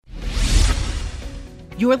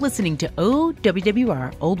You're listening to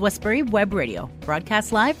OWWR Old Westbury Web Radio,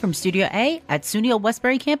 broadcast live from Studio A at SUNY Old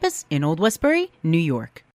Westbury campus in Old Westbury, New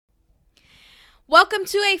York. Welcome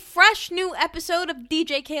to a fresh new episode of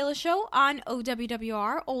DJ Keila Show on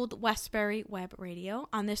OWWR Old Westbury Web Radio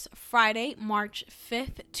on this Friday, March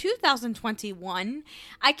 5th, 2021.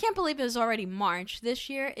 I can't believe it was already March. This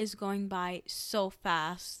year is going by so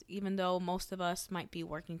fast, even though most of us might be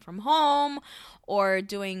working from home or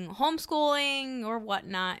doing homeschooling or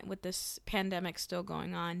whatnot with this pandemic still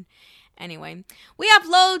going on. Anyway, we have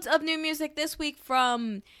loads of new music this week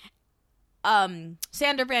from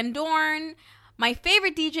Sander Van Doorn. My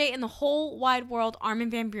favorite DJ in the whole wide world, Armin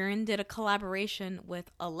van Buuren, did a collaboration with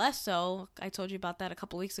Alesso. I told you about that a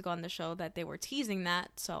couple weeks ago on the show that they were teasing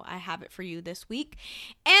that, so I have it for you this week.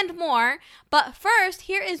 And more. But first,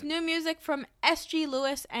 here is new music from S.G.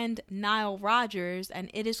 Lewis and Nile Rodgers, and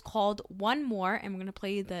it is called One More, and we're going to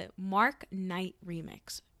play the Mark Knight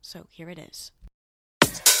remix. So here it is.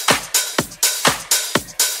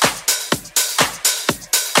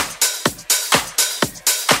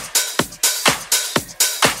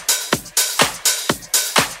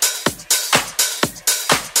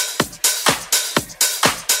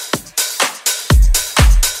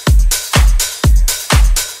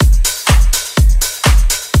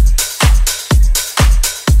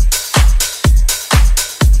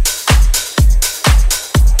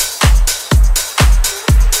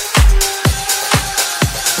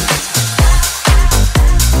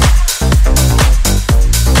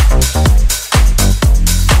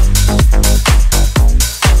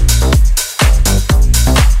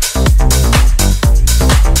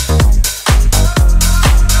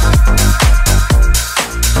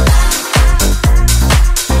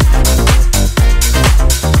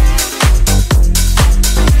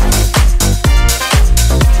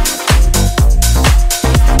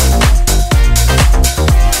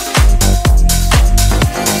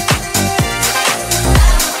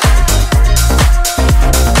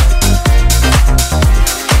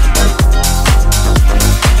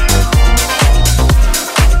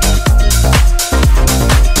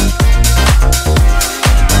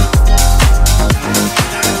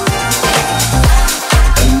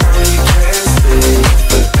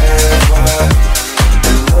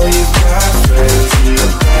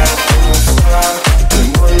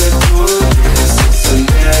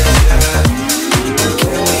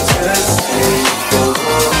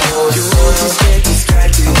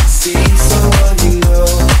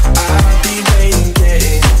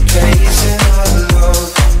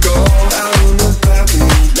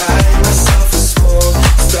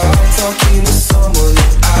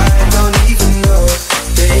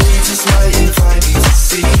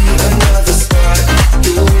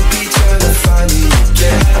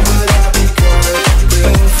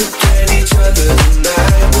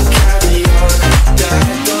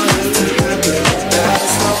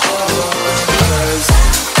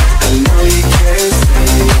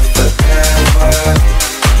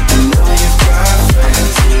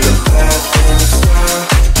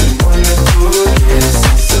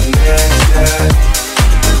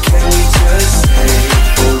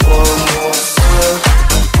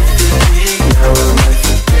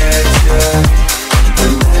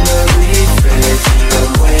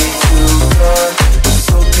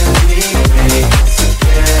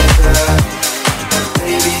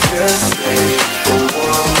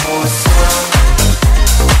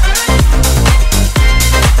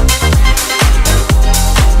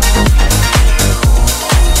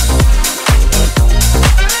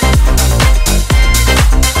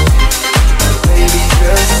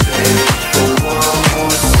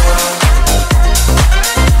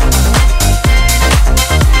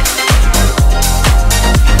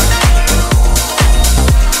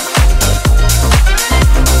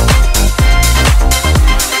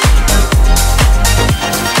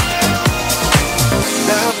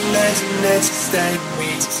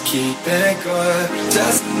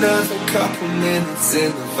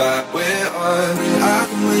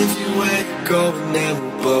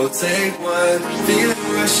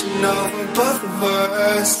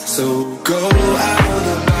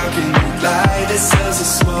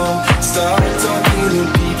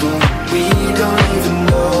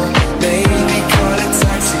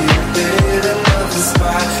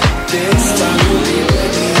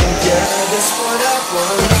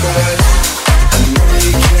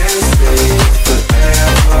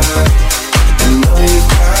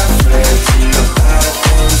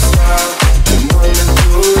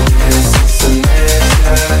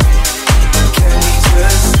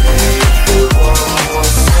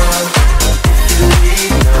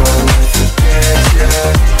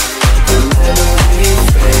 Yeah.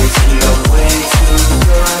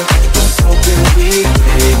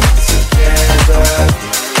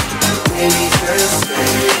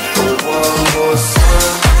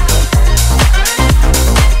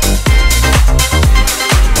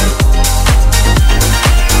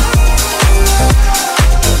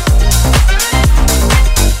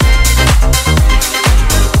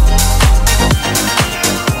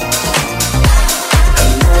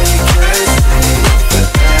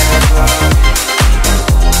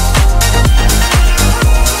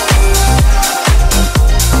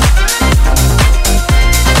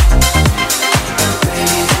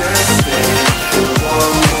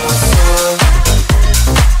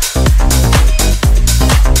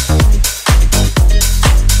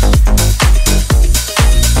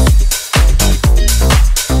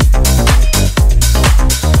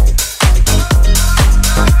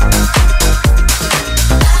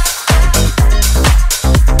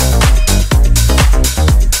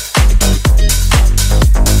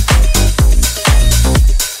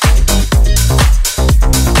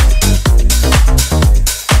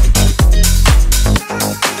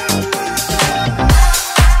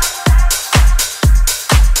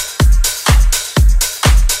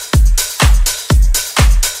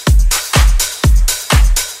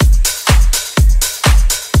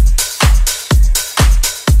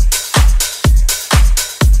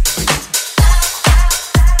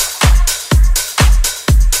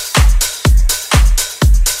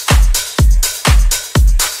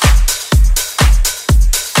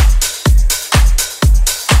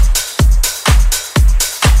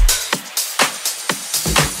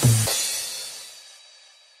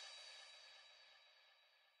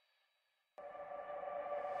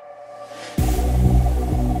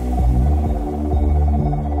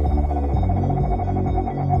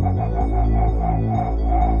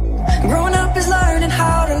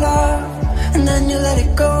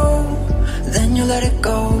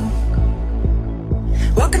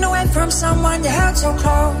 from someone you held so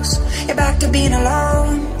close. You're back to being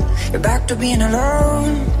alone. You're back to being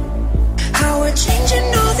alone. How we're changing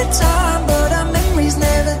all the time, but our memories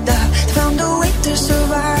never die. Found a way to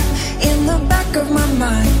survive in the back of my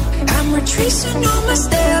mind. I'm retracing all my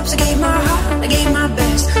steps. I gave my heart, I gave my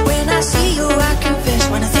best. When I see you, I confess.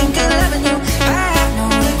 When I think of loving you, I have no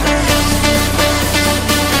regrets.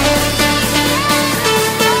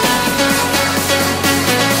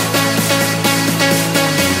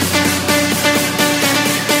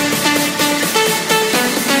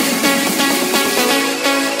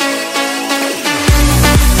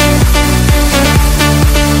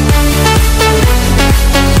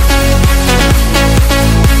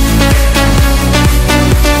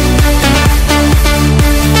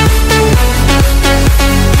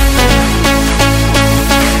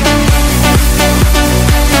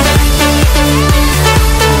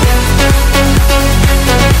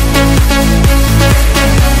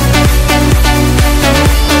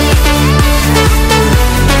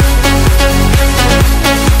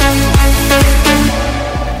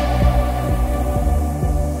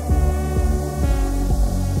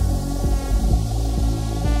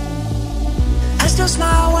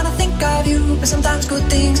 But sometimes good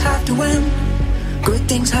things have to end. Good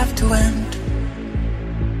things have to end.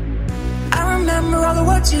 I remember all the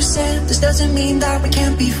words you said. This doesn't mean that we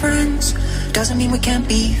can't be friends. Doesn't mean we can't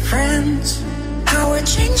be friends. How we're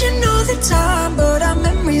changing all the time, but our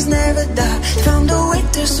memories never die. Found a way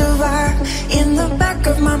to survive in the back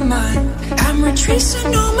of my mind. I'm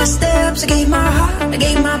retracing all my steps. I gave my heart, I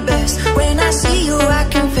gave my best. When I see you, I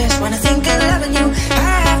confess. When I think of loving you,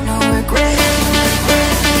 I have no regrets.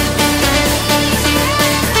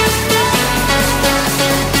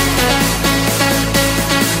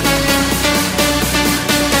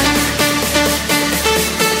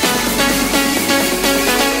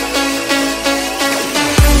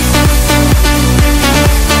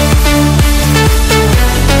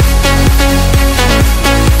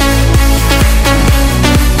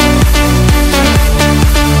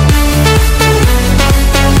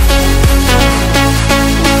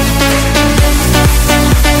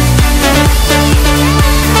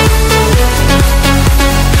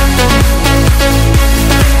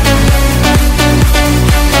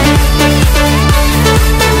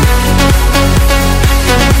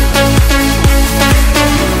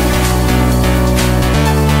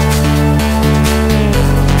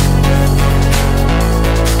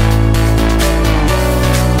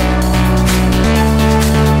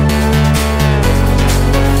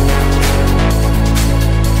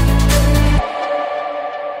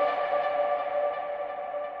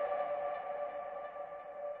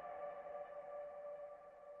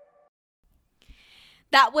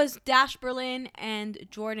 That was Dash Berlin and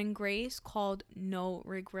Jordan Grace called No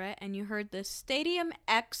Regret. And you heard the Stadium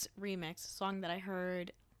X remix, a song that I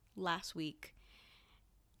heard last week.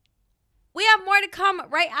 We have more to come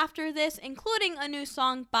right after this, including a new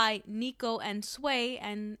song by Nico and Sway,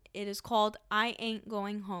 and it is called I Ain't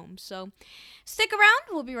Going Home. So stick around.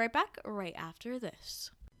 We'll be right back right after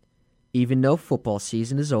this. Even though football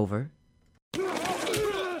season is over,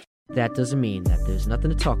 that doesn't mean that there's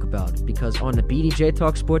nothing to talk about, because on the BDJ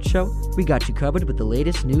Talk Sports Show, we got you covered with the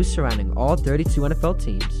latest news surrounding all 32 NFL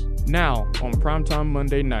teams. Now, on primetime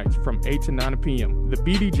Monday nights from 8 to 9 p.m., the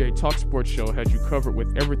BDJ Talk Sports Show has you covered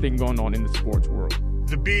with everything going on in the sports world.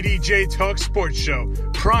 The BDJ Talk Sports Show,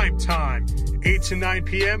 primetime, 8 to 9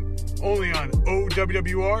 p.m., only on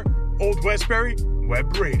OWWR, Old Westbury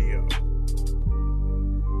Web Radio.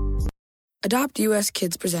 Adopt US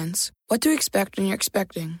Kids presents What to Expect When You're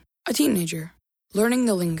Expecting a Teenager. Learning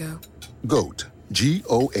the lingo. GOAT,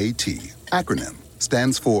 G-O-A-T, acronym,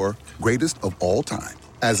 stands for Greatest of All Time.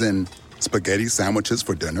 As in, spaghetti sandwiches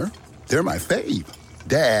for dinner? They're my fave.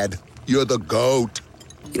 Dad, you're the GOAT.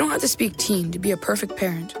 You don't have to speak teen to be a perfect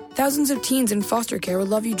parent. Thousands of teens in foster care will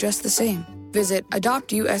love you just the same. Visit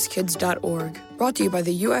adoptuskids.org. Brought to you by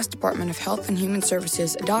the U.S. Department of Health and Human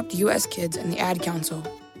Services, Adopt U.S. Kids, and the Ad Council.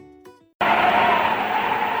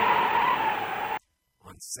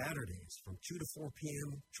 On Saturdays from 2 to 4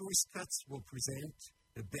 p.m., Choice Cuts will present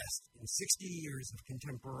the best in 60 years of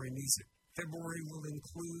contemporary music. February will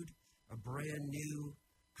include a brand new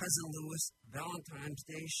Cousin Lewis Valentine's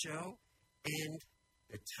Day show and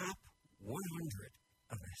the top 100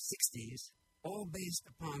 of the 60s, all based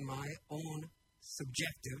upon my own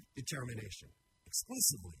subjective determination.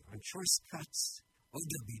 Exclusively on Choice Cuts,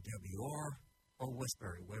 OWWR, Old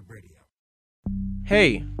Westbury Web Radio.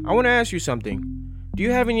 Hey, I want to ask you something. Do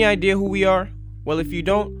you have any idea who we are? Well, if you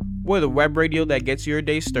don't, we're the web radio that gets your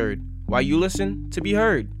day stirred while you listen to be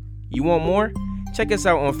heard. You want more? Check us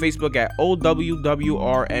out on Facebook at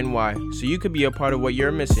OWWRNY so you could be a part of what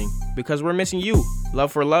you're missing, because we're missing you.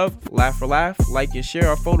 Love for love, laugh for laugh, like and share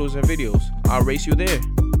our photos and videos. I'll race you there.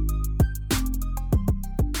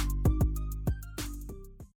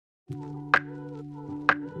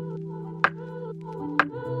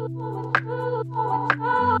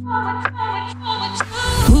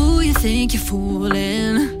 Who you think you're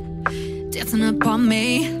fooling? Dancing up on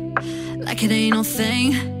me like it ain't no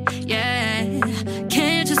thing. Yeah,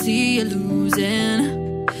 can't you see you're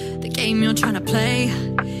losing the game you're trying to play?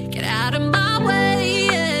 Get out of my way.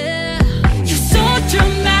 Yeah. You're so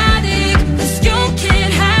dramatic, 'cause you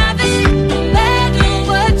can't have it. No matter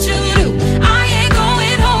what you do, I ain't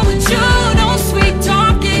going home with you. No sweet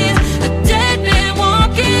talking, a dead man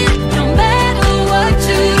walking. No matter what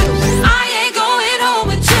you do, I ain't going home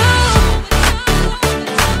with you.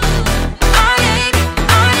 I ain't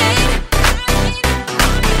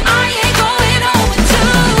going home with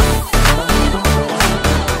you.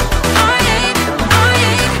 I ain't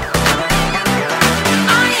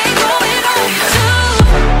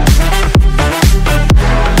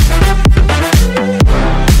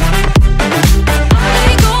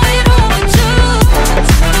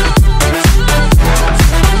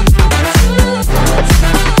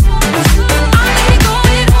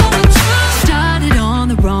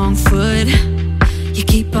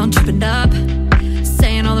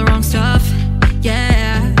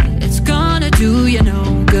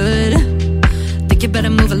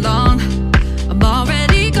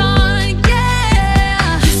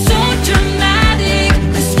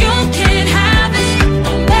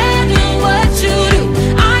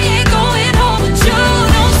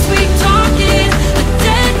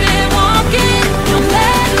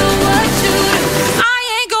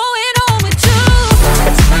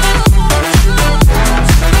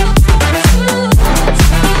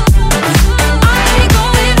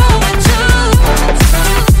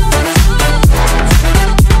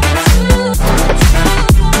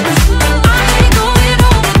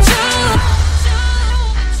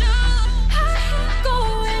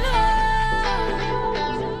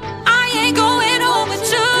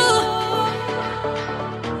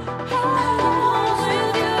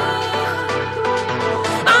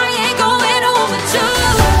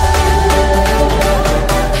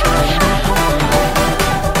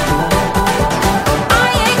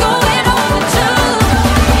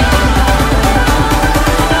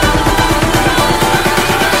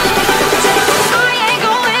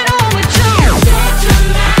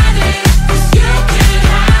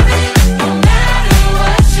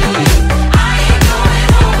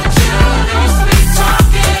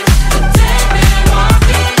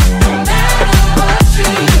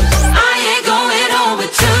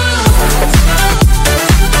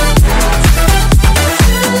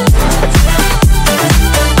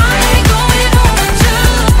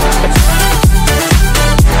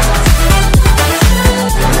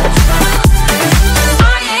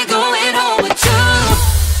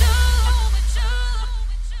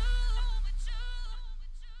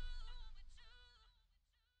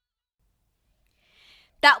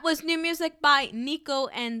That was new music by Nico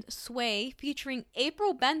and Sway featuring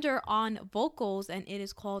April Bender on vocals, and it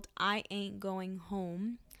is called I Ain't Going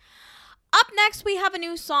Home. Up next, we have a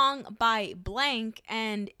new song by Blank,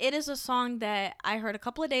 and it is a song that I heard a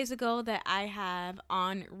couple of days ago that I have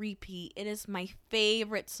on repeat. It is my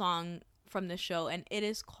favorite song from the show, and it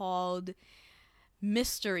is called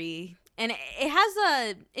Mystery. And it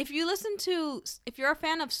has if you're a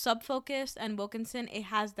fan of Subfocus and Wilkinson, it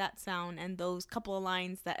has that sound and those couple of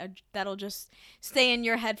lines that'll just stay in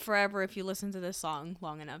your head forever if you listen to this song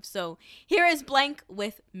long enough. So here is Blank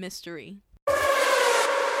with Mystery.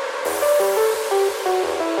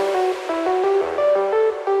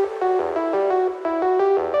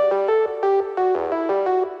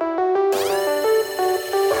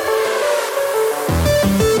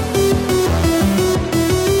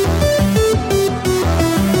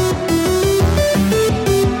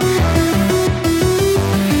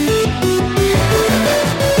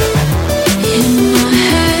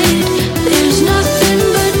 There's nothing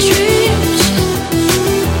but dreams.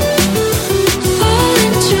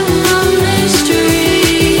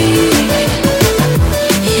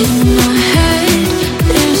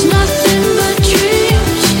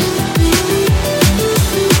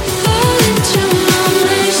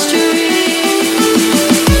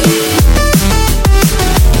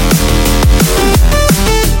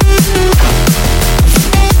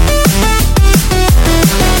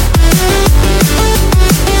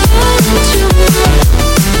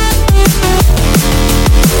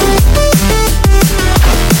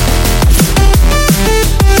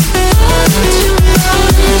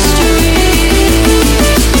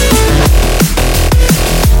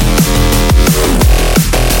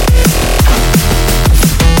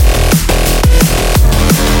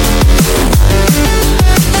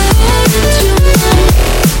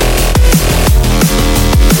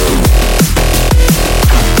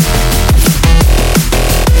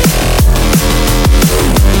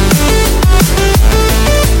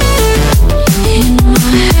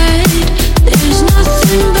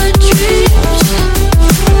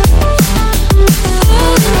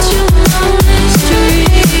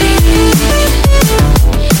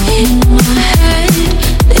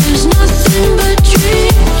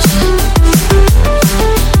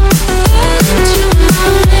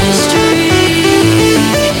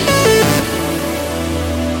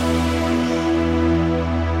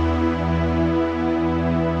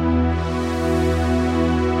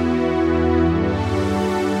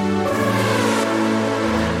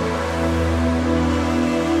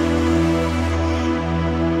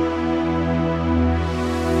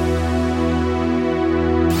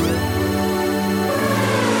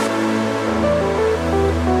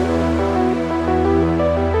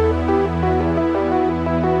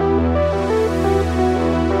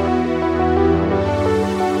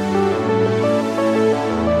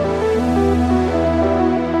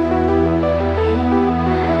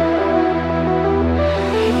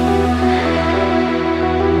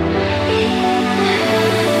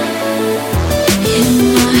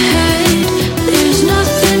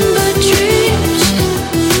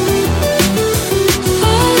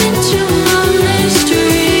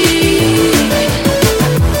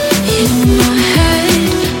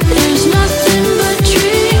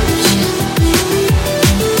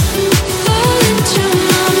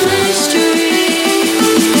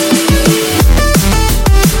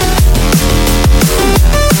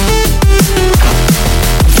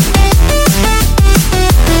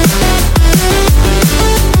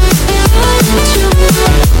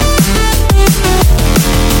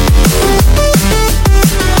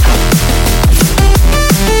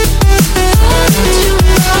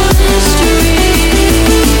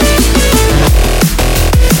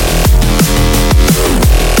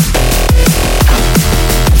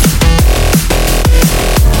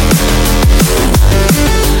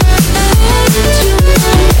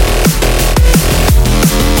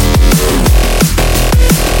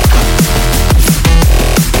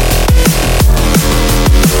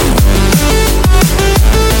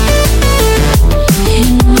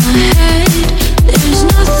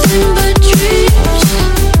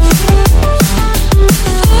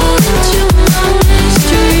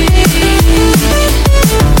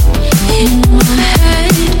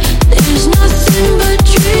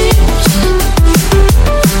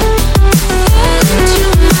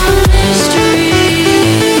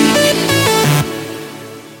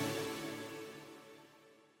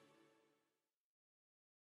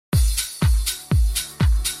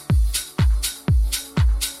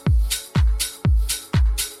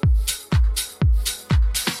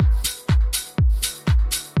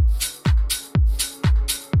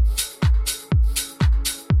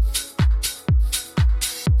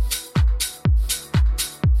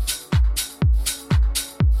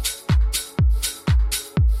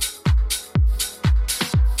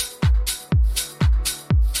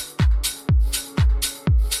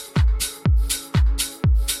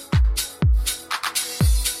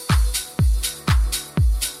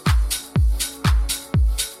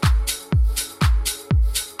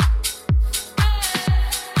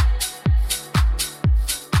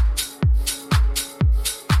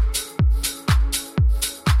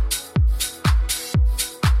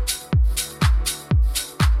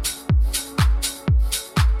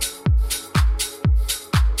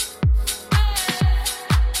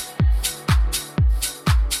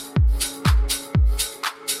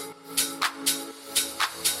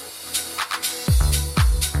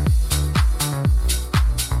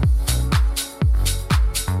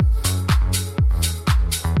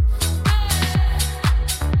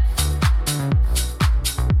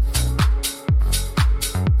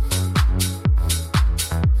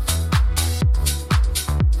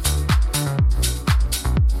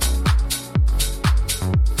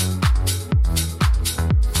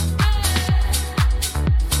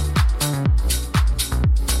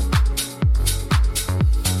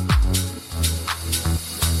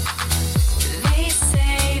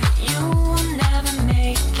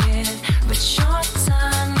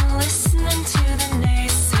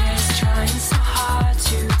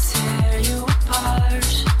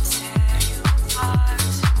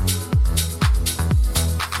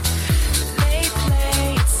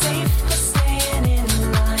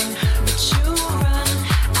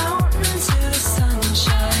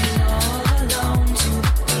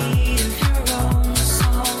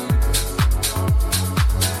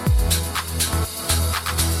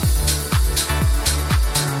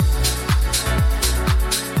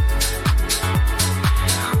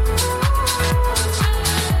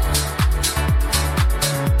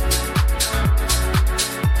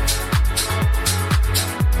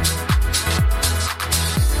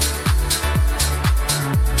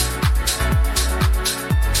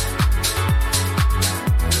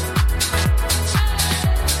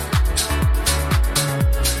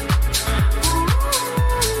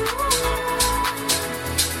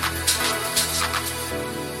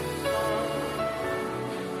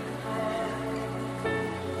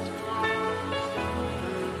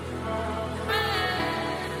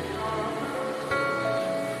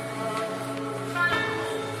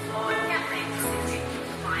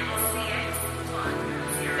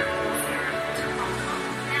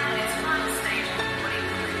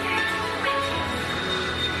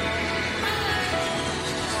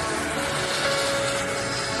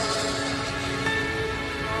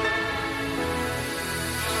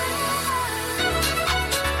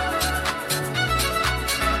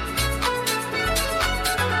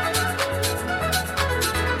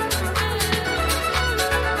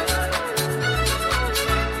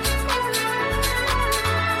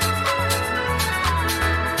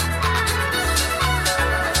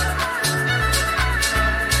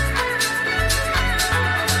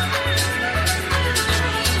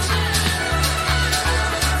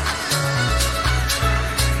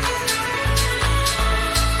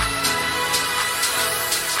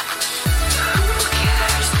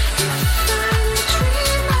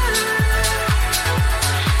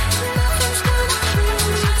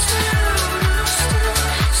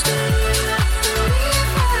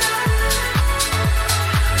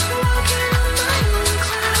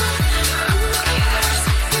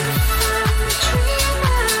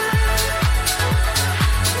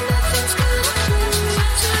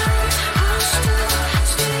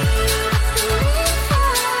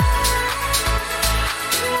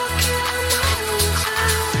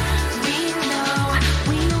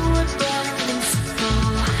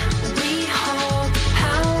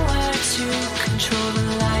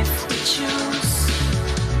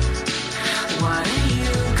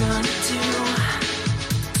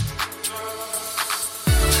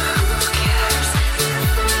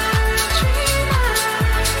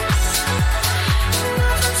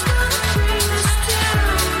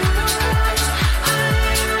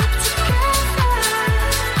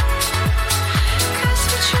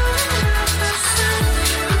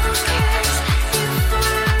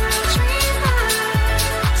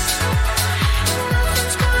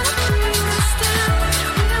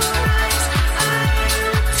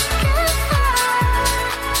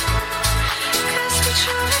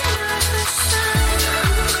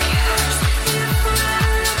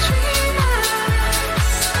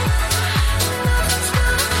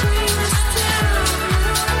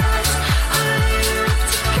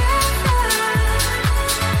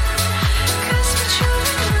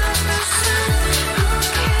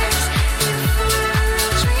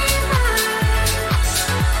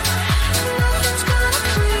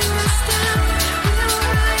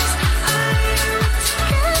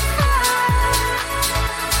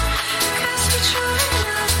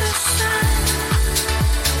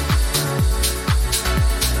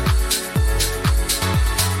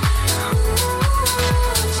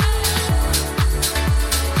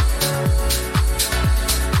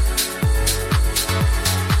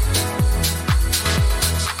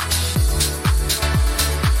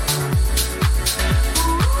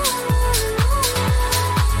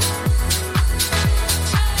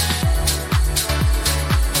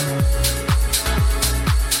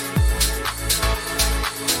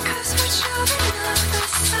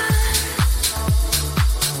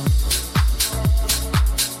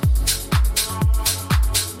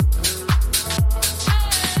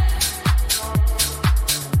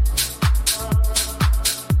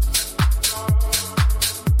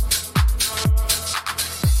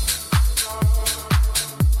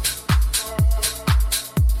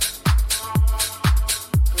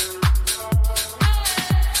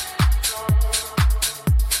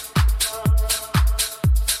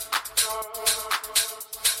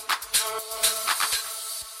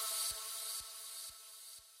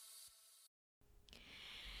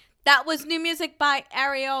 That was new music by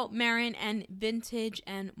Ariel, Marin, and Vintage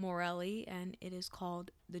and Morelli, and it is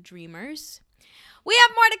called The Dreamers. We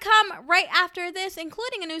have more to come right after this,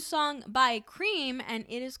 including a new song by Cream, and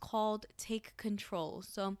it is called Take Control.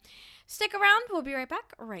 So stick around. We'll be right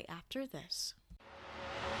back right after this.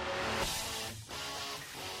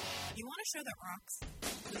 You want a show that rocks?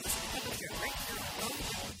 Listen to Public Show right here on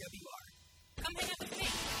OWR. Come hang out with me,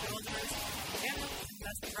 Bill and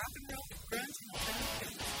that's the rock and roll, grunge, and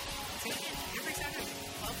alternative. Tune in every Saturday,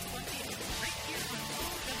 12 to 1 p.m. right here on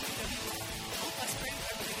OWR, Old Westbury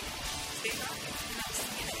Web Radio. Stay rocking, and I'll see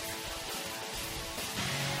you there.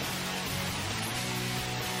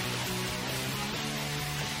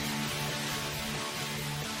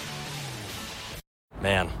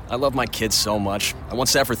 Man, I love my kids so much. I once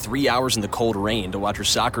sat for 3 hours in the cold rain to watch her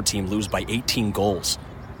soccer team lose by 18 goals.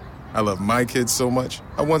 I love my kids so much,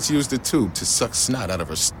 I once used a tube to suck snot out of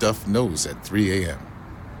her stuffed nose at 3 a.m.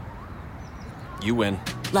 You win.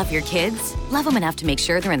 Love your kids? Love them enough to make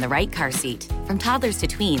sure they're in the right car seat. From toddlers to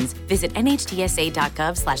tweens, visit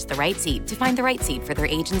nhtsa.gov/the-right-seat to find the right seat for their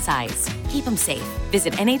age and size. Keep them safe.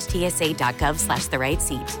 Visit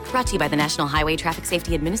nhtsa.gov/the-right-seat. Brought to you by the National Highway Traffic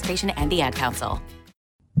Safety Administration and the Ad Council.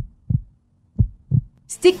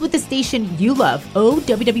 Stick with the station you love,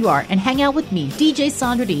 OWWR, and hang out with me, DJ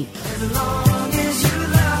Sander D.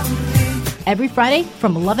 Every Friday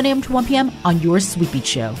from 11 a.m. to 1 p.m. on your Sweet Beat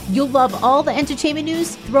Show. You'll love all the entertainment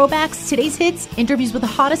news, throwbacks, today's hits, interviews with the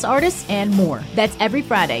hottest artists, and more. That's every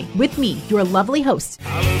Friday with me, your lovely host.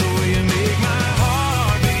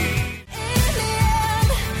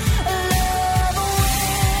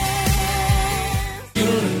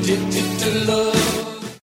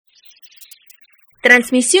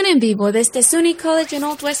 Transmisión en vivo desde SUNY College en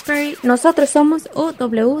Old Westbury. Nosotros somos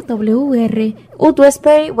OWWR, Old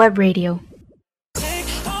Westbury Web Radio.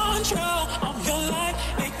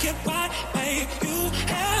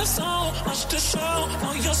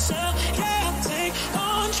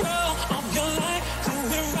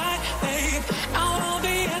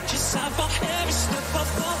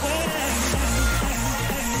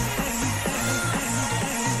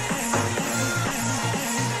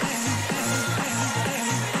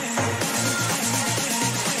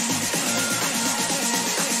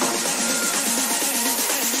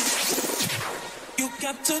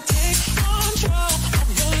 To take control of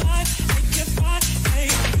your life, make it right,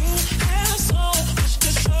 babe. You have so much to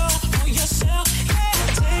show for yourself. Yeah,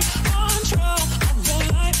 take control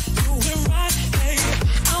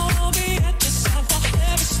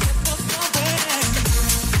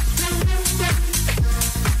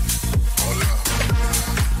of your life, do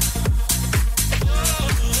it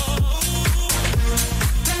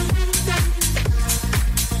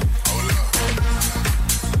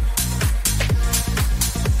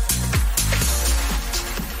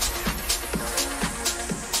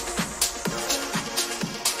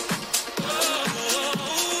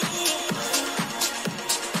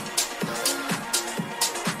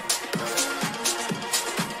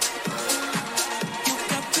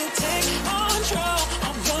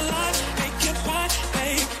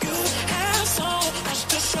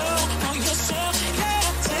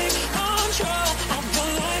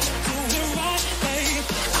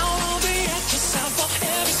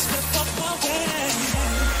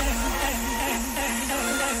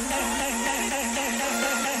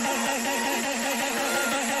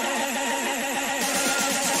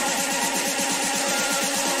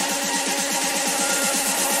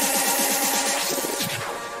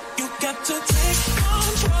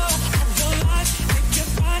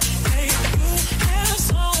I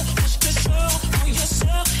wanna be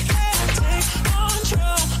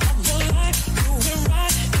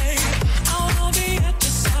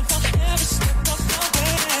at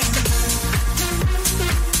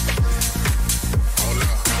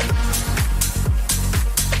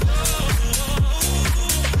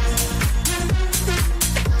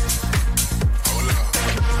your side for every step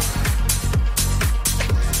of the way.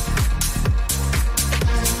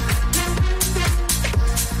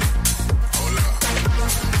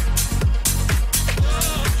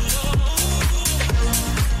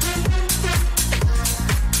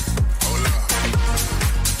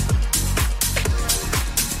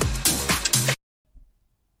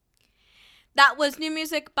 That was new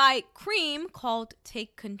music by Cream called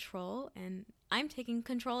Take Control, and I'm taking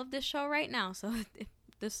control of this show right now, so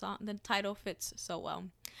the title fits so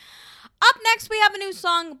well. Up next, we have a new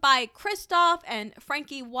song by Christoph and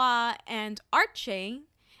Frankie Wah and Archie,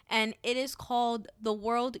 and it is called The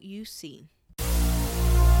World You See.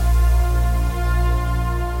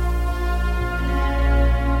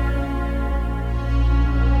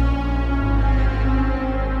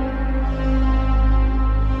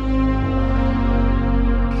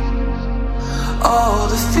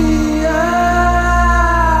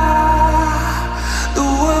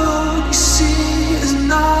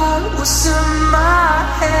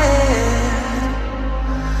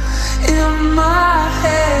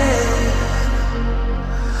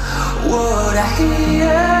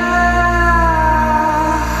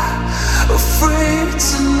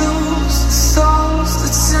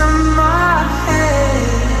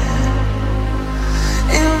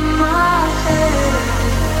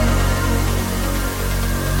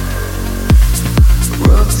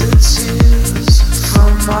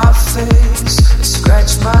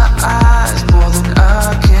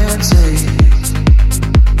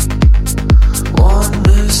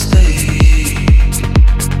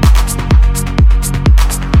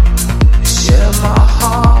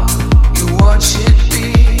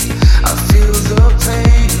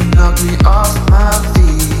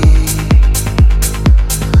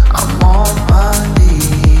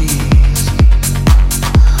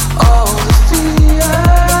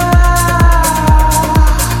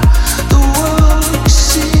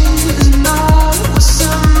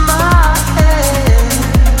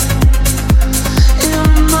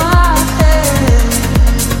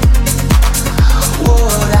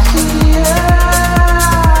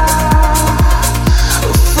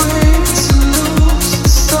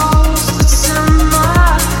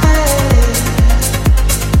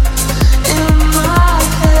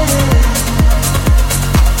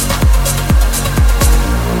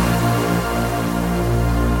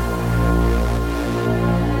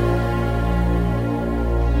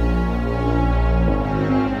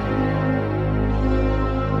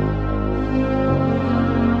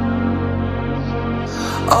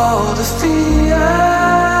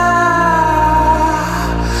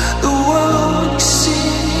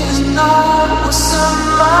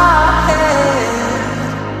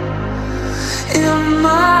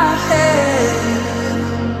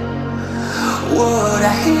 What I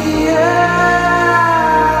hear,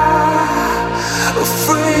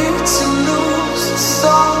 afraid to lose the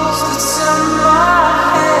songs that's in my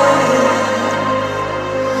head,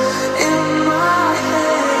 in my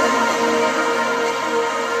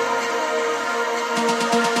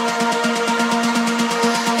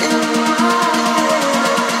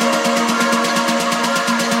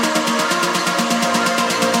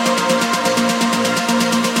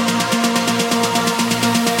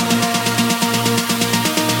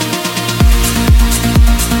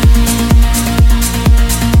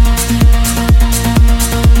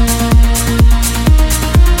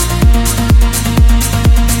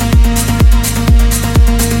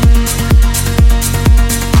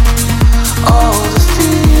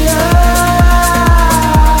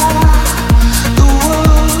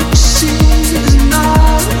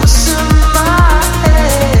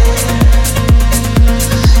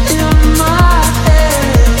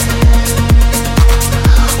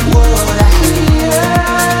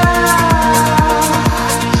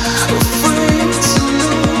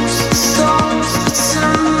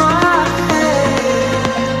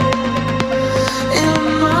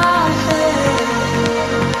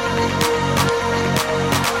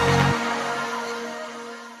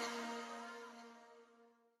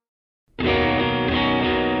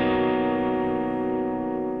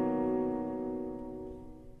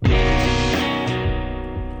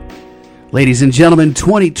Ladies and gentlemen,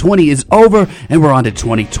 2020 is over and we're on to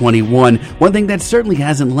 2021. One thing that certainly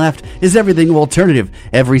hasn't left is everything alternative.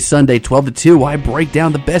 Every Sunday, 12 to 2, I break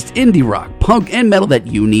down the best indie rock, punk, and metal that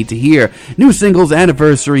you need to hear. New singles,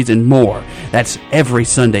 anniversaries, and more. That's every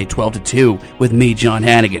Sunday, 12 to 2, with me, John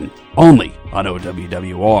Hannigan, only on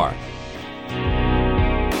OWWR.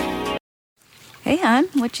 Hey, hon,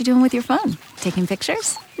 what you doing with your phone? Taking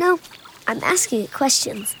pictures? No, I'm asking it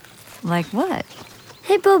questions. Like what?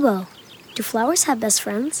 Hey, Bobo. Do flowers have best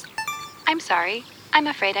friends? I'm sorry. I'm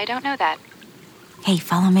afraid I don't know that. Hey,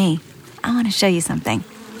 follow me. I want to show you something.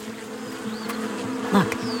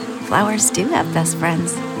 Look, flowers do have best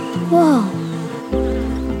friends. Whoa.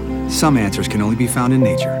 Some answers can only be found in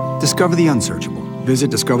nature. Discover the unsearchable. Visit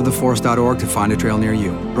discovertheforest.org to find a trail near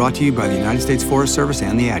you. Brought to you by the United States Forest Service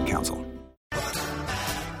and the Ad Council.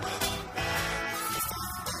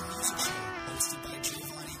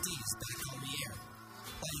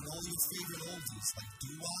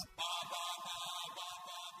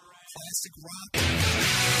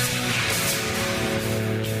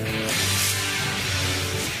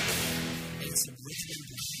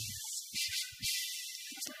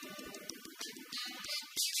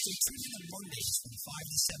 Mondays from 5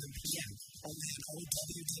 to 7 p.m. only on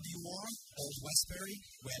OWWR, Old Westbury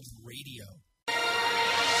Web Radio.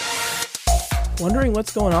 Wondering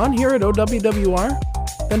what's going on here at OWWR?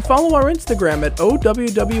 Then follow our Instagram at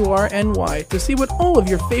OWWRNY to see what all of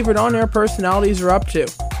your favorite on-air personalities are up to.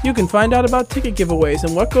 You can find out about ticket giveaways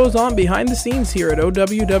and what goes on behind the scenes here at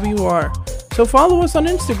OWWR. So follow us on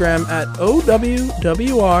Instagram at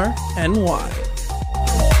OWWRNY.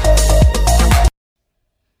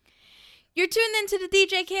 You're tuned into the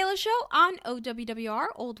DJ Keila Show on OWWR,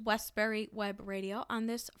 Old Westbury Web Radio, on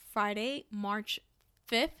this Friday, March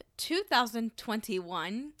 5th,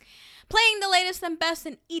 2021. Playing the latest and best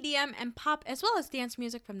in EDM and pop, as well as dance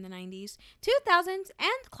music from the 90s, 2000s,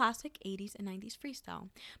 and classic 80s and 90s freestyle.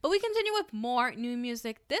 But we continue with more new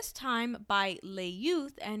music, this time by Le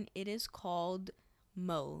Youth, and it is called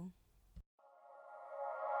Mo.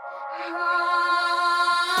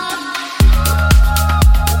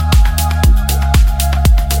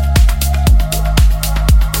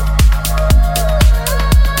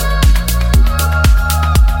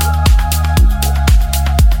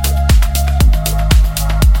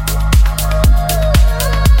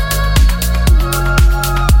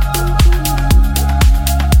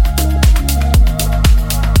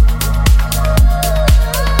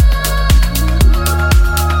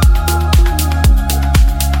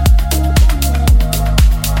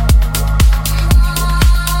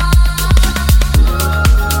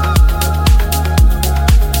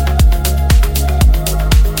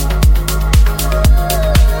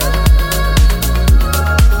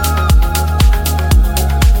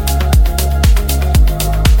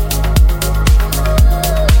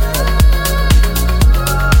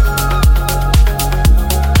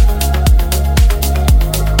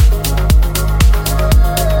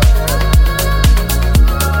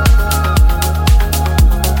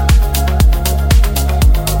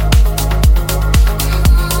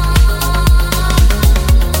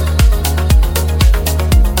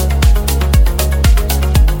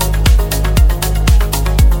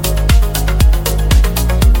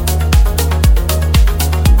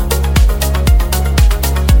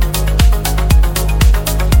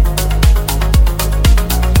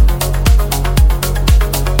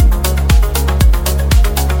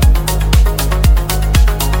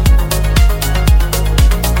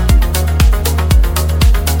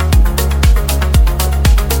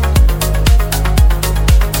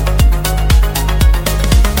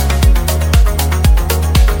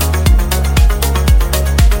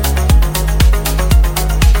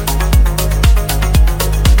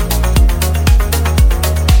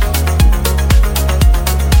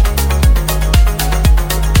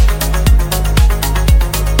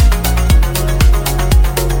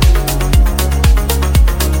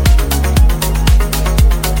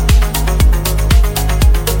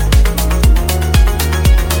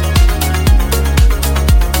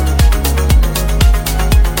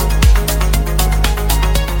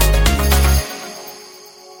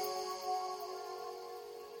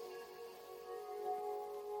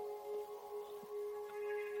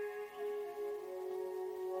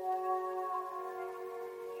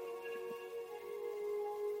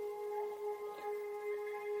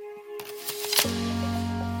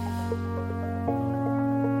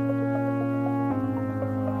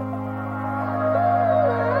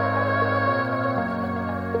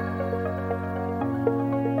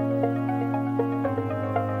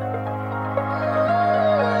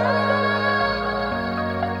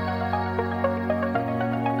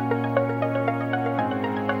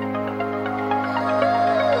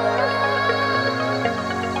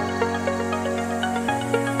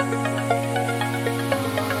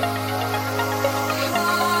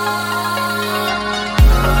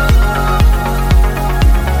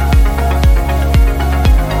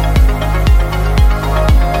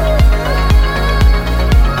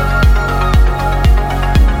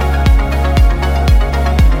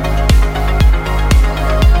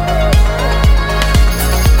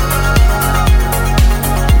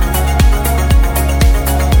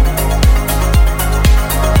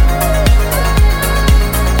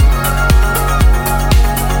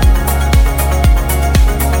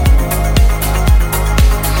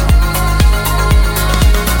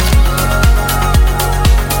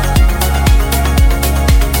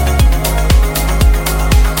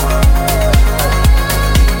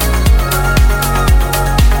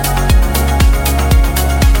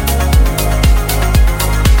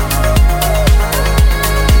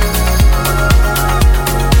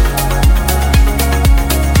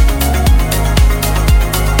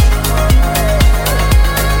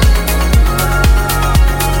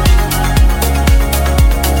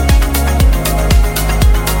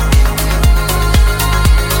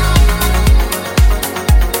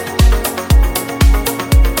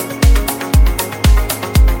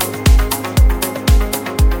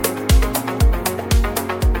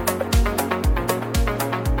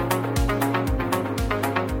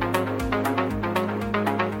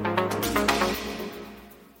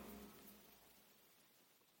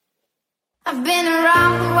 I've been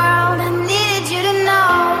around the world, I needed you to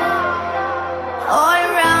know. All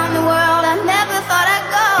around the world, I never thought I'd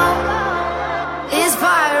go. This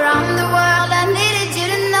far around the world, I needed you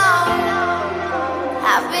to know.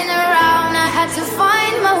 I've been around, I had to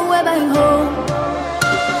find my way back home.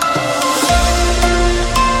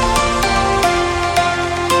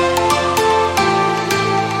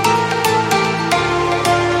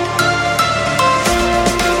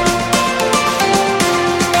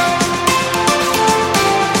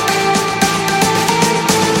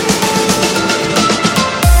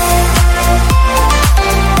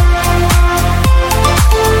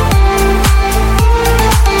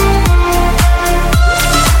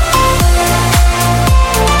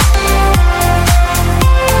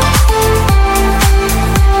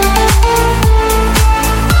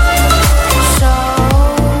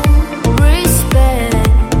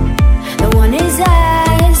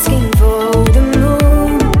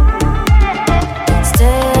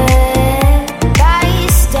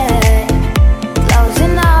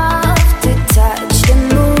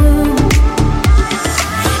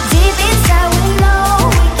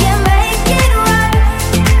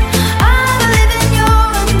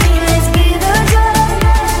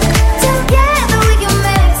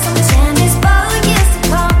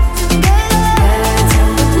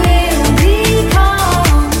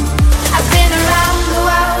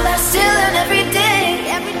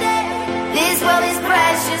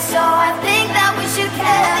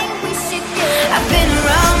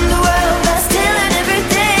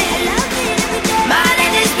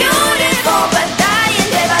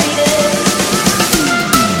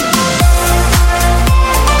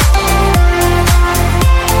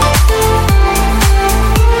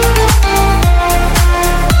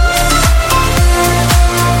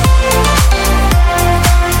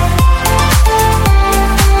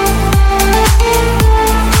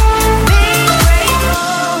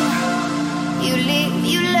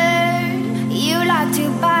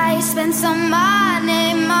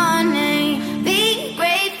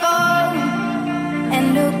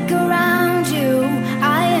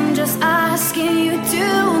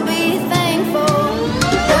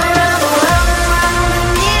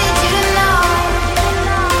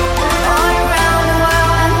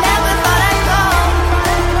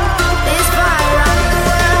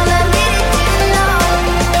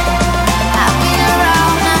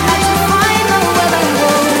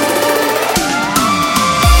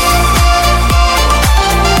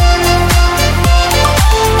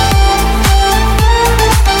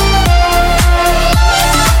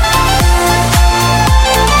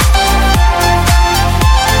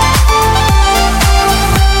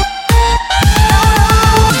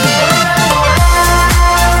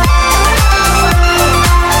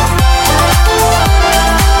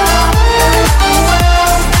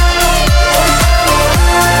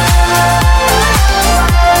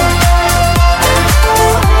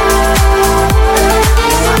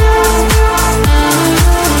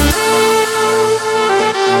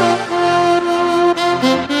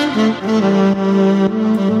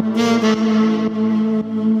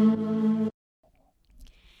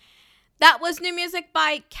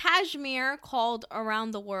 Called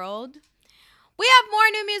Around the World. We have more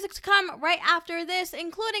new music to come right after this,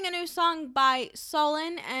 including a new song by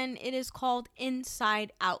Solon, and it is called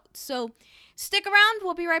Inside Out. So stick around,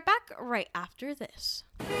 we'll be right back right after this.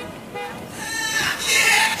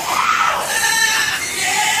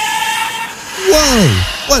 Whoa!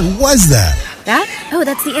 What was that? That? Oh,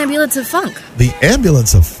 that's the Ambulance of Funk. The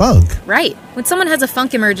Ambulance of Funk? Right. When someone has a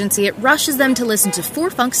funk emergency, it rushes them to listen to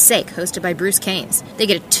For Funk's Sake, hosted by Bruce Keynes. They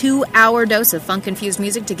get a 2-hour dose of funk-infused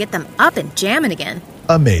music to get them up and jamming again.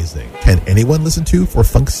 Amazing. Can anyone listen to For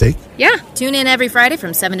Funk's Sake? Yeah. Tune in every Friday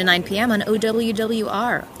from 7 to 9 p.m. on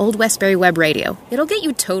OWWR, Old Westbury Web Radio. It'll get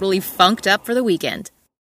you totally funked up for the weekend.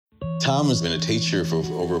 Tom has been a teacher for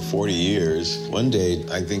over 40 years. One day,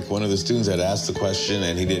 I think one of the students had asked the question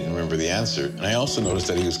and he didn't remember the answer. And I also noticed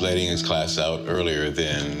that he was letting his class out earlier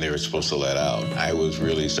than they were supposed to let out. I was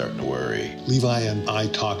really starting to worry. Levi and I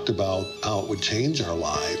talked about how it would change our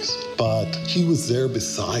lives, but he was there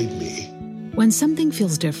beside me. When something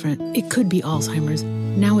feels different, it could be Alzheimer's.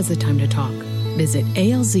 Now is the time to talk. Visit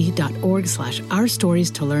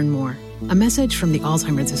alz.org/ourstories to learn more. A message from the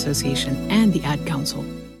Alzheimer's Association and the Ad Council.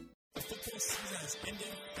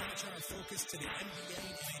 Tuesday,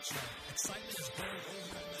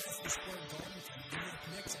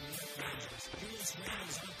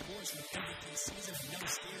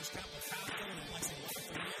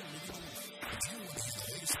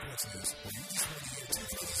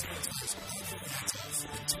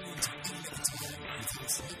 and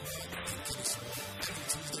Tuesday,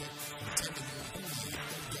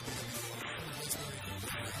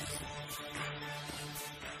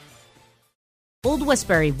 Old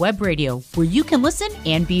Westbury Web Radio, where you can listen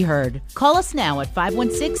and be heard. Call us now at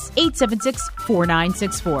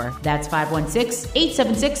 516-876-4964. That's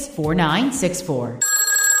 516-876-4964.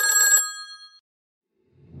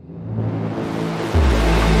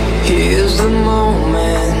 Here's the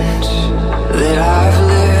moment that I've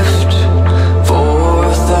lived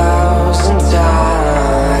 4,000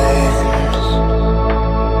 times.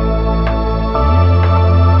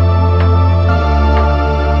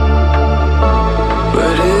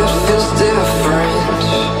 But it feels different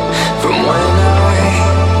from when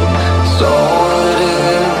I saw it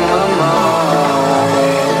in my mind.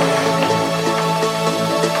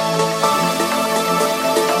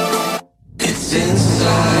 It's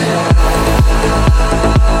inside out.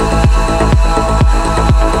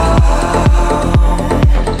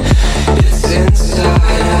 It's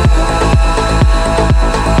inside out.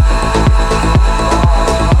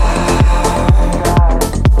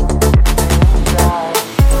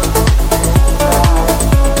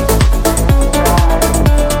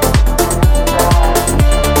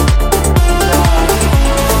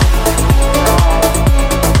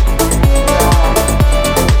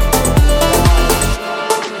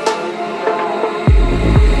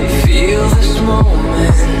 Feel this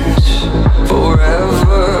moment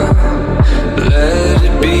forever. Let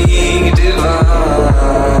it be divine.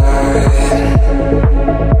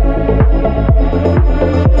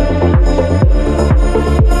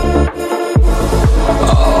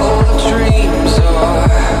 All the dreams are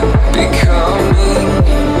becoming.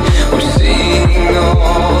 We're seeing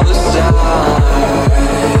all the signs.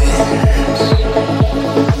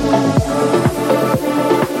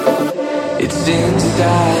 It's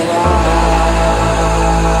inside out.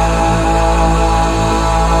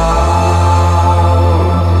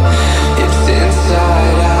 It's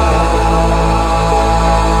inside out.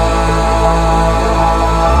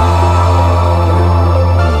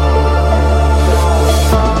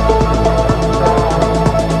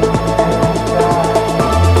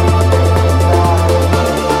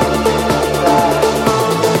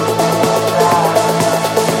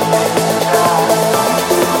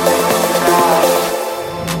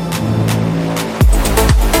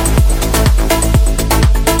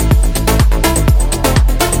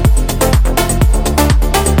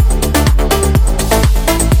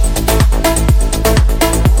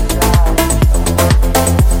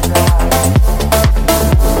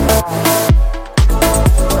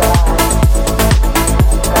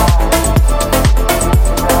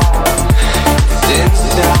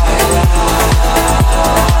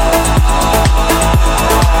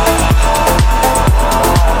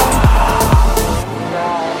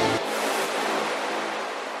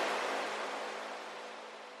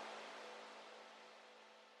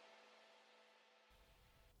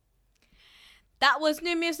 That was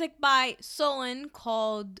new music by Solon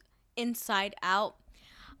called Inside Out.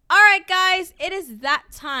 All right, guys, it is that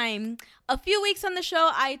time. A few weeks on the show,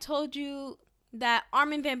 I told you that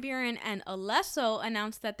Armin van Buuren and Alesso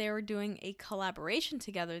announced that they were doing a collaboration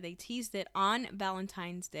together. They teased it on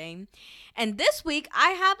Valentine's Day. And this week, I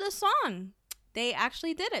have the song. They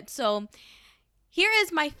actually did it. So here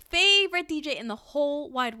is my favorite DJ in the whole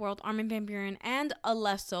wide world, Armin van Buuren and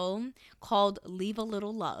Alesso, called Leave a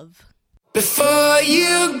Little Love. Before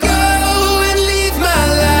you go and leave my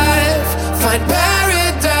life, find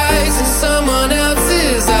paradise in someone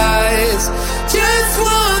else's eyes. Just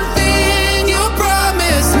one thing you'll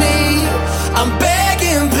promise me, I'm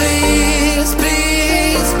begging, please,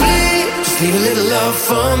 please, please. Just leave a little love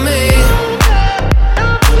for me.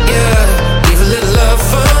 Yeah, leave a little love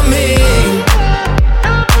for me.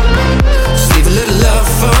 Just leave a little love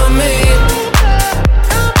for me.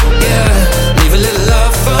 Yeah, leave a little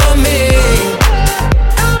love for me.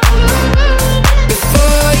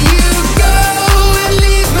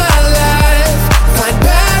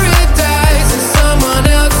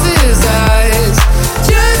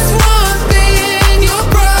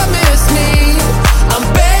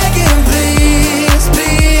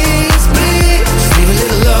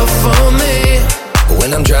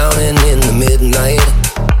 I'm drowning in the midnight,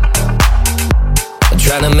 I'm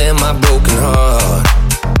trying to mend my broken heart.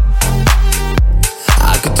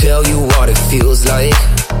 I could tell you what it feels like,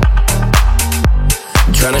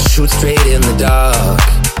 I'm trying to shoot straight in the dark.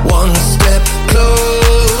 One step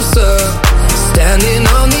closer, standing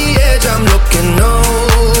on the edge, I'm looking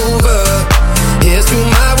over. Here's through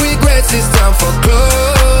my regrets, it's time for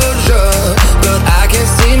closure, but I can't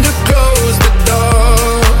seem to close the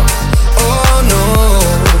door. Oh no.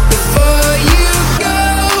 Before you go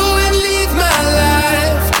and leave my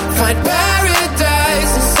life, find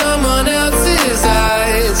paradise in someone else's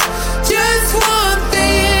eyes. Just one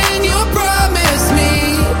thing you'll promise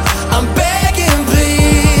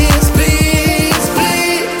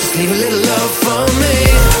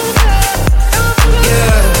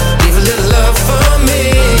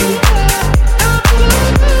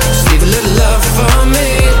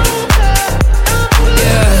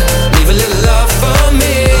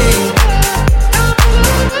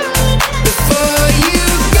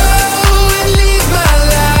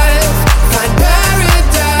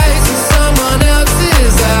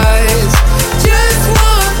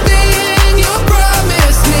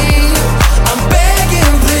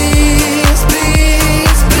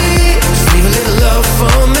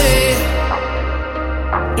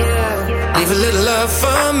love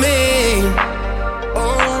for me.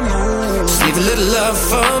 Oh no. Just leave a little love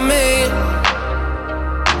for me.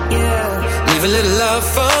 Yeah. Leave a little love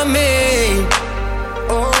for me.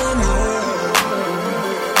 Oh no.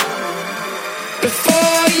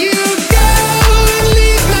 Before you go and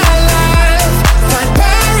leave my life, find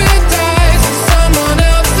paradise in someone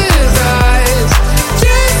else's eyes.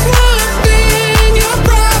 Just one thing you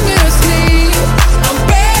promise me. I'm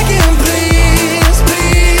begging, please,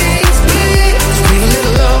 please, please. Just leave a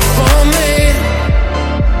little love for me.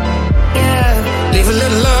 Yeah, leave a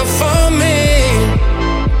little love for me.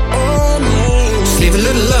 Oh no. Just leave a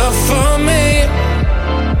little love for me.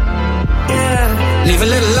 Yeah, leave a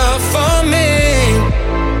little love for me.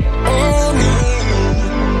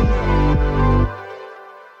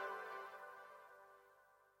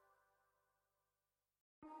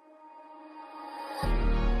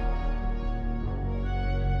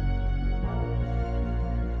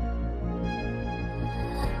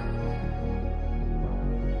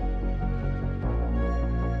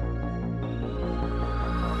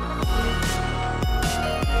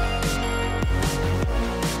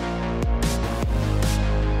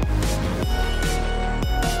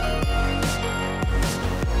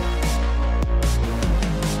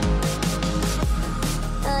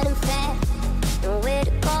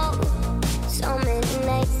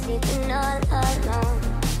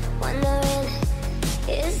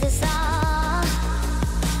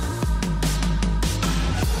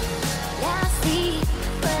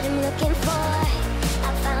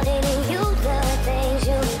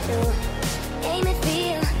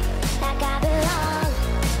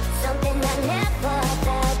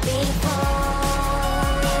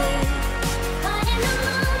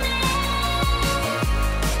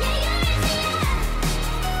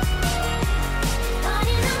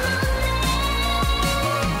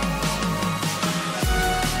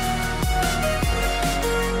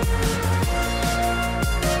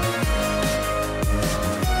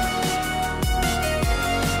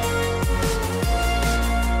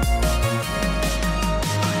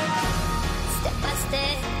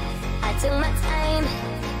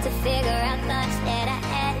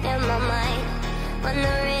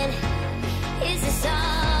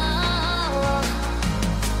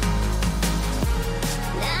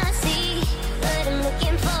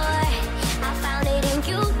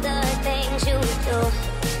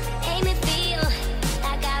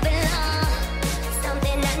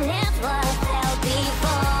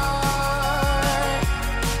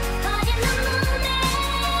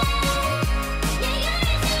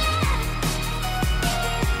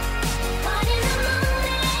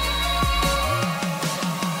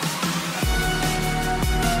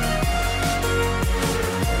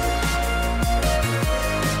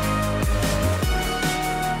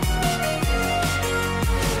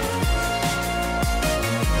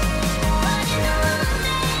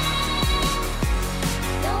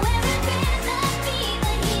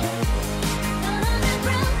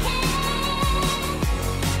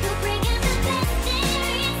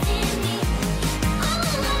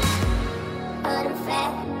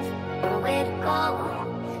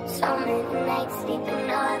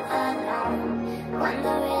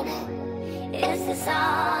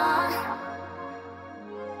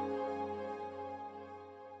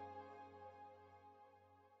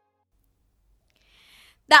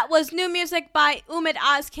 That was new music by Umid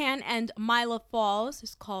Ozcan and Mila Falls.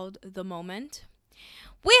 It's called The Moment.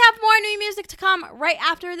 We have more new music to come right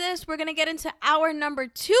after this. We're going to get into hour number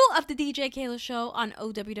 2 of the DJ Keila Show on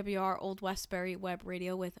OWWR Old Westbury Web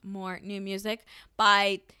Radio with more new music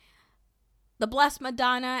by The Blessed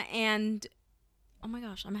Madonna and, oh my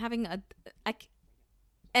gosh, and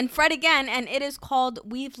Fred again, and it is called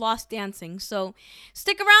We've Lost Dancing. So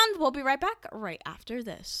stick around. We'll be right back right after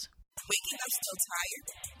this. Waking up still tired?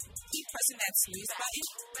 Keep pressing that snooze button?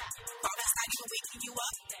 Coffee's not even waking you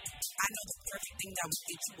up? I know the perfect thing that will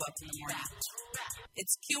get you up in the morning.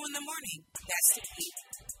 It's Q in the Morning. That's the key.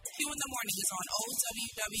 Q in the Morning is on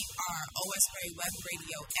OWWR Westbury Web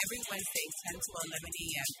Radio every Wednesday, 10 to 11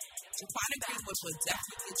 a.m. Jaquana Greenwood will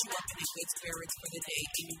definitely get you up in good spirits for the day,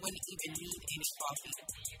 and you wouldn't even need any coffee.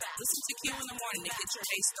 Listen to Q in the Morning to get your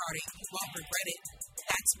day started. You won't regret it.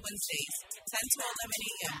 That's Wednesdays, 10 to 11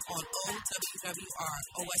 a.m. on OWWR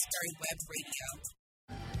Westbury Web Radio.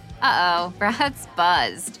 Uh-oh, Brad's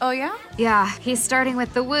buzzed. Oh, yeah? Yeah, he's starting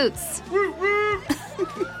with the woots.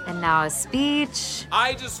 And now a speech.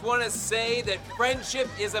 I just want to say that friendship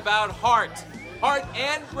is about heart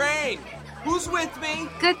and brain. Who's with me?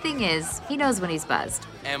 Good thing is, he knows when he's buzzed.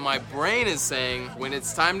 And my brain is saying, when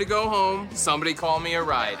it's time to go home, somebody call me a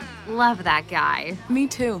ride. Love that guy. Me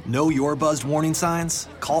too. Know your buzzed warning signs?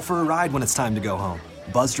 Call for a ride when it's time to go home.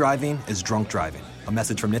 Buzz driving is drunk driving. A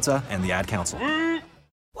message from NHTSA and the Ad Council.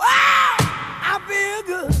 I feel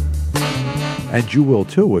good. And you will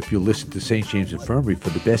too if you listen to St. James Infirmary for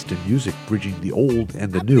the best in music, bridging the old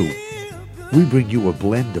and the new. We bring you a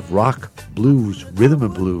blend of rock, blues, rhythm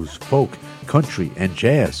and blues, folk, country, and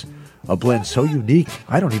jazz. A blend so unique,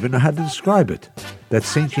 I don't even know how to describe it. That's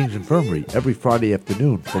St. James Infirmary every Friday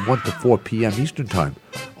afternoon from 1 to 4 p.m. Eastern Time,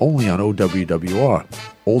 only on OWWR,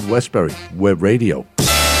 Old Westbury Web Radio.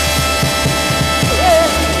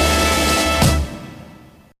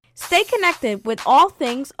 Stay connected with all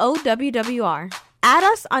things OWWR. Add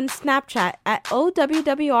us on Snapchat at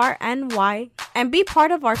OWWRNY and be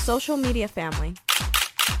part of our social media family.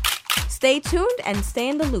 Stay tuned and stay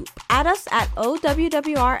in the loop. Add us at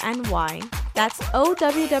OWWRNY. That's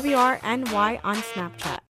OWWRNY on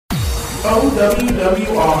Snapchat.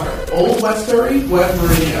 OWWR, Old Westbury Web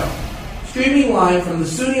Radio. Streaming live from the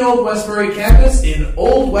SUNY Old Westbury campus in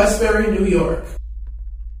Old Westbury, New York.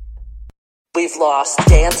 We've lost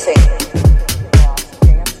dancing.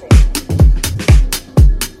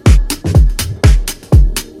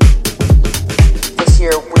 This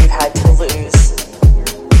year we've had to lose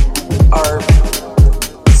our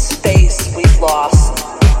space. We've lost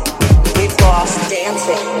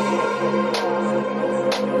dancing.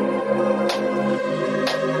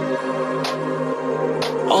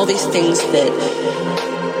 All these things that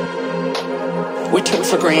we took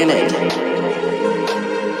for granted.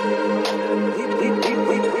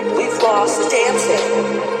 We've lost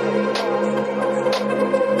dancing.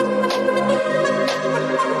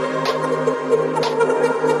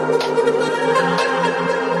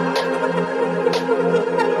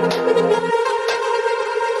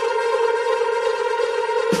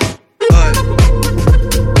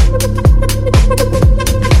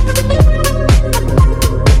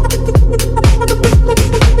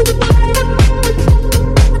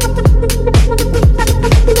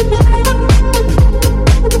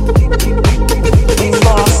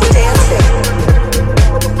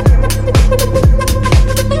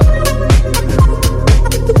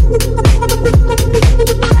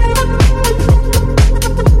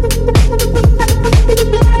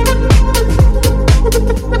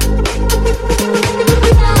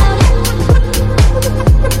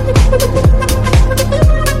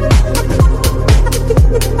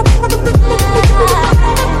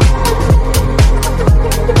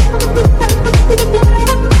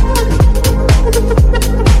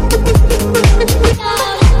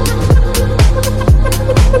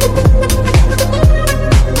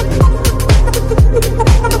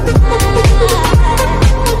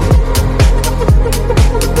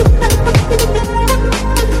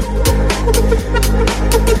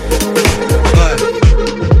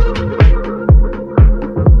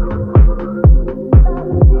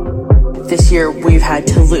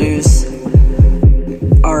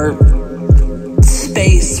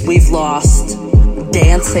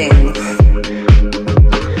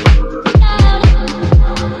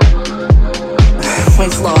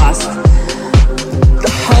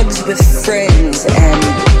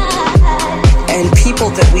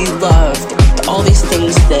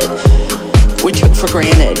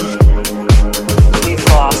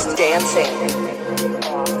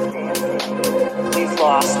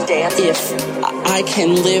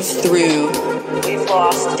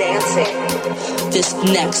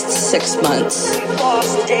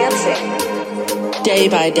 Day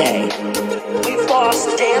by day. We've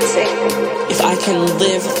lost dancing. If I can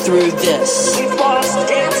live through this, we've lost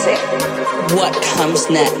dancing. What comes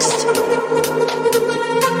next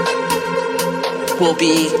will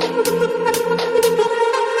be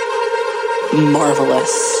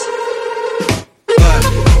marvelous.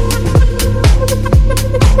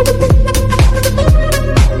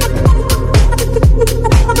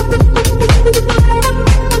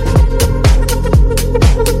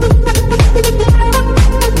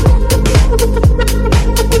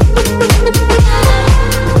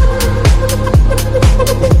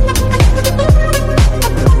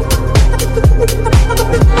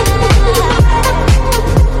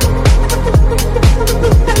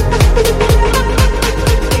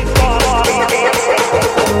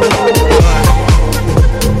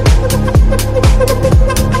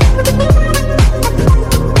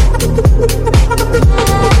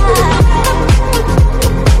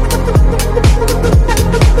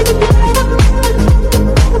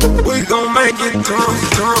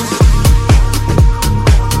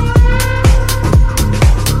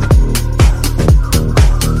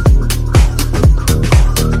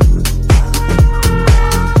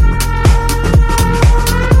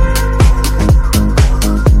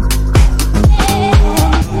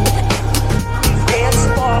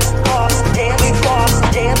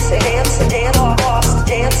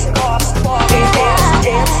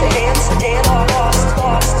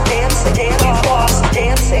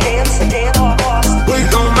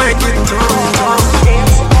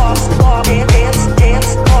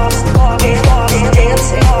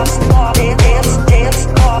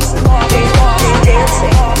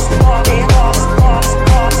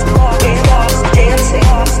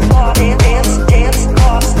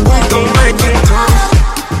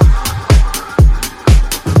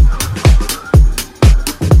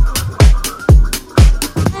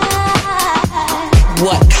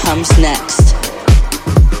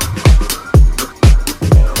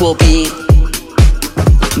 will be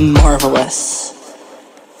marvelous.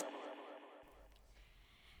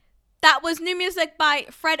 That was new music by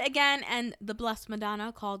Fred Again and the Blessed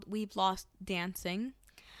Madonna called We've Lost Dancing.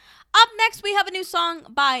 Up next, we have a new song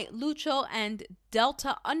by Lucho and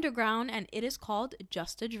Delta Underground, and it is called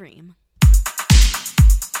Just a Dream.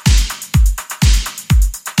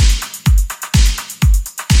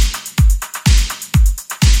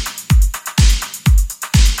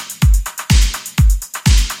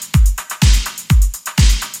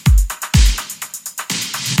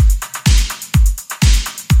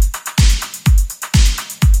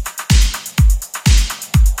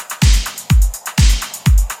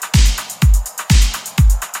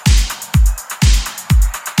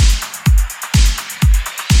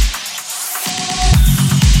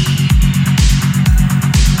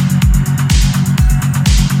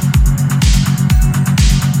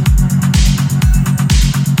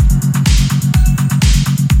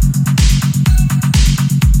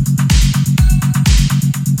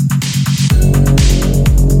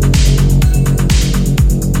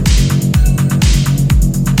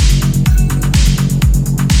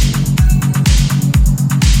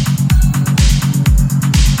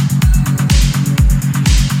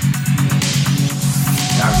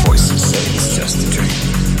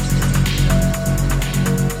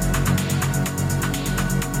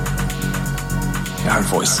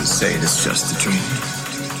 Voices say it's just a dream.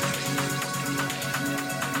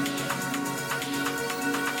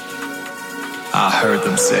 I heard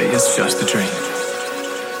them say it's just a dream.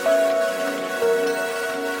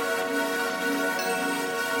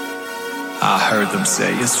 I heard them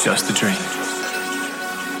say it's just a dream.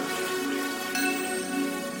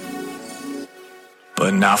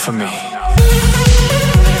 But not for me.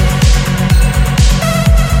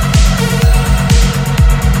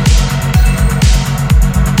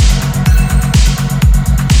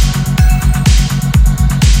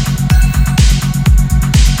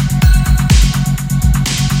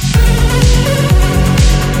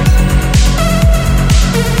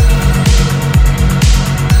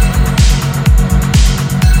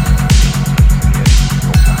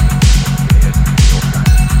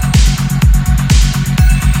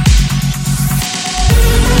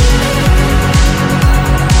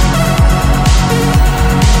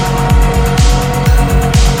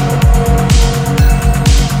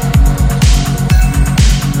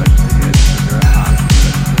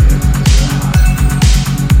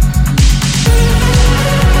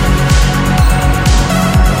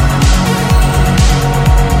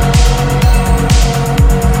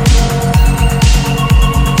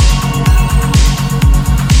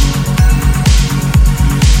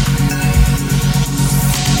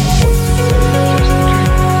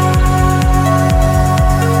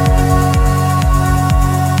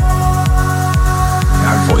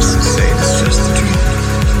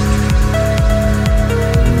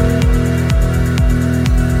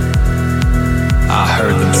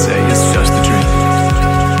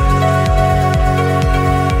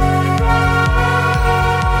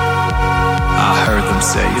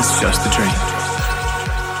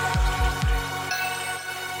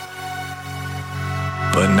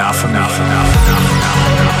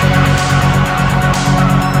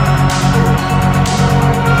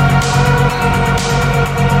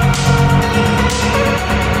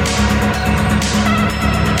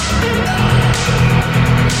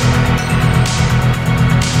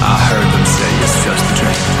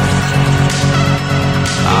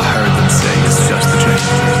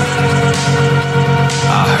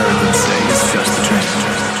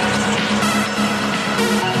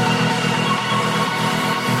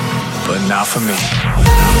 Not for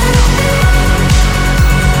me.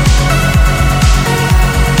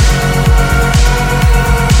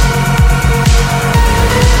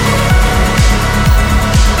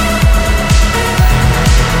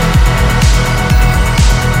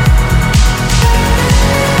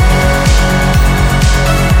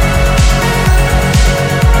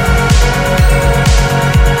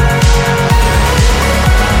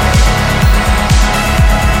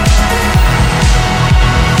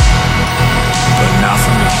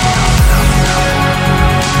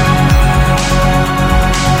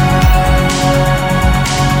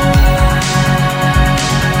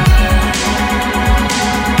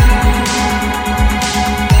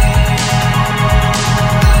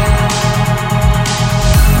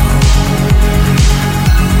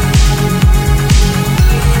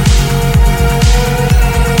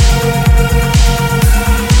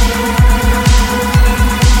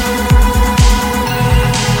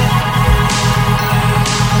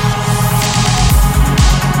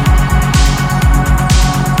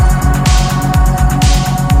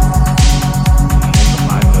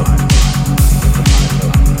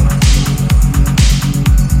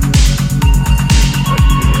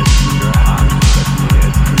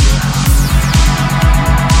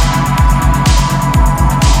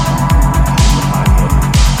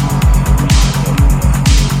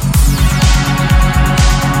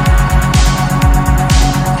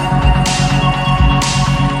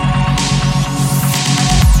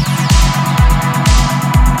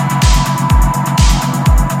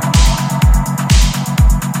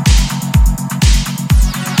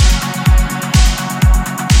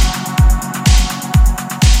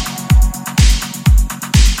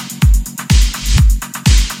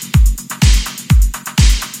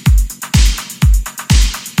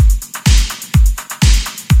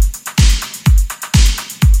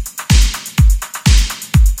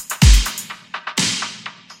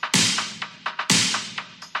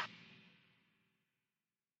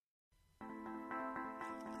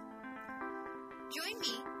 Join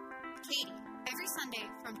me, Katie, every Sunday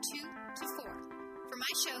from 2 to 4 for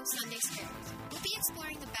my show, Sunday Scares. We'll be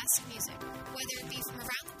exploring the best music, whether it be from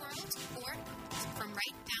around the world or from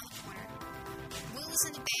right down the corner. We'll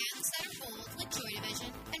listen to bands that are old, like Joy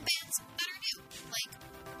Division, and bands that are new, like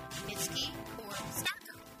Mitski or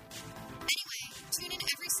Stargirl. Anyway, tune in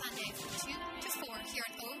every Sunday from 2 to 4 here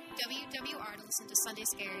on OWWR to listen to Sunday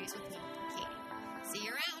Scaries with me, Katie. See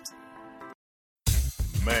you around.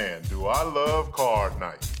 Man, do I love card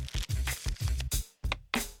night.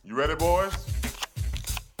 You ready, boys?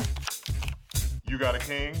 You got a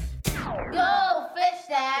king? Go, fish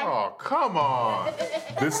dad! Oh, come on!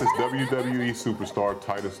 This is WWE superstar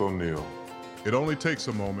Titus O'Neil. It only takes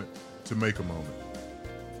a moment to make a moment.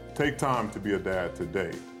 Take time to be a dad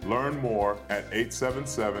today. Learn more at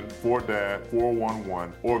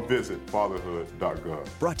 877-4DAD-411 or visit fatherhood.gov.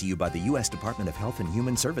 Brought to you by the U.S. Department of Health and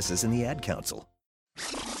Human Services and the Ad Council.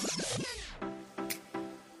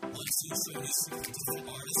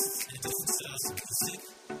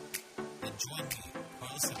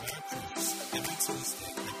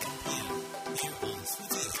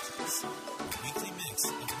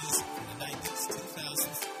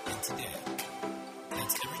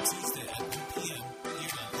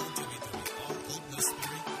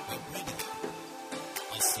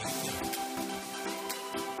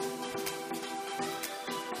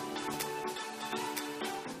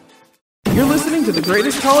 You're listening to the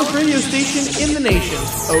greatest college radio station in the nation,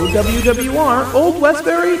 OWWR, Old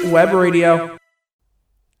Westbury Web Radio.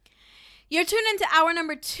 You're tuned into hour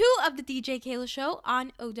number 2 of the DJ Keila Show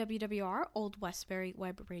on OWWR, Old Westbury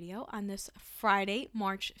Web Radio, on this Friday,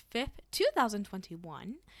 March 5th,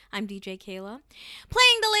 2021. I'm DJ Keila,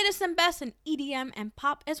 playing the latest and best in EDM and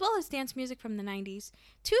pop, as well as dance music from the 90s,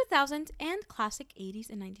 2000s, and classic 80s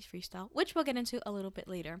and 90s freestyle, which we'll get into a little bit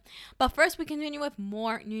later. But first, we continue with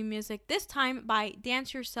more new music, this time by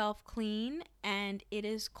Dance Yourself Clean, and it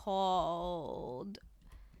is called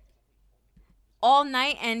All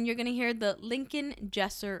Night, and you're going to hear the Lincoln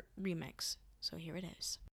Jesser remix. So here it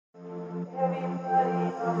is.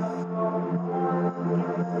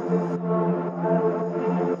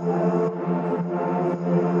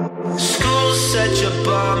 School's such a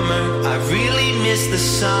bummer, I really miss the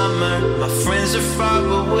summer. My friends are far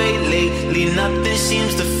away lately, nothing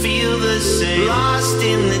seems to feel the same. Lost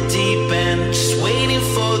in the deep end, just waiting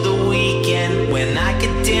for the weekend when I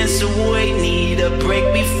could dance away. Need a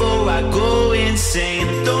break before I go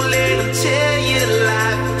insane. Don't let them tell you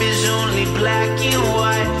life is only black and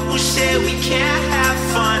white. Who said we can't have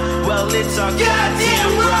fun? Well, it's our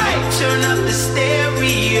goddamn right. Turn up the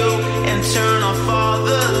stereo and turn off all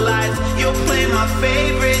the lights. You'll play my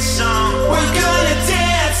favorite song. We're gonna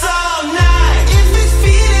dance all night. If it's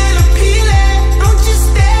feeling appealing, don't just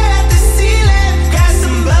stare at the ceiling. Grab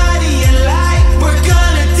somebody you like. We're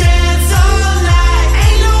gonna dance all night.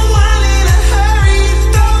 Ain't no one in a hurry.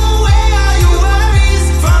 Throw away all your worries.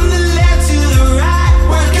 From the left to the right,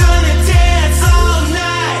 we're gonna dance all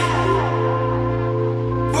night.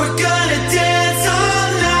 We're gonna dance all night.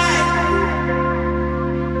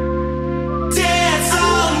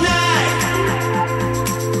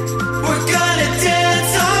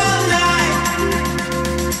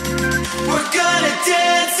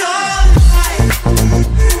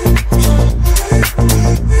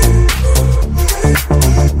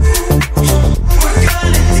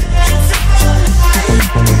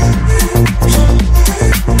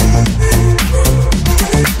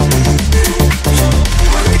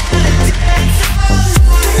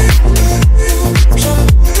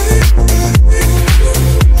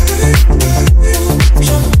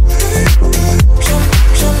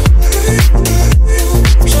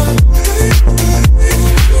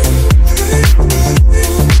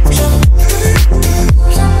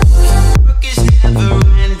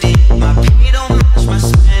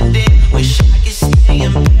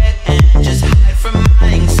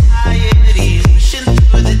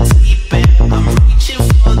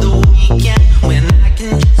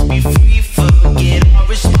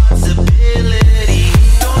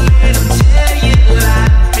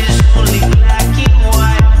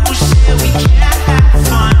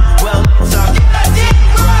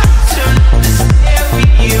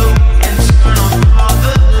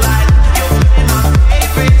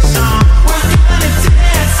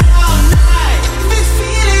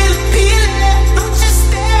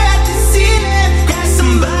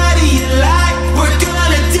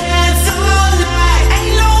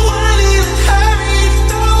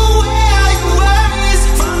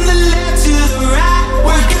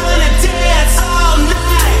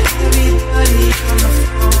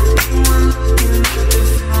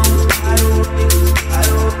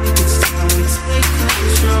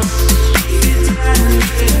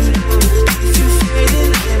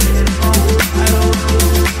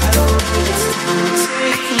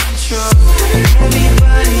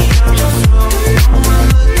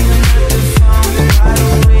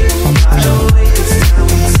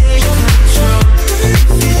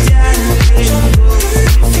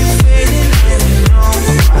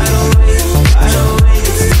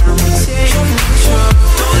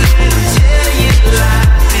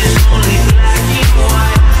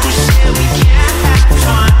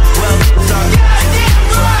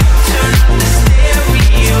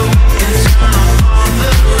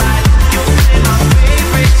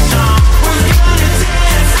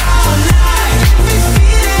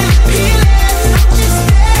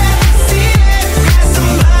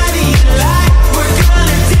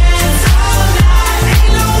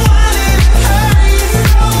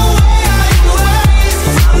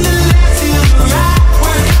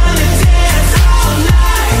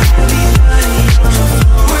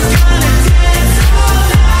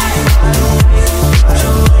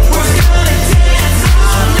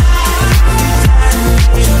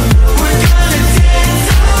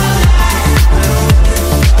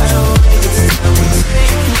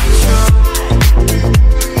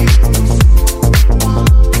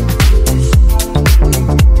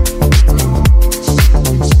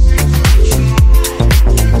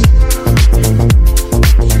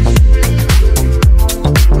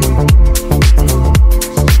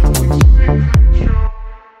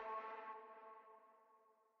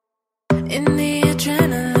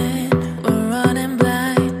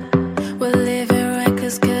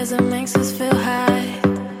 reckless cause it makes us feel high.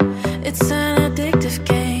 It's an addictive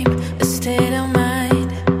game, a state of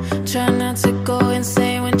mind. Try not to go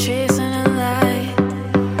insane when chasing a lie.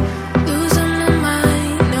 Losing my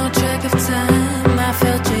mind, no track of time. I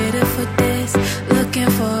felt jaded for days, looking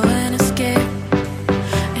for an escape.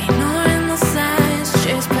 Ignoring the signs,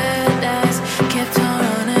 chase paradise, kept on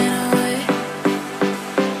running away.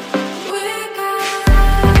 We got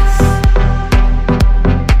lost,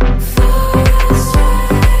 far astray.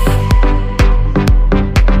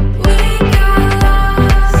 We got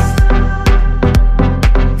lost,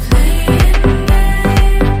 playing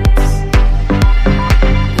games.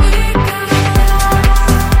 We got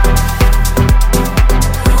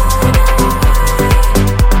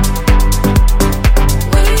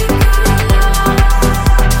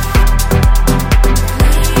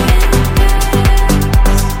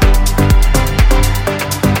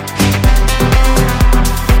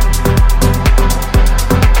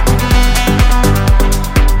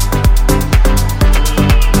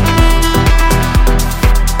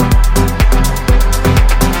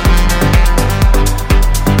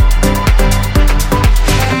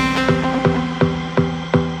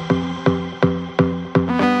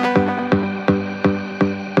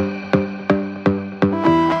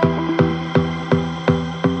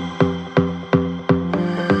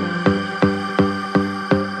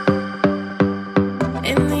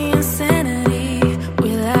in the insanity, we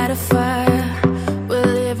light a fire. We're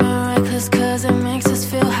living reckless cause it makes us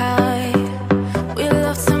feel high. We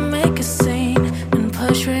love to make a scene and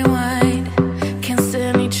push rewind. Can't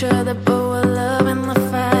stand each other but we're loving the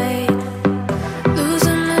fight.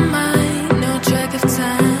 Losing my mind, no track of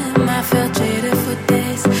time. I felt jaded for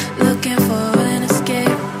days, looking for an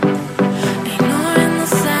escape. Ignoring the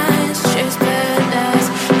signs, chase paradise,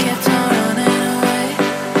 kept on running away.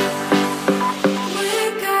 We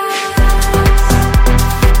got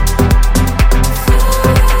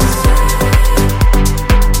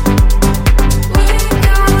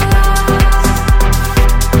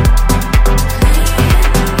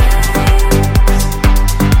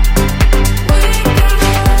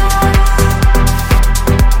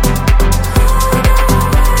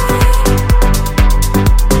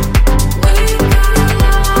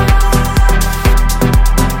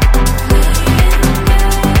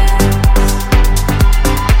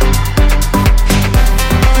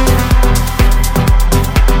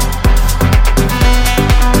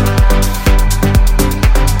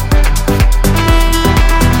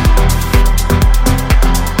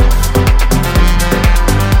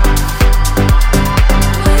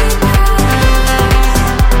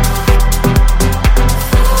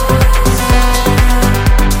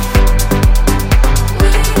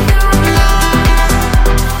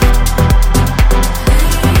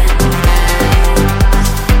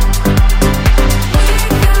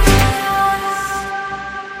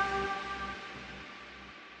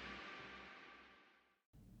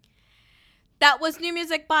That was new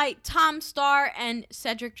music by Tom Starr and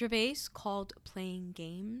Cedric Gervais called Playing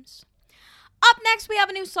Games. Up next, we have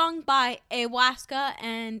a new song by Ayahuasca,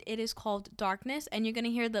 and it is called Darkness, and you're going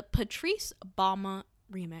to hear the Patrice Balma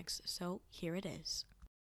remix. So here it is.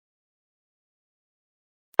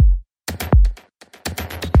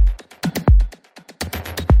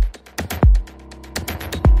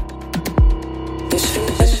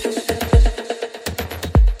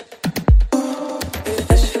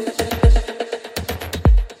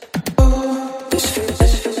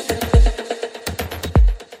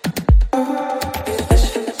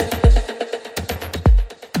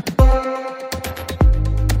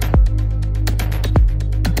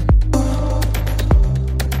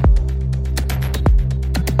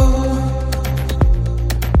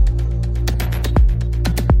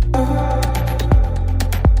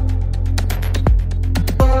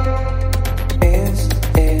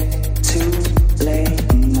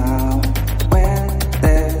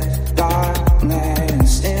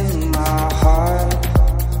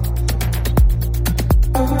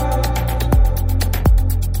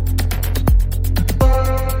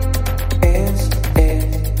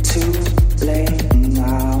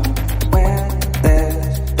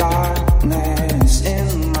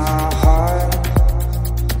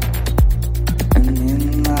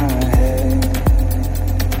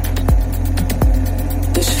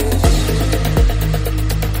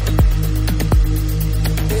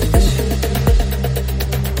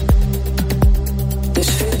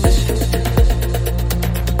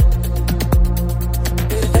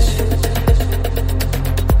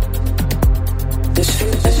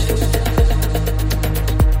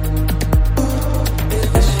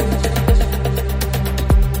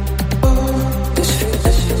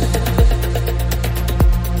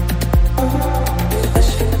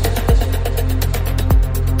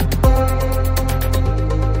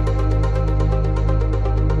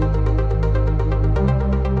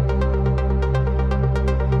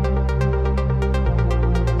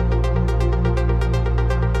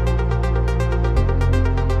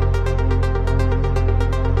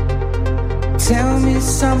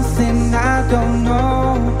 something I don't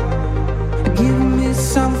know. Give me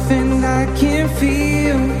something I can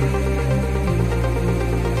feel.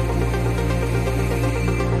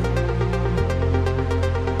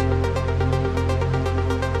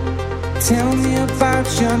 Tell me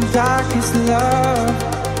about your darkest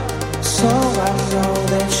love, so I know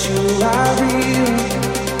that you are real.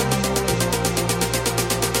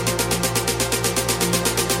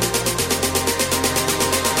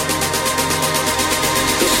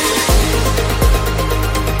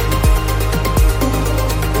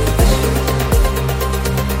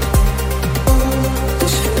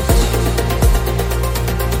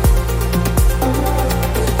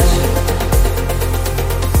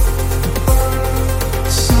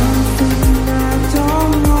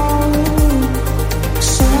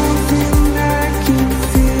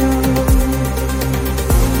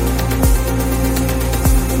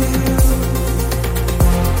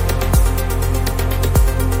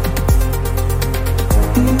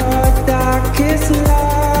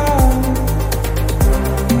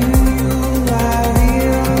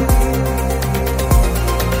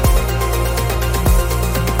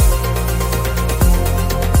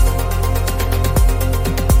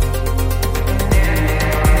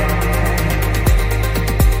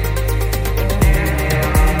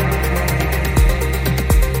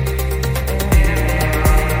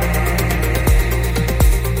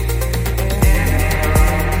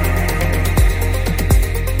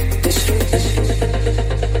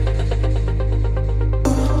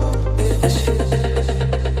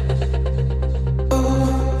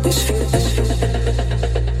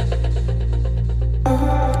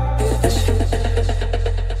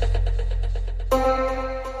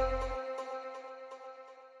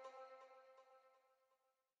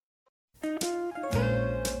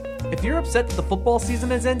 If you're upset that the football season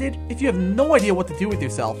has ended, if you have no idea what to do with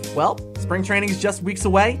yourself, well, spring training is just weeks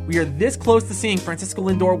away. We are this close to seeing Francisco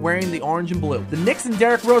Lindor wearing the orange and blue. The Knicks and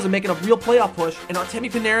Derrick Rose are making a real playoff push, and Artemi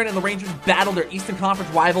Panarin and the Rangers battle their Eastern Conference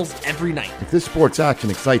rivals every night. If this sports action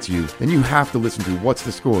excites you, then you have to listen to What's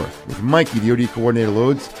the Score with Mikey, the OD coordinator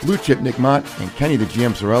Loads, Blue Chip Nick Mott, and Kenny, the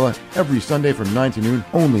GM Sorella, every Sunday from 9 to noon,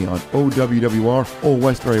 only on OWWR, Old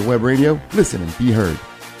Westbury Web Radio. Listen and be heard.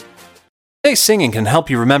 Hey, singing can help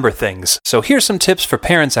you remember things, so here's some tips for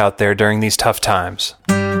parents out there during these tough times.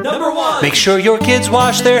 Number 1. Make sure your kids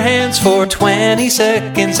wash their hands for 20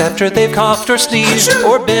 seconds after they've coughed or sneezed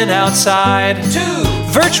or been outside. 2.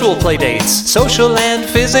 Virtual playdates, social and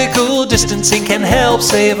physical distancing can help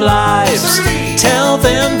save lives. 3. Tell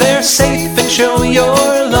them they're safe and show your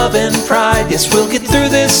love and pride. Yes, we'll get through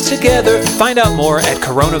this together. Find out more at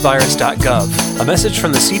coronavirus.gov. A message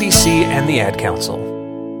from the CDC and the Ad Council.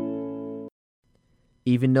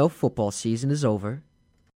 Even though football season is over,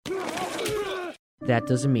 that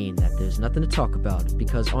doesn't mean that there's nothing to talk about,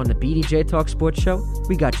 because on the BDJ Talk Sports Show,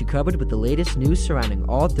 we got you covered with the latest news surrounding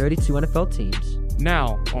all 32 NFL teams.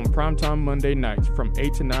 Now, on primetime Monday nights from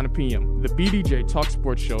 8 to 9 p.m., the BDJ Talk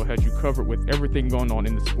Sports Show has you covered with everything going on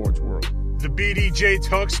in the sports world. The BDJ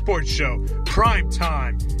Talk Sports Show, prime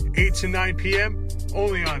time, 8 to 9 p.m.,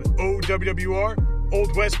 only on OWWR,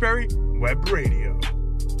 Old Westbury Web Radio.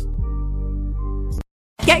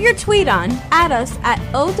 Get your tweet on, add us at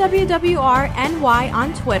OWWRNY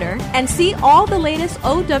on Twitter, and see all the latest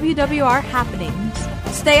OWWR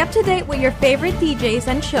happenings. Stay up to date with your favorite DJs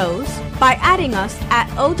and shows by adding us at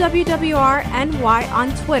OWWRNY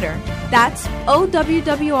on Twitter. That's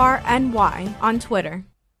OWWRNY on Twitter.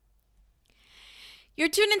 You're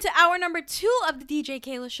tuned into hour number 2 of the DJ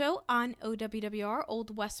Keila Show on OWWR,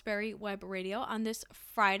 Old Westbury Web Radio, on this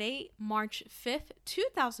Friday, March 5th,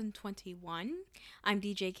 2021. I'm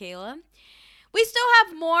DJ Keila. We still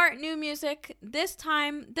have more new music. This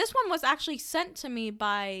one was actually sent to me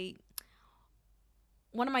by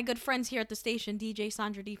one of my good friends here at the station, DJ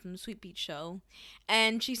Sandra D from the Sweet Beach Show.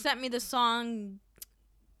 And she sent me the song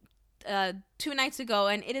 2 nights ago,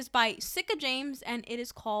 and it is by Sicka James, and it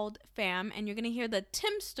is called Fam, and you're going to hear the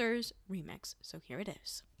Timsters remix. So here it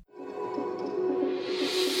is.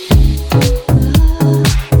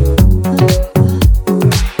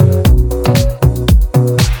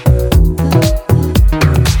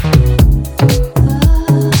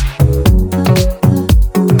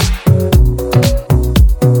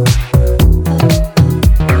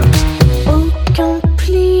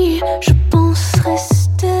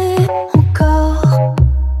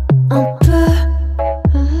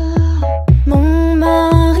 Mon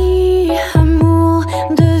mari, amour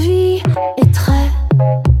de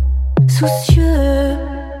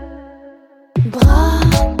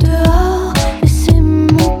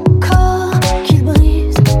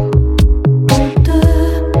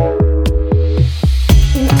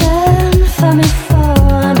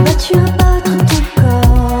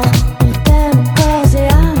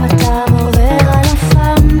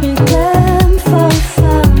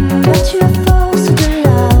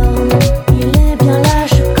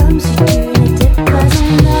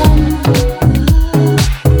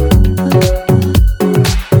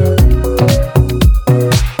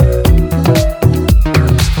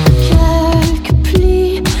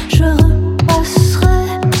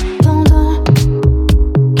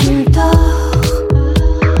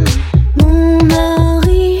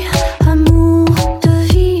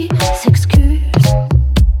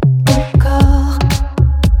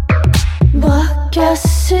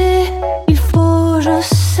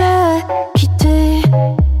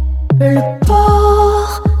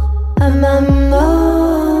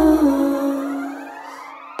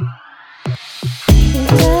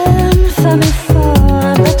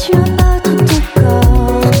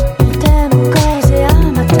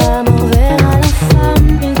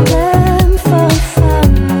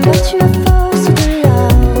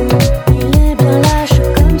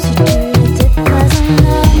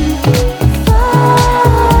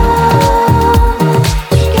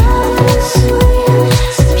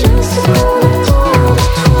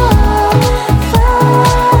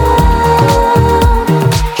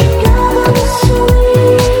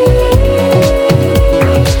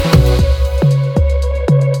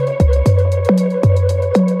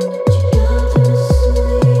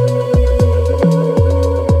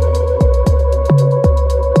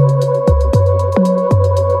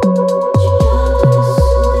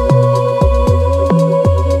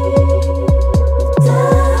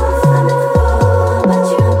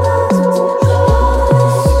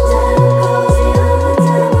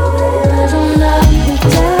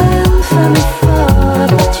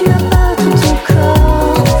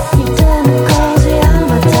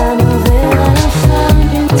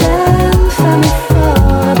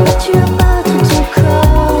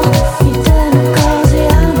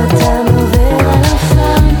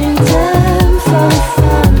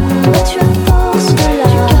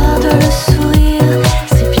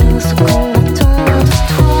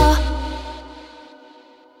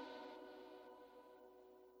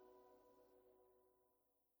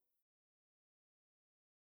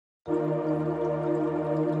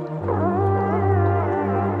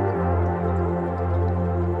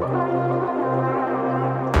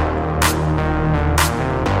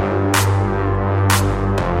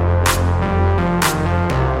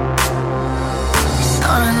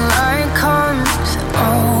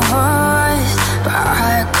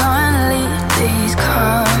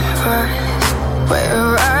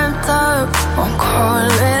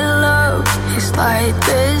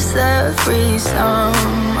every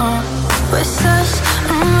summer. We're such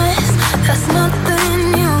a mess, that's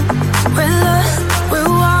nothing new. We're lost, we're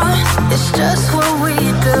wild, it's just what we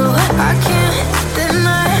do. I can't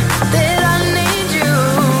deny that I need you.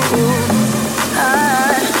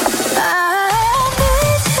 I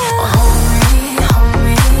need you. Hold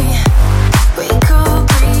me, we could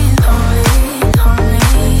breathe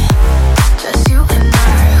only, just you and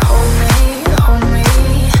I. Hold me,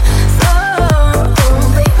 so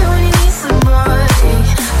baby when you need somebody,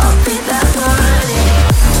 I'll be that body.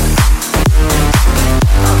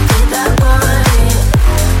 I'll be that body.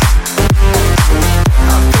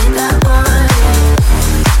 I'll be that body.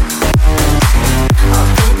 I'll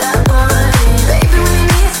be that body. Baby when you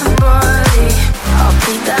need somebody, I'll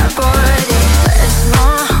be that body. There's no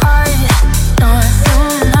hide,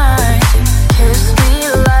 nothing hide. Kiss me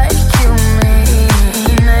like you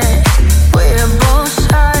mean it. We're both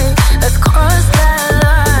shy, let's cross that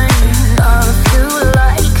line. Love you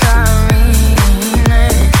like I mean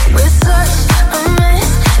it. We're such a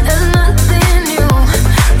mess, there's nothing new.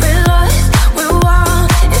 We're lost, we're wild,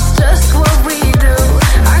 it's just what we do.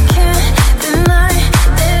 I can't deny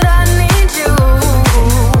that I need you.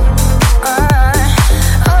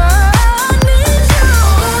 I need you.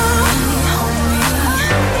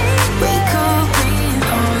 We could breathe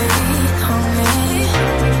only,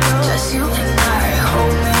 just you and I.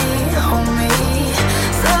 Hold me,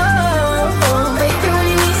 so baby when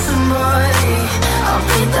you need somebody, I'll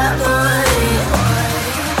be that body.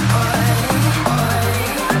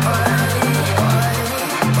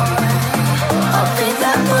 I'll be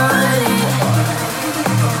that body.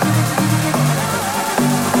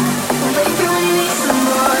 Baby when you need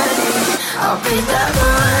somebody, I'll be that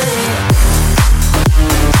body.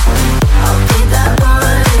 I'll be that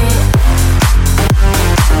body.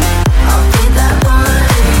 I'll be that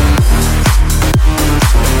body.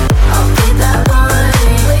 I'll be that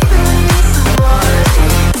body. Baby when you need somebody,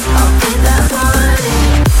 I'll be that body.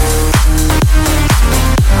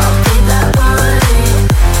 I'll be that body.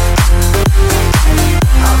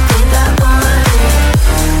 I'll be that body.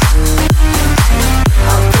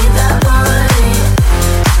 I'll be that body. I'll be that body.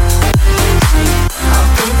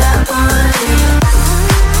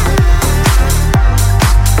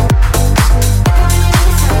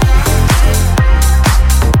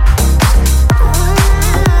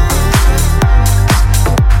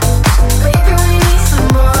 Baby when you need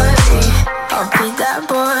somebody, I'll be that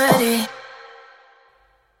body.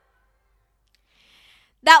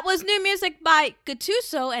 That was new music by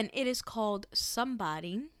Gattuso, and it is called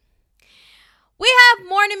Somebody. We have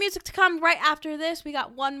more new music to come right after this. We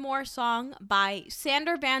got one more song by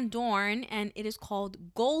Sander Van Doorn, and it is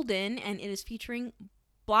called Golden, and it is featuring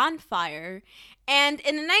Bonfire. And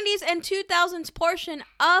in the 90s and 2000s portion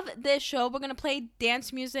of this show, we're going to play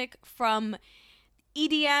dance music from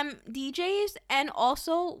EDM DJs and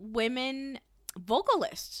also women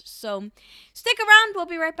vocalists. So stick around. We'll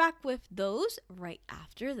be right back with those right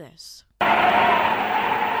after this.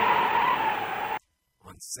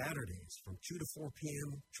 On Saturdays from 2 to 4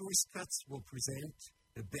 p.m., Choice Cuts will present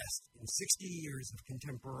the best in 60 years of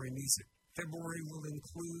contemporary music. February will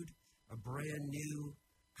include a brand new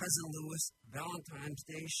Cousin Lewis Valentine's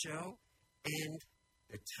Day show and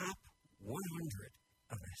the top 100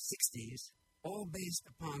 of the 60s, all based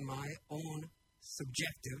upon my own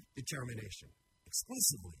subjective determination.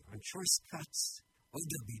 Exclusively on Choice Cuts,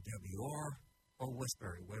 OWWR, Old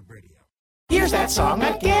Westbury Web Radio. Here's that song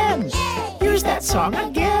again. Here's that song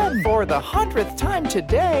again. For the 100th time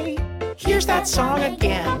today. Here's that song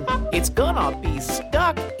again. It's gonna be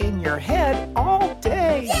stuck in your head all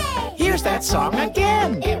day. Here's that song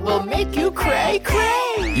again. It will make you cray,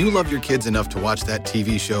 cray. You love your kids enough to watch that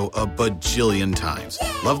TV show a bajillion times.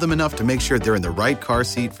 Love them enough to make sure they're in the right car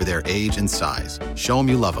seat for their age and size. Show them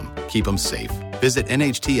you love them. Keep them safe. Visit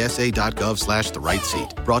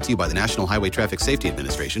nhtsa.gov/the-right-seat. Brought to you by the National Highway Traffic Safety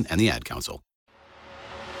Administration and the Ad Council.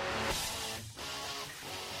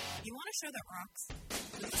 You want a show that rocks?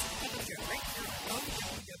 Listen to Public Show right here on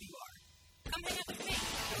OWWR. Come hang out with me,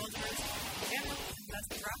 Joel DeRosa, and that's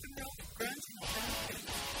the rock and roll, grunge, and alternative.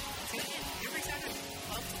 Tune in every Saturday,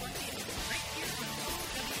 12 to 1 p.m. right here on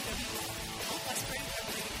OWWR, Old Westbury Web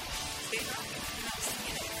Radio. Stay rocking, and I'll see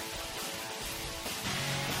you there.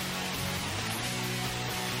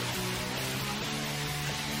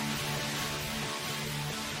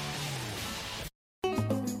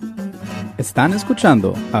 Están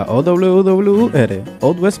escuchando a OWWR,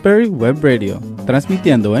 Old Westbury Web Radio,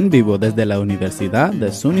 transmitiendo en vivo desde la Universidad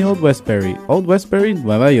de SUNY Old Westbury,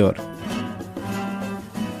 Nueva York.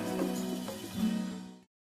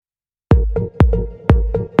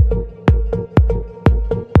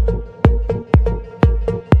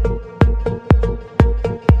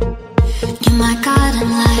 You're my guiding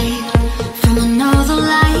light from another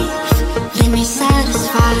life. Leave me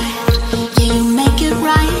satisfied. Yeah, you make it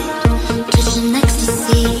right. Touching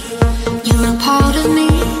ecstasy. You're a part of me.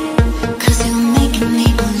 'Cause you're making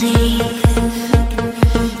me believe.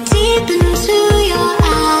 Deep into your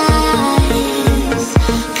eyes.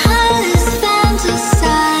 Colors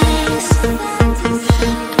fantasize.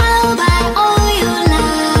 I'll buy all your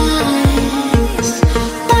lies.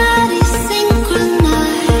 Body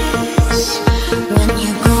synchronized. When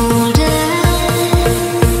you're golden.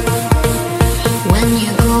 When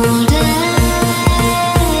you're golden.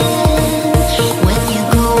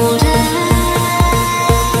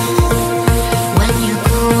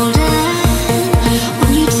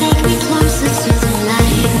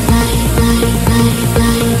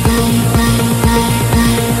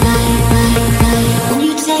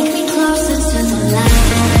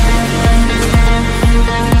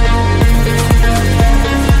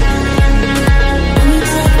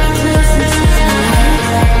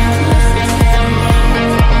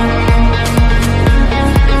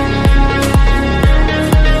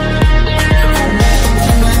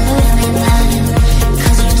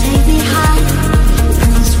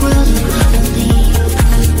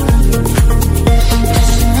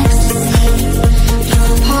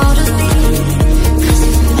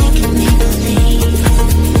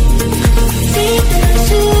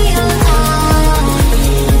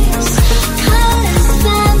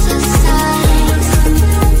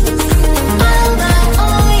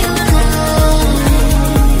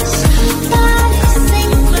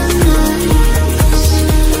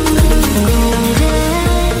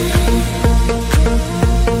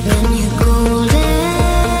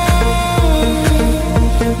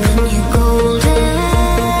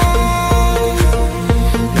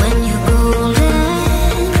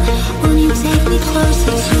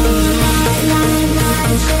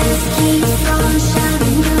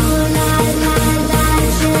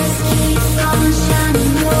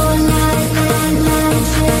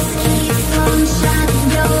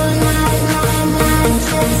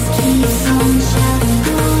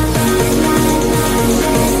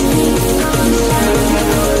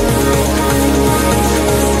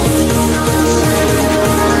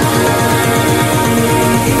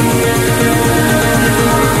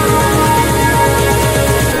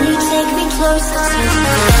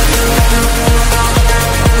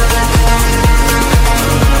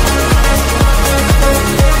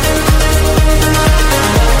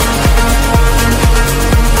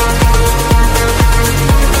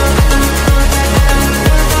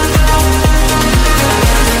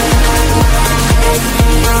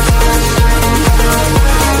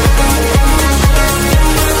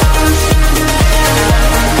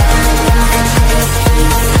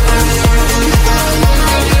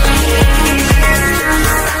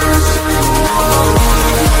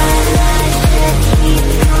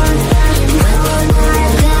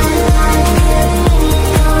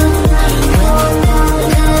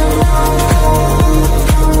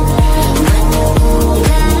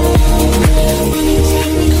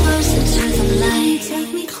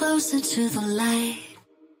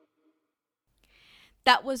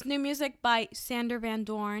 was new music by Sander Van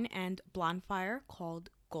Doorn and Blondfire called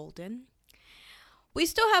Golden. We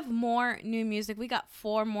still have more new music. We got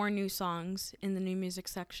 4 more new songs in the new music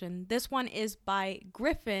section. This one is by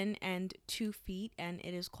Griffin and 2 Feet, and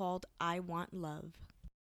it is called I Want Love.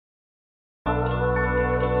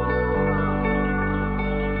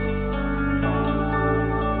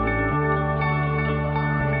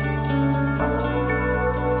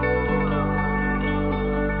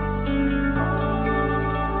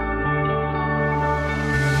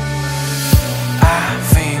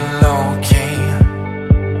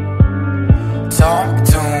 Talk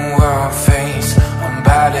to her face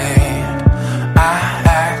about it. I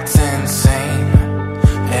act insane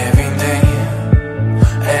every day.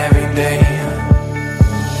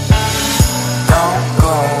 Don't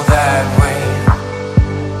go that way.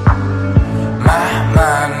 My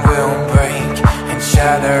mind will break and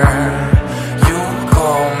shatter. You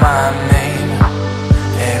call my name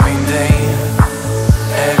every day.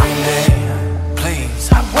 Please,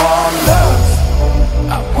 I want love.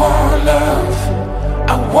 I want love.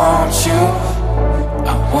 I want you, I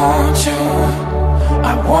want you,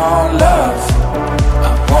 I want love,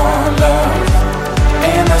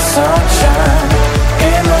 in the sunshine,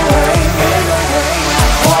 in the rain, I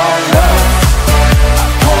want love, I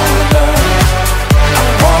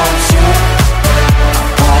want you, I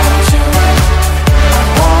want you, I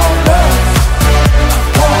want love,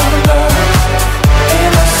 in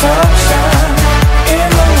the sunshine, in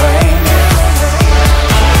the rain.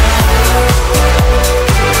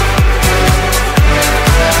 In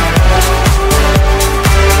the sunshine,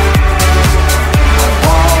 in the rain, please, I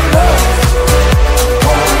want love, I want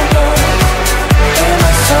love, I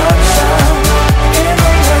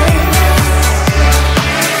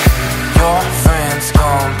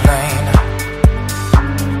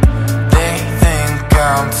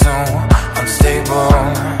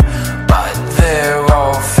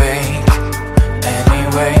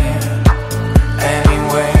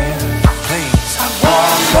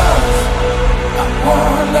want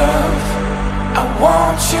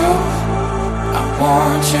you, I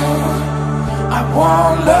want you, I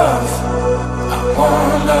want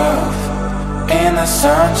love, in the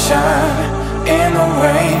sunshine, in the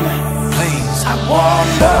rain, I want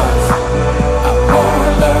love,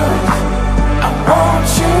 I want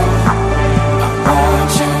you, I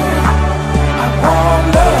want you, I want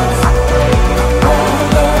love.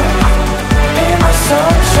 In the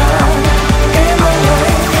sunshine, in the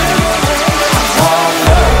rain, I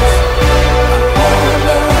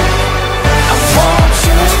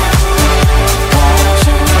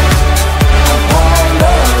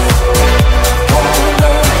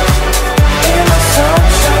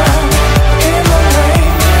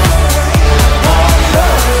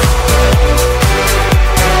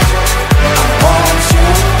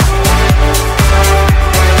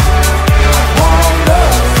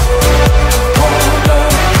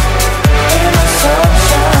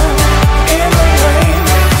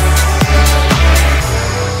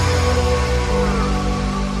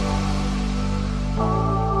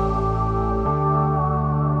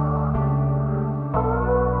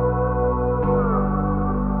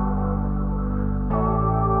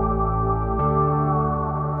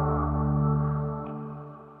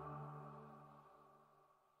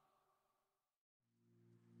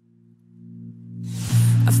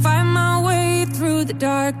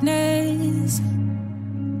darkness.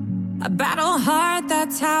 I battle hard,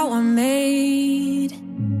 that's how I'm made.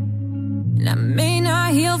 And I may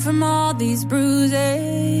not heal from all these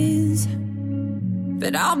bruises,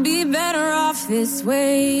 but I'll be better off this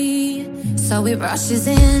way. So it rushes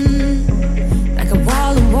in like a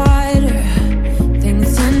wall of water.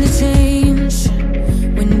 Things tend to change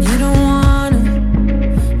when you don't wanna.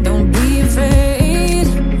 Don't be afraid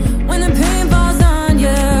when the pain falls on you.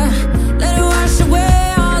 Let it wash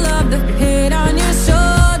away all of the pain on your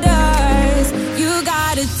shoulders. You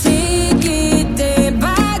gotta take it day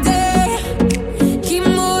by day. Keep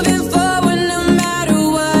moving forward no matter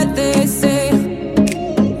what they say.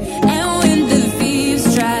 And when the thieves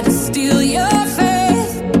try to steal your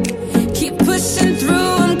faith, keep pushing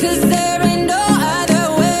through them, 'cause there ain't no other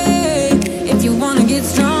way. If you wanna get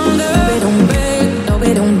stronger, no, don't break, no,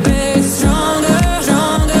 don't break. Stronger,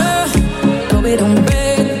 stronger, no, don't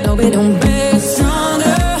break, no, don't break.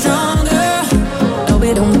 Stronger, stronger, no,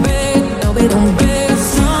 don't break, no, don't break.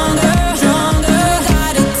 Stronger, stronger,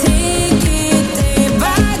 gotta take it day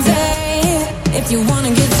by day. If you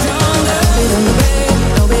wanna get stronger, no, don't break,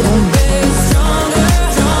 no, don't break. Stronger,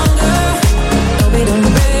 stronger, no, don't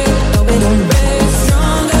break, no, don't break.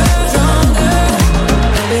 Stronger, stronger,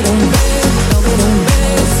 no, don't break, no, don't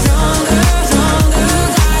break. Stronger, stronger,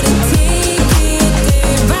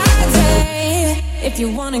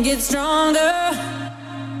 wanna get stronger.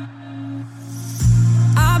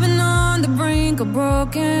 I've been on the brink of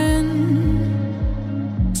broken,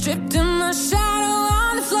 stripped in my shadow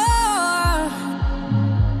on the floor,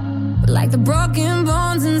 like the broken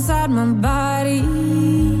bones inside my body.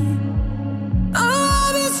 Oh,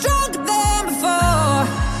 I'll be stronger than before.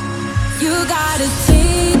 You gotta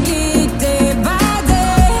take it day by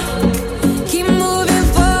day. Keep moving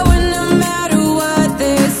forward no matter what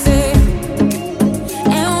they say.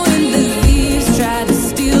 And when the thieves try to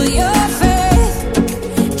steal your faith,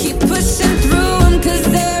 keep pushing through them, 'cause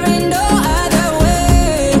there ain't no other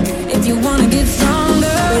way. If you wanna get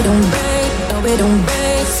stronger, we don't break, no we don't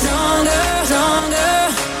break. Stronger, stronger,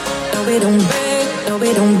 no we don't break, no we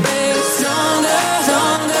don't break. Stronger,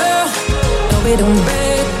 stronger, no we don't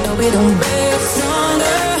break, no we don't break.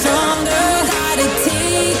 Stronger, stronger, gotta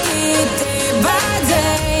take it day by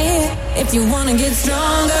day. If you wanna get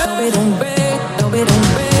stronger, no we don't break, no we don't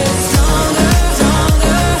break. Stronger,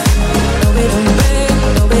 stronger, no we don't break,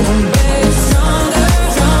 no we don't break. Stronger,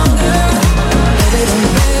 stronger, no we don't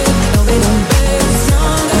break, no we don't break.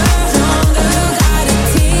 Stronger, stronger, gotta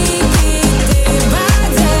take it day by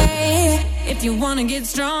day. If you wanna get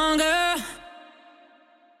stronger.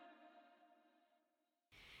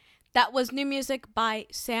 That was new music by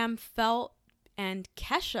Sam Felt and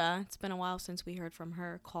Kesha. It's been a while since we heard from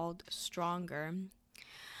her, called Stronger.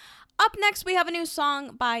 Up next, we have a new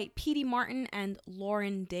song by Petey Martin and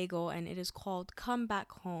Lauren Daigle, and it is called Come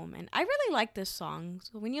Back Home. And I really like this song.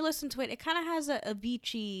 So when you listen to it, it kind of has a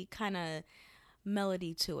Avicii kind of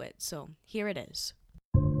melody to it. So here it is.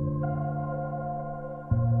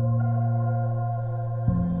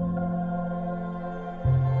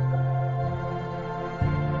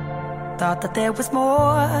 Thought that there was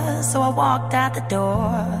more, so I walked out the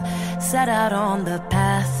door, set out on the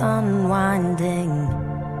path unwinding,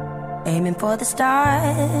 aiming for the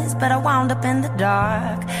stars, but I wound up in the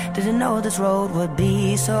dark. Didn't know this road would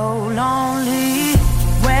be so lonely.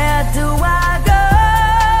 Where do I go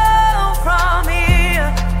from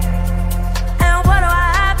here? And what do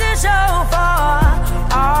I have to show for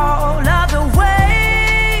all of the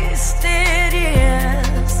wasted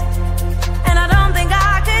years? And I don't think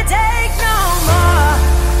I could take no more.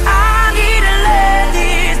 I need to lay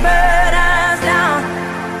these burdens down.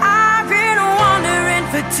 I've been wandering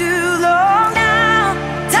for too long now.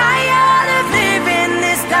 Tired of living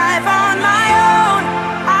this life on my own.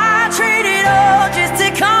 I trade it all just to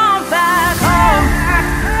come back home.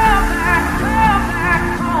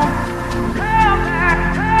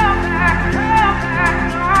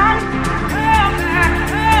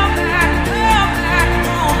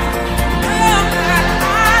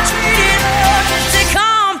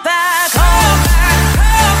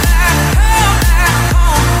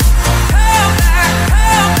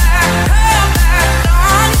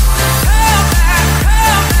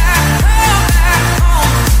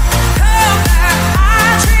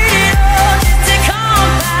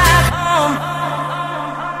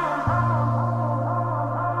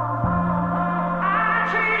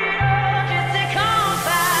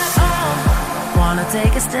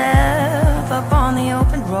 Take a step up on the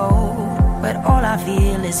open road, but all I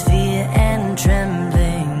feel is fear and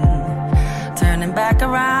trembling. Turning back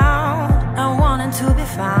around and wanting to be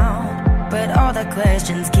found, but all the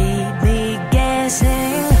questions keep me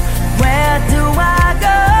guessing. Where do I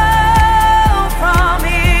go from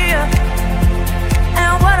here?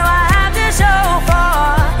 And what do I have to show for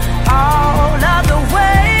all of the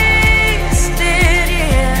wasted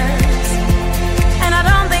years? And I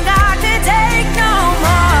don't think I could take no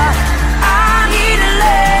more. I need to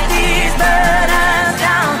lay these burdens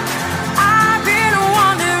down. I've been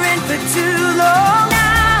wandering for too long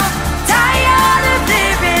now. Tired of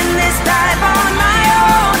living this life on my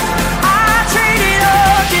own. I trade it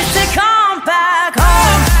all just to come back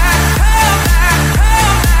home.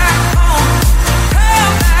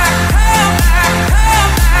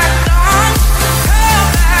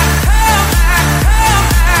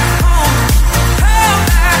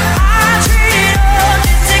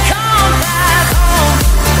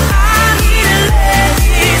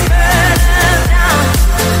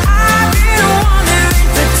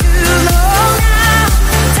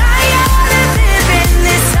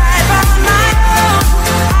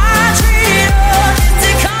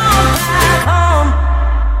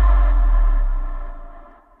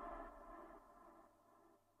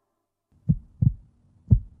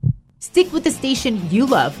 Stick with the station you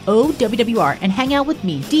love, OWWR, and hang out with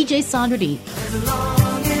me, DJ Sander D.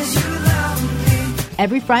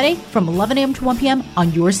 every Friday from 11 a.m. to 1 p.m.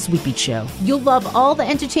 on your Sweet Beat Show. You'll love all the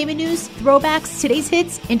entertainment news, throwbacks, today's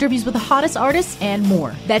hits, interviews with the hottest artists, and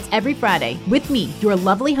more. That's every Friday with me, your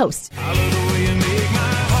lovely host.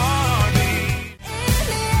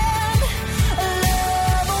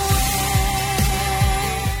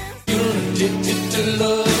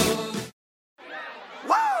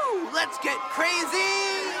 Woo! Let's get crazy!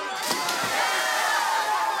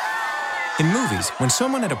 In movies, when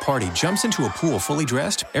someone at a party jumps into a pool fully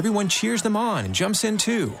dressed, everyone cheers them on and jumps in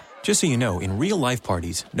too. Just so you know, in real-life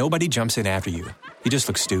parties, nobody jumps in after you. You just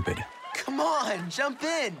look stupid. Come on, jump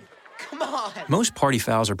in! Come on! Most party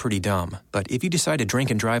fouls are pretty dumb, but if you decide to drink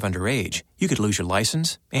and drive underage, you could lose your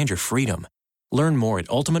license and your freedom. Learn more at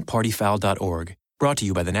ultimatepartyfoul.org. Brought to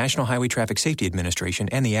you by the National Highway Traffic Safety Administration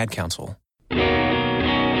and the Ad Council.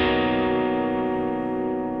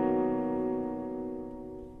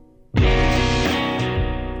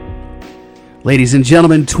 Ladies and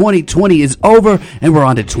gentlemen, 2020 is over and we're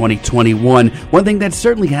on to 2021. One thing that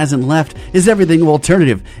certainly hasn't left is everything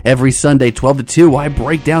alternative. Every Sunday, 12 to 2, I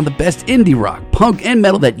break down the best indie rock, punk, and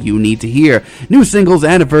metal that you need to hear. New singles,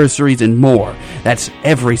 anniversaries, and more. That's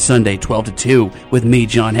every Sunday, 12 to 2, with me,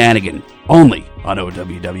 John Hannigan. Only on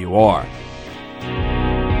OWWR.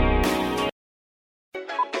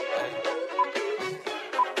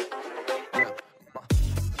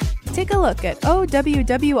 Take a look at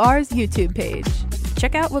OWWR's YouTube page.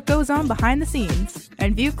 Check out what goes on behind the scenes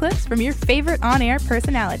and view clips from your favorite on-air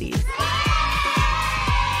personalities.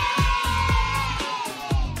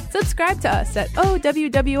 Subscribe to us at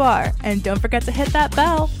OWWR and don't forget to hit that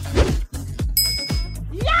bell.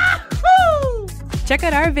 Yahoo! Check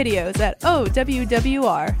out our videos at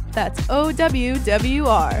OWWR. That's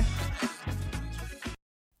OWWR.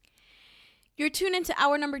 You're tuned into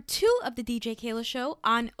hour number 2 of the DJ Keila Show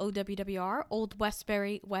on OWWR, Old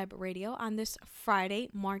Westbury Web Radio, on this Friday,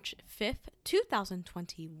 March 5th,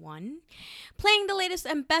 2021. Playing the latest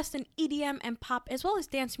and best in EDM and pop, as well as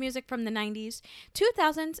dance music from the 90s,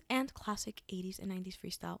 2000s, and classic 80s and 90s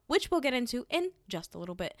freestyle, which we'll get into in just a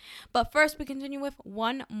little bit. But first, we continue with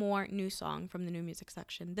one more new song from the new music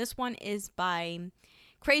section. This one is by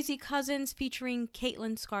Crazy Cousins featuring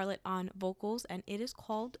Caitlin Scarlett on vocals, and it is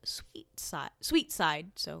called Sweet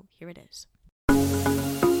Side. So here it is.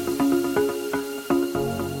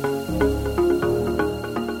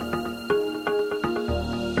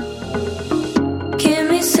 Give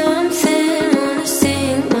me something, wanna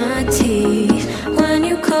sink my teeth. When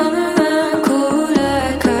you come around, cool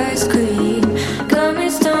like ice cream. Got me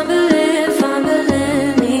stumbling,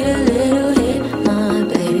 fumbling, need a little hit, my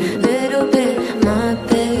baby, little bit, my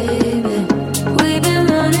baby. We've been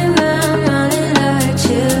running round, running like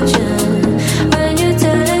children. When you're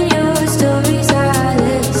telling your story.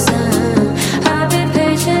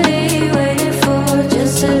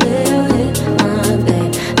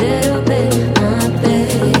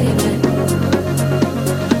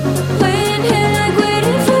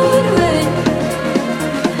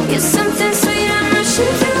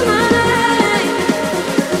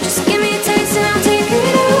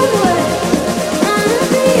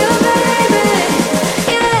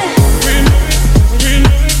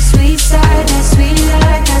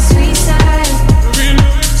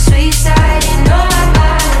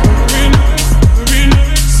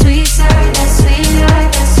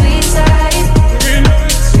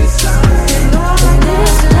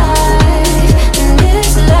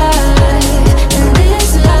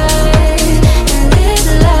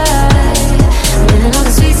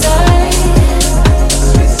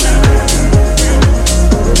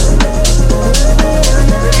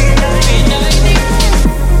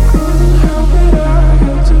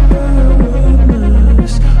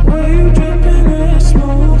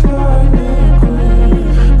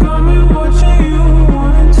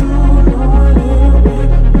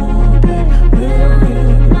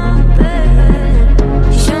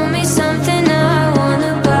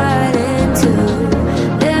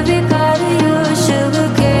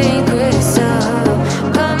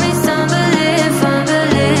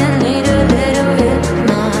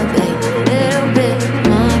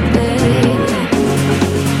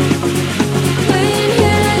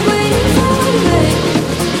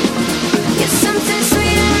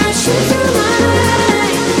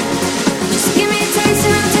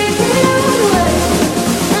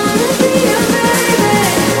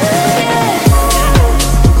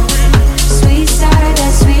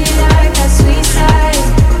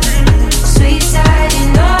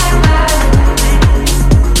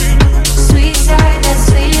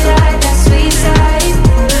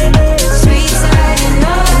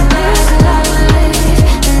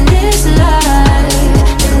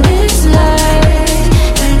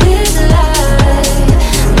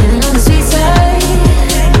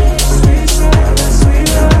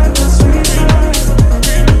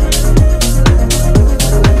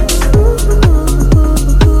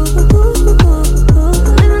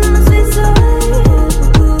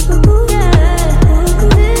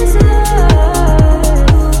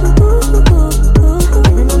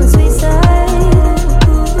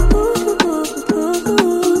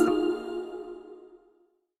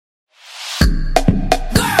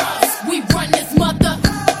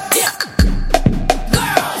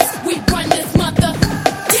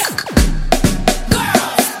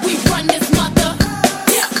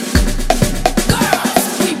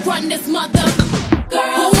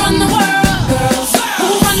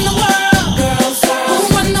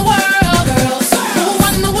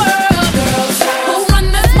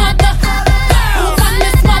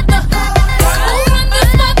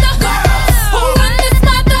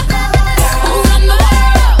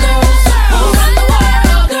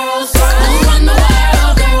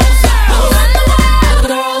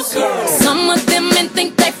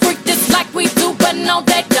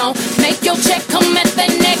 don't. Make your check come at their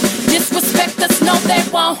neck. Disrespect us, no they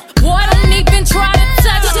won't. Boy, don't even try to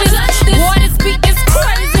touch this. Boy, this beat is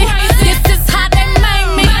crazy. This is how they made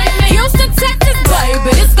me. Houston, Texas,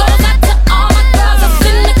 baby. This goes out to all my girls up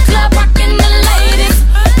in the club, rocking the ladies.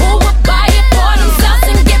 Who would buy it for themselves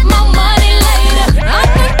and get more money later? I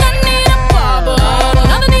think I need a barber.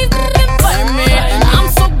 None of these niggas play me. I'm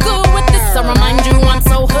so good with this. I remind you I'm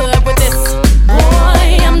so hood with this. Boy,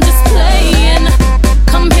 I'm just playing.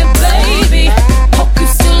 Come here, baby. Hope you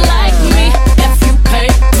still like me if you pay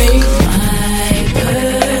me. My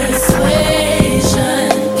persuasion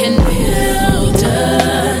can build a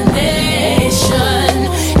nation.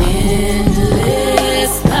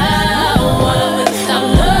 Endless power. Without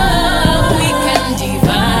love, we can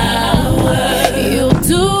devour. You'll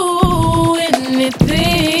do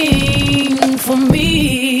anything for me.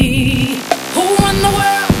 Who run the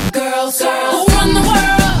world? Girls. Who run the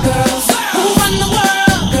world? Girls. Who run the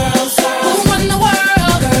world? Girls. Who run the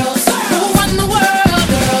world? Girls. Who run the world?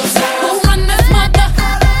 Girls. Who run this mother?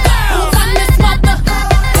 Who run this mother?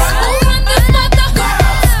 Who run this mother?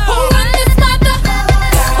 Who run this mother?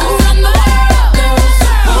 Who run the world? Girls.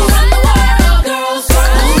 Who run the world? Girls.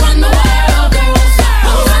 Who run the world? Girls.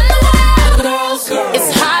 Who run the world? Girls. It's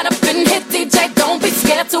hot up in here, DJ. Don't be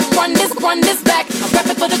scared to run this back. I'm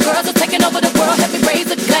rapping for the girls who are taking over the world. Help me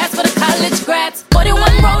raise a glass for the college grads. 41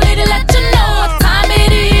 rollie to let you know what time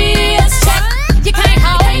it is. Check, you can't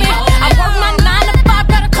hold me. I work my 9 to 5,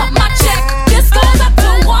 gotta cut my check. This goes up to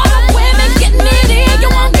all the women getting it in. You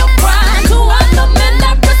want your grind. To all the men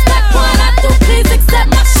that respect what I do, please accept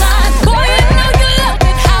my shine. Boy, you know you love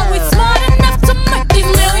it. How we smart enough to make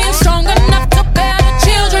these millions, strong enough to bear the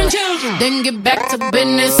children. Then get back to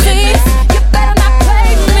business. See, you better not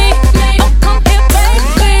play me. Oh, come here,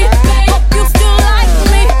 baby. Hope you still like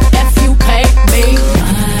me if you pay me.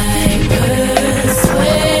 My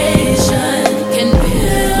persuasion can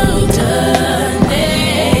build a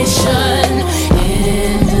nation.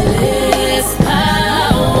 Endless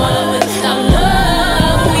power. Without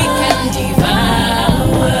love, we can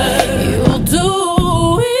devour. You'll do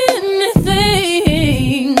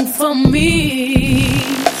anything for me.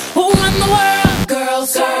 Who run the world?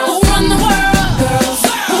 Girls. Who run the world? Girls.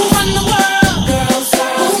 Who run the world? Girls.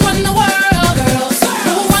 Who run the world? Girls.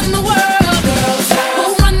 Who run the world? Girls. Who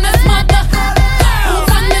run this mother? Who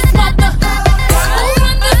run this mother? Who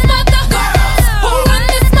run this mother? Who run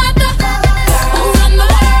this mother? Who run the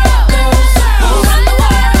world? Girls. Who run the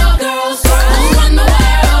world? Girls. Who run the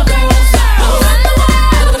world? Girls. Who run the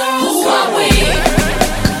world? Who are we?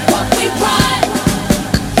 What we run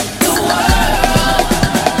the world.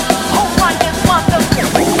 Who run this mother?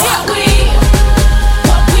 Who are we?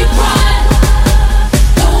 What we run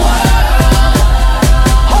the world.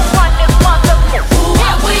 Who run this mother? Who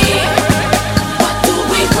are we? What do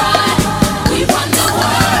we run? We run the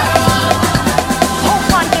world. Who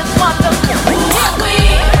run this mother? Who are we?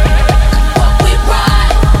 What we run?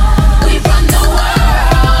 We run the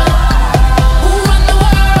world. Who run the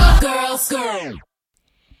world? Girls.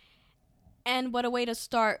 And what a way to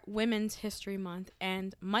start Women's History Month.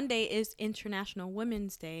 And Monday is International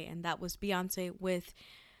Women's Day, and that was Beyonce with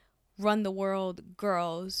Run the World,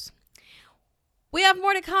 Girls. We have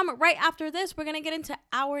more to come right after this. We're going to get into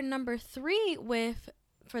hour number 3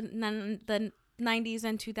 for the 90s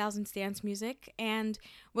and 2000s dance music. And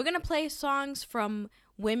we're going to play songs from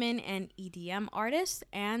women and EDM artists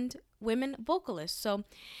and women vocalists. So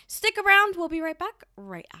stick around. We'll be right back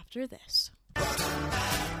right after this.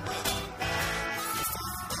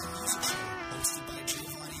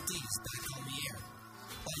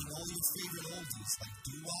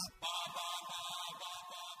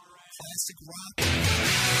 Classic rock.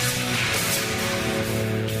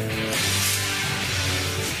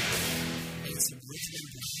 It's original.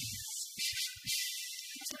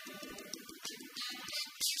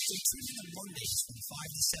 So tune in on Mondays from 5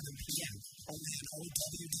 to 7 p.m. only on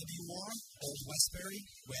OWWR, Old Westbury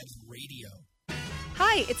Web Radio.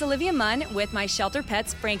 Hi, it's Olivia Munn with my shelter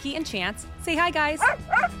pets, Frankie and Chance. Say hi, guys.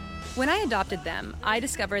 When I adopted them, I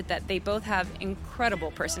discovered that they both have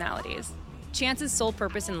incredible personalities. Chance's sole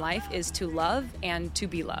purpose in life is to love and to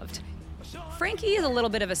be loved. Frankie is a little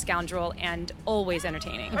bit of a scoundrel and always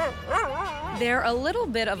entertaining. They're a little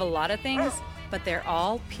bit of a lot of things, but they're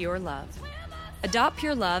all pure love. Adopt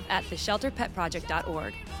pure love at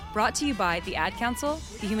theshelterpetproject.org. Brought to you by the Ad Council,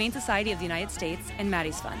 the Humane Society of the United States, and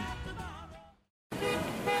Maddie's Fund.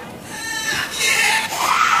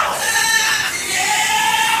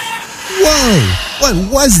 Whoa! What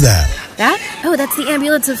was that? That? Oh, that's the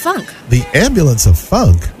Ambulance of Funk. The Ambulance of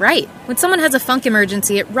Funk? Right. When someone has a funk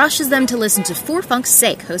emergency, it rushes them to listen to For Funk's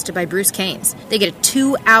Sake, hosted by Bruce Caines. They get a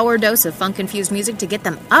 2-hour dose of funk-infused music to get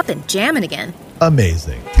them up and jamming again.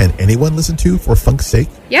 Amazing. Can anyone listen to For Funk's Sake?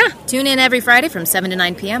 Yeah. Tune in every Friday from 7 to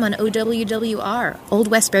 9 p.m. on OWWR, Old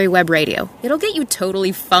Westbury Web Radio. It'll get you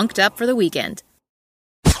totally funked up for the weekend.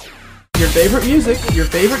 Your favorite music, your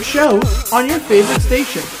favorite show, on your favorite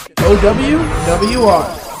station.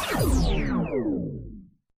 OWWR.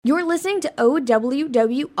 You're listening to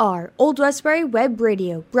OWWR, Old Westbury Web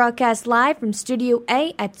Radio, broadcast live from Studio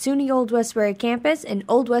A at SUNY Old Westbury campus in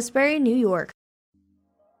Old Westbury, New York.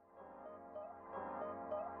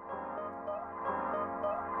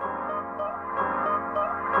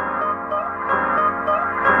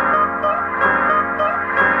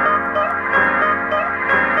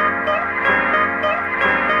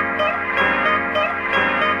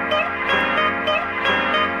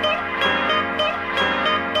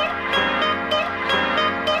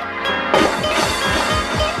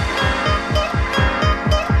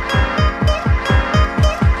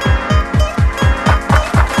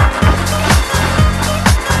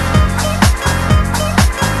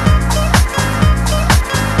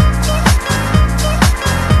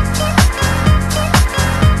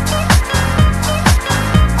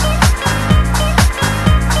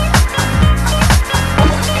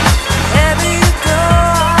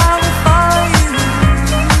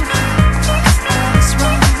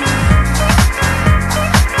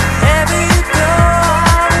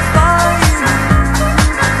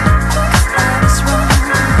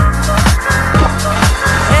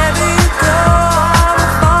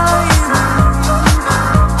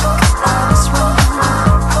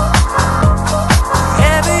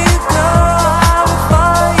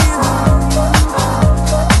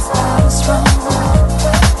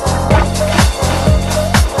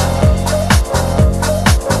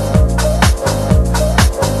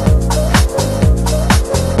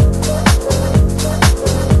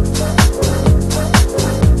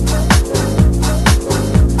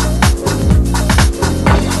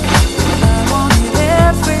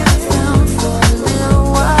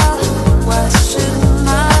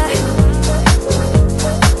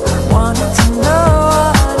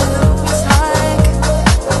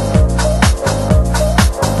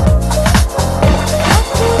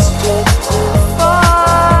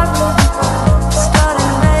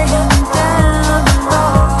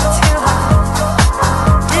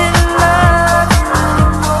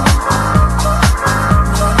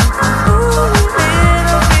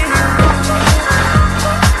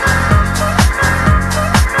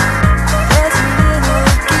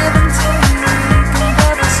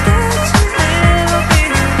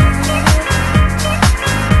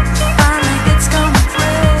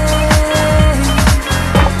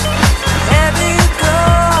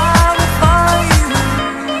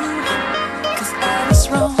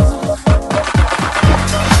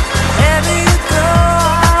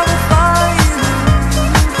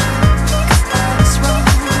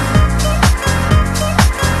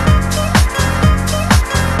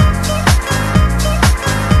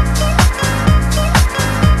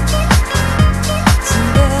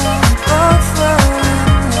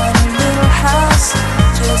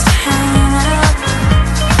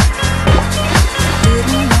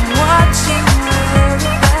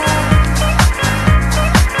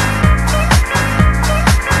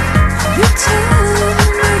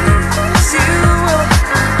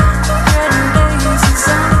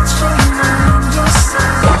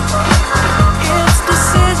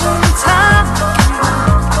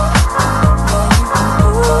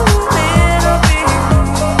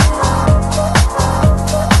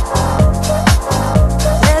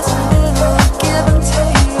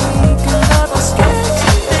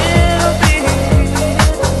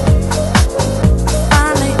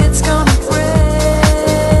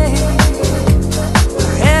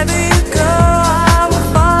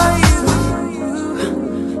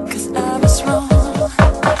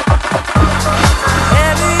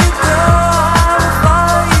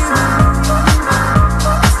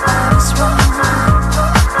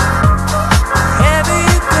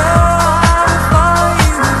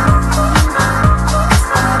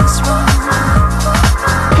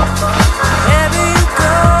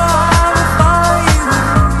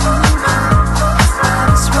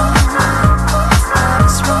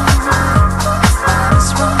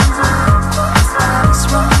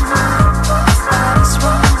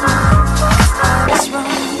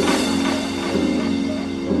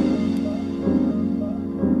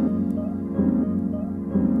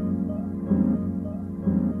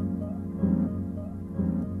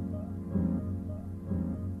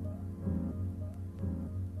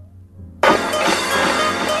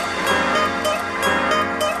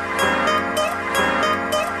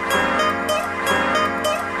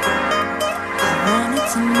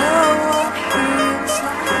 to know what feels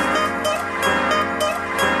like.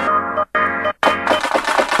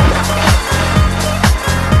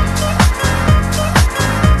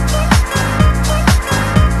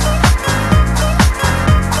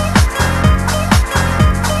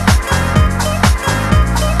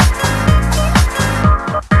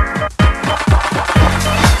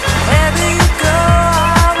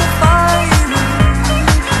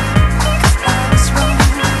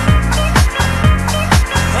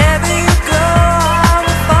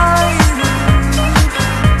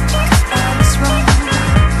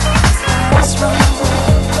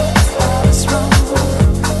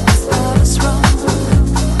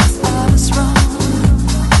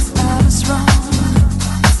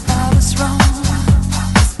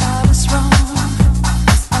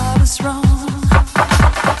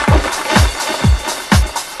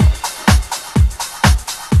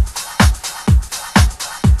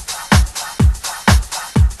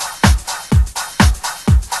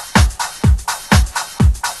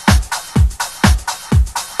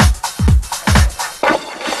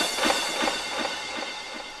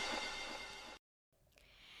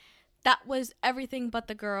 That was Everything But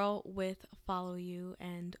the Girl with Follow You,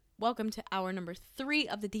 and welcome to hour number 3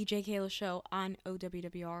 of the DJ Keila Show on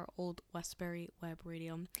OWWR, Old Westbury Web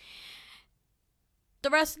Radio. The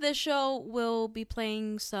rest of this show will be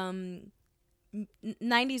playing some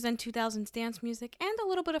 90s and 2000s dance music and a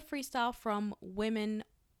little bit of freestyle from women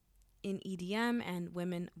in EDM and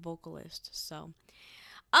women vocalists. So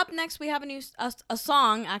up next, we have a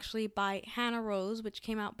song, actually, by Hannah Rose, which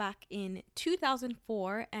came out back in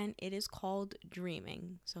 2004, and it is called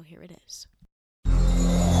Dreaming. So here it is.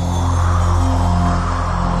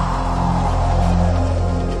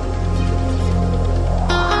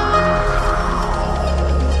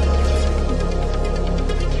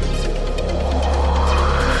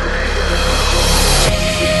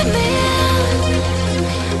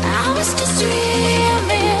 I was just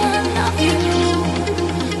dreaming of you.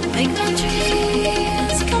 Make my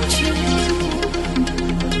dreams come true.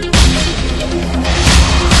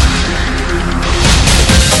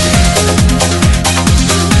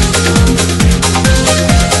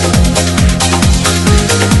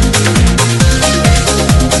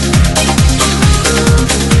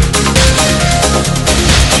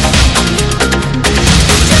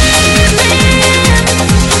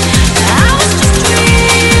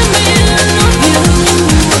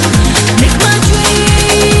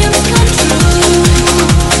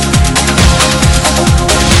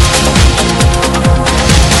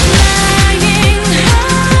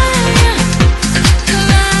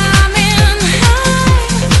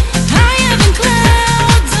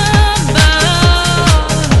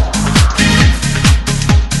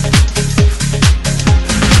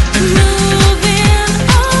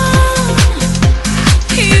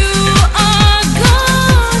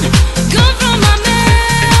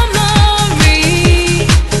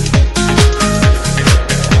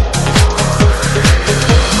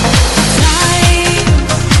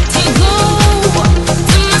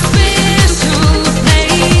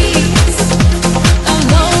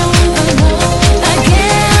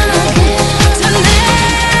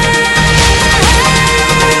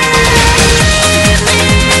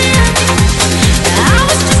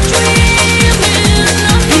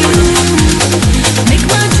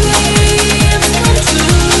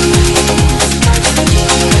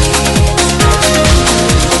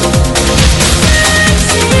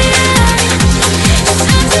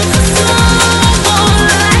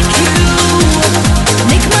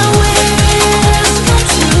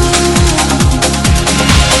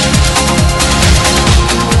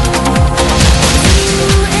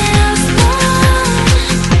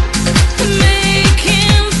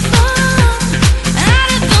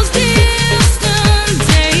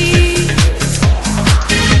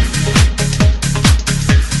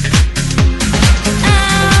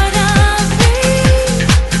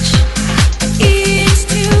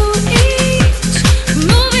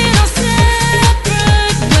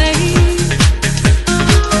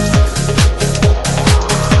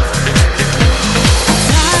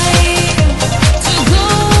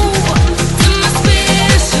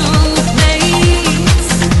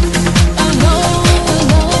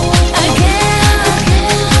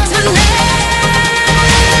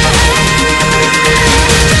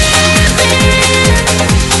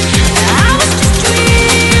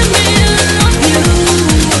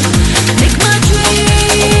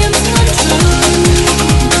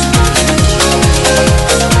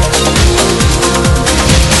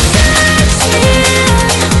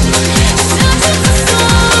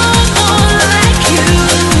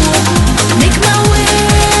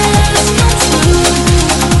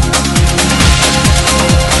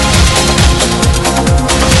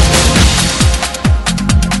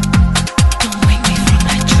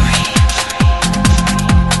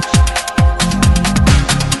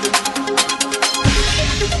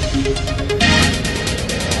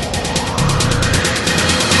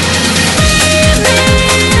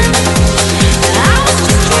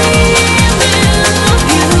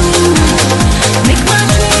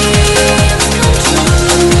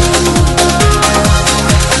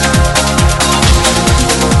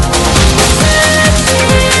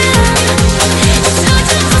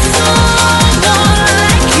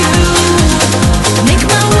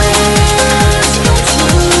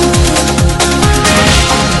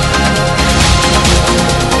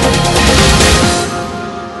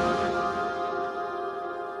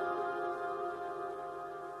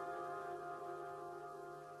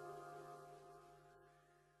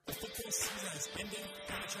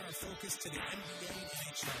 turn our focus to the NBA and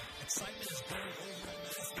NHL. Excitement is growing over at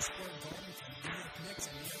Madison Square Garden for the New York Knicks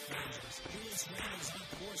and New York Rangers. Julius Randle is on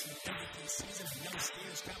course with MVP season, and young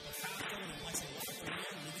skaters Capacado and Alexei Lafreniere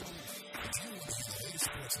leading the way. If you want to hear the latest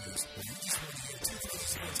sports news, or you just want to hear two favorite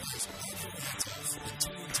sports guys all over the time, then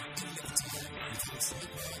tune in to NWTV with host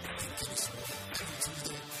Sleepwell and Kenny Swan every Tuesday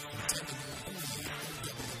from 10 to 1 on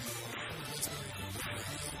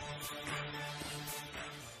the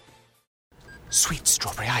Sweet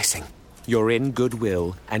strawberry icing. You're in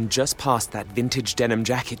Goodwill, and just past that vintage denim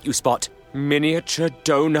jacket you spot miniature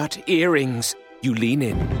donut earrings. You lean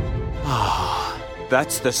in. Ah,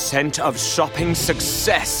 that's the scent of shopping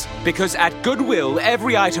success. Because at Goodwill,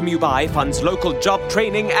 every item you buy funds local job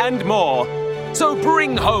training and more. So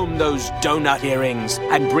bring home those donut earrings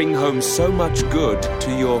and bring home so much good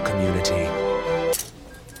to your community.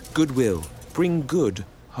 Goodwill. Bring good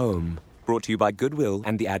home. Brought to you by Goodwill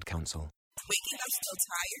and the Ad Council. Waking up still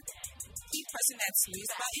tired? Keep pressing that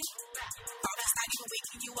snooze button? Coffee's not even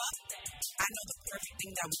waking you up? I know the perfect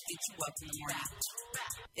thing that will get you up in the morning.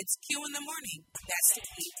 It's Q in the morning. That's the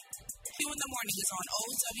key. Q in the morning is on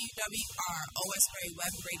OWWR, OSBury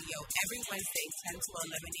Web Radio, every Wednesday, 10 to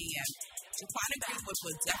 11 a.m. Jaquan Greenwood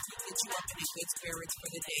will definitely get you up in good spirits for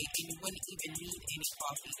the day, and you wouldn't even need any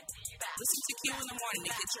coffee. Listen to Q in the morning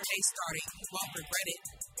to get your day started. You won't regret it.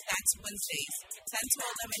 That's Wednesdays, 10 to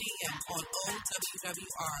 11 a.m. on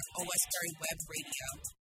OWWR, OSBury Web Radio.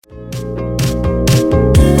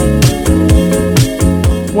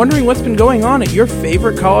 Wondering what's been going on at your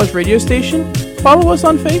favorite college radio station? Follow us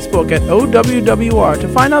on Facebook at OWWR to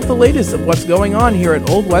find out the latest of what's going on here at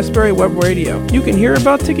Old Westbury Web Radio. You can hear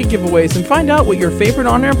about ticket giveaways and find out what your favorite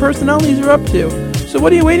on-air personalities are up to. So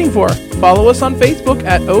what are you waiting for? Follow us on Facebook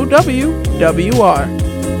at OWWR.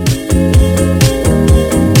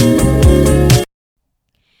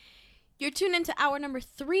 You're tuned into hour number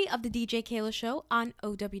 3 of the DJ Keila Show on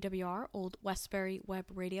OWWR, Old Westbury Web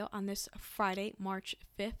Radio, on this Friday, March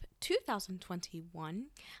 5th, 2021.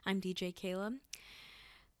 I'm DJ Keila.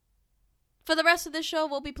 For the rest of the show,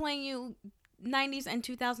 we'll be playing you 90s and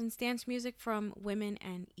 2000s dance music from women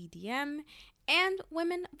and EDM and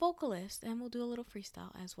women vocalists, and we'll do a little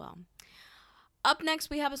freestyle as well. Up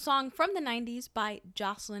next, we have a song from the 90s by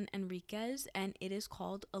Jocelyn Enriquez, and it is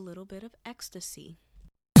called A Little Bit of Ecstasy.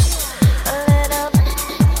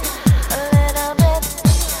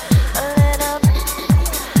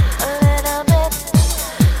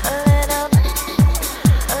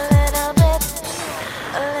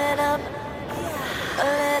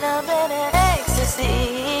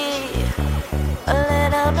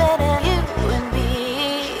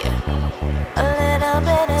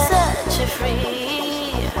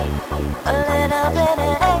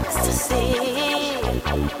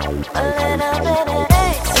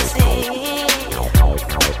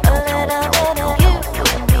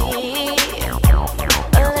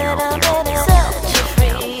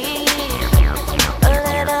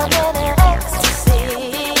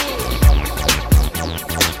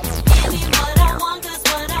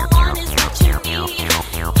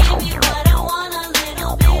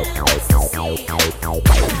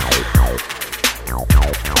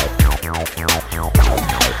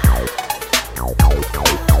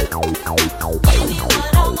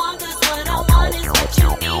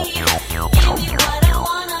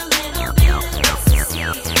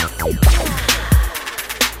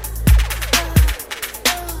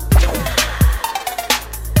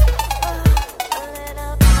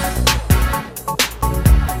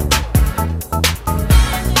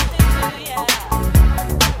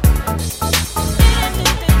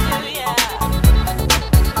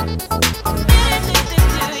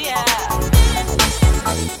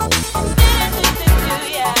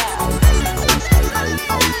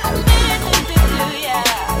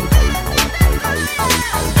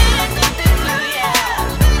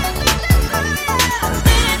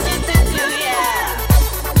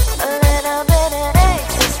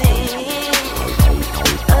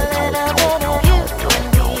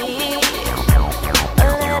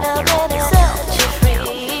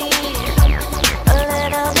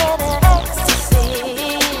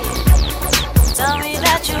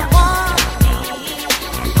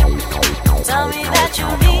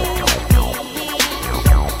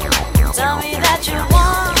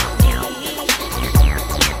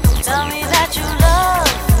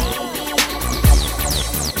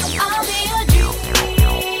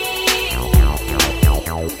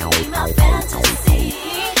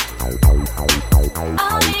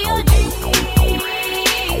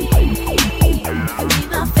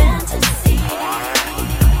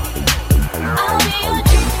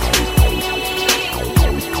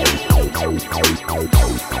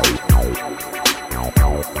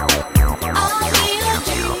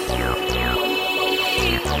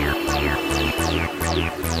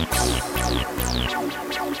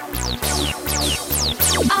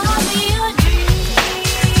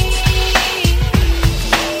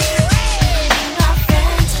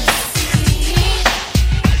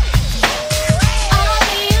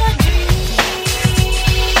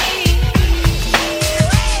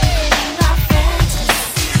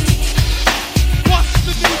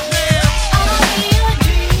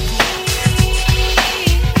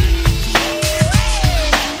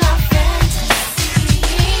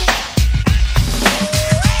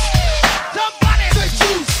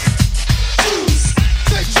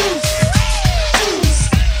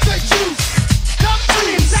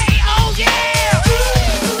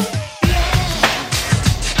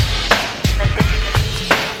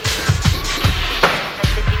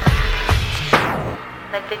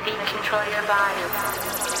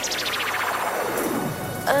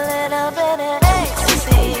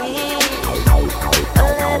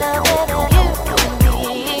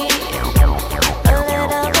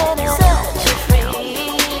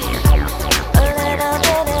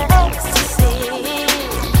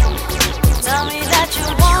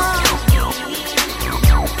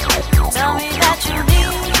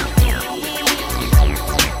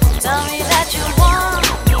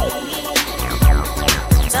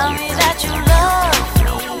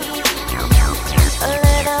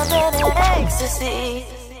 ecstasy.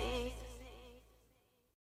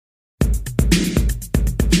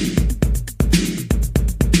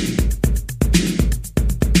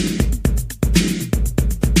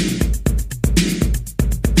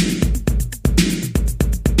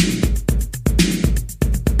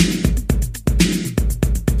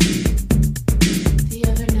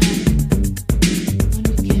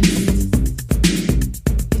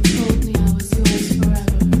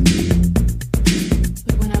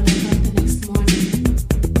 When I woke up the next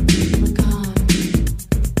morning,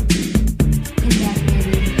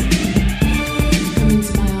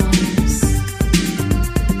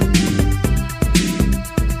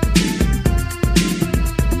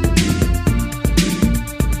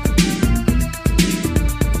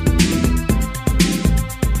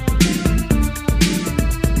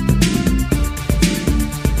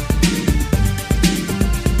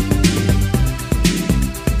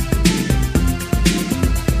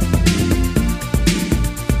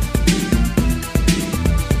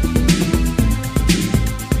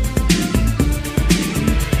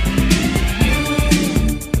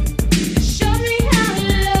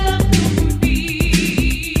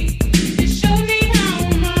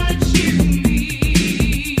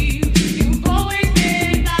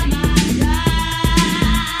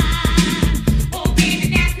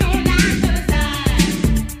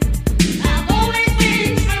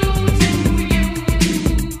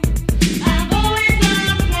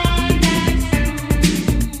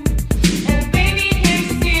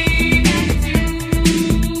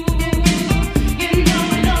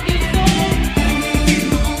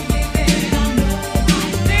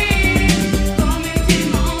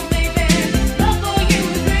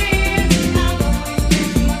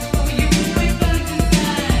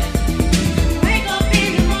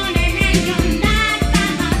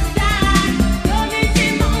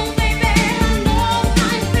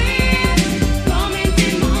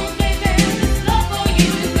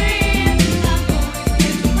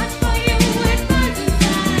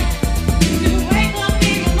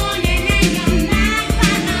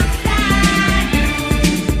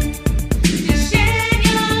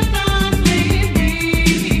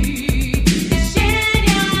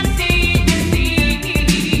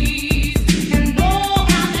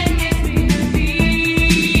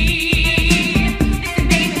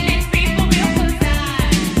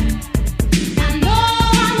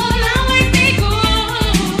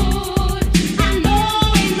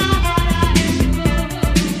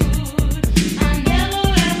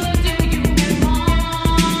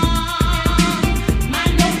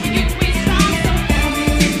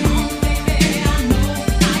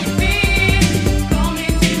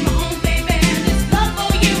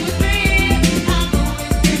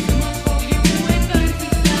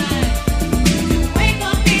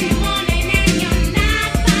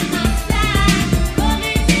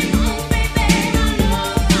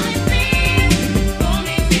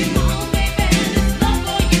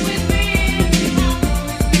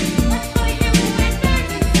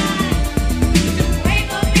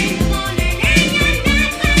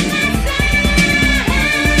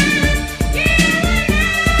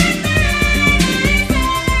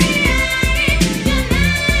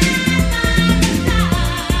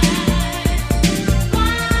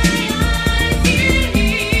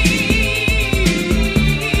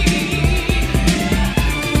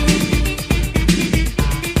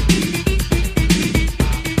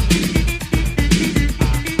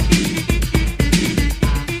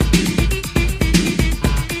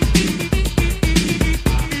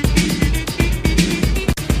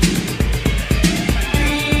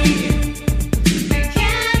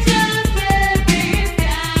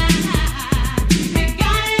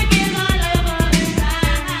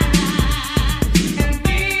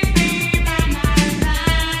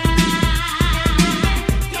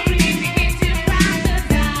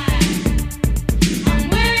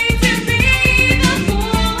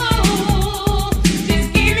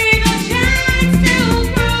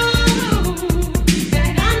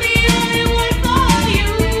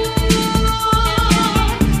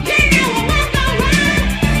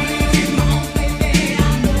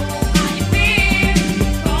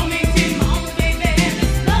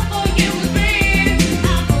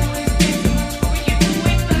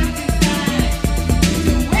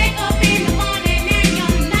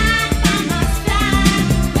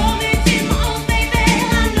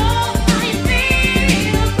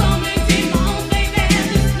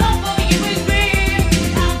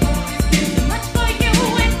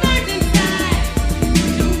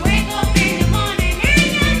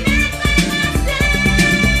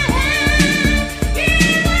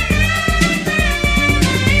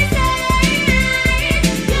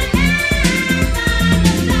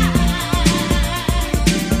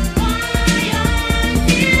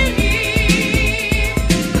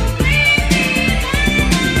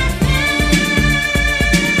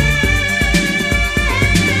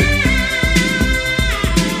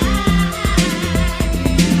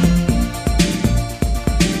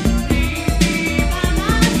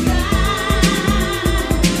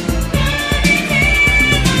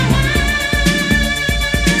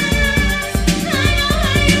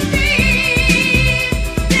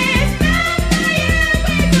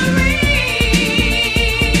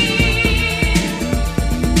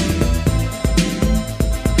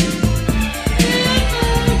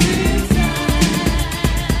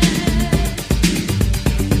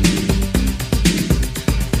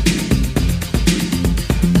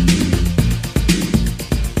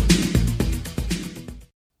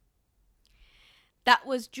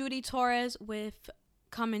 Judy Torres with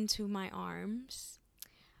Come Into My Arms.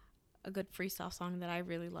 A good freestyle song that I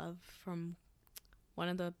really love from one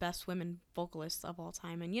of the best women vocalists of all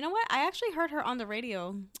time. And you know what? I actually heard her on the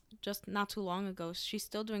radio just not too long ago. She's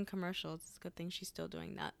still doing commercials. It's a good thing she's still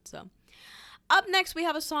doing that. So up next, we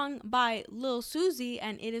have a song by Lil Susie,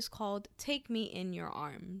 and it is called Take Me In Your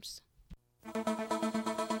Arms.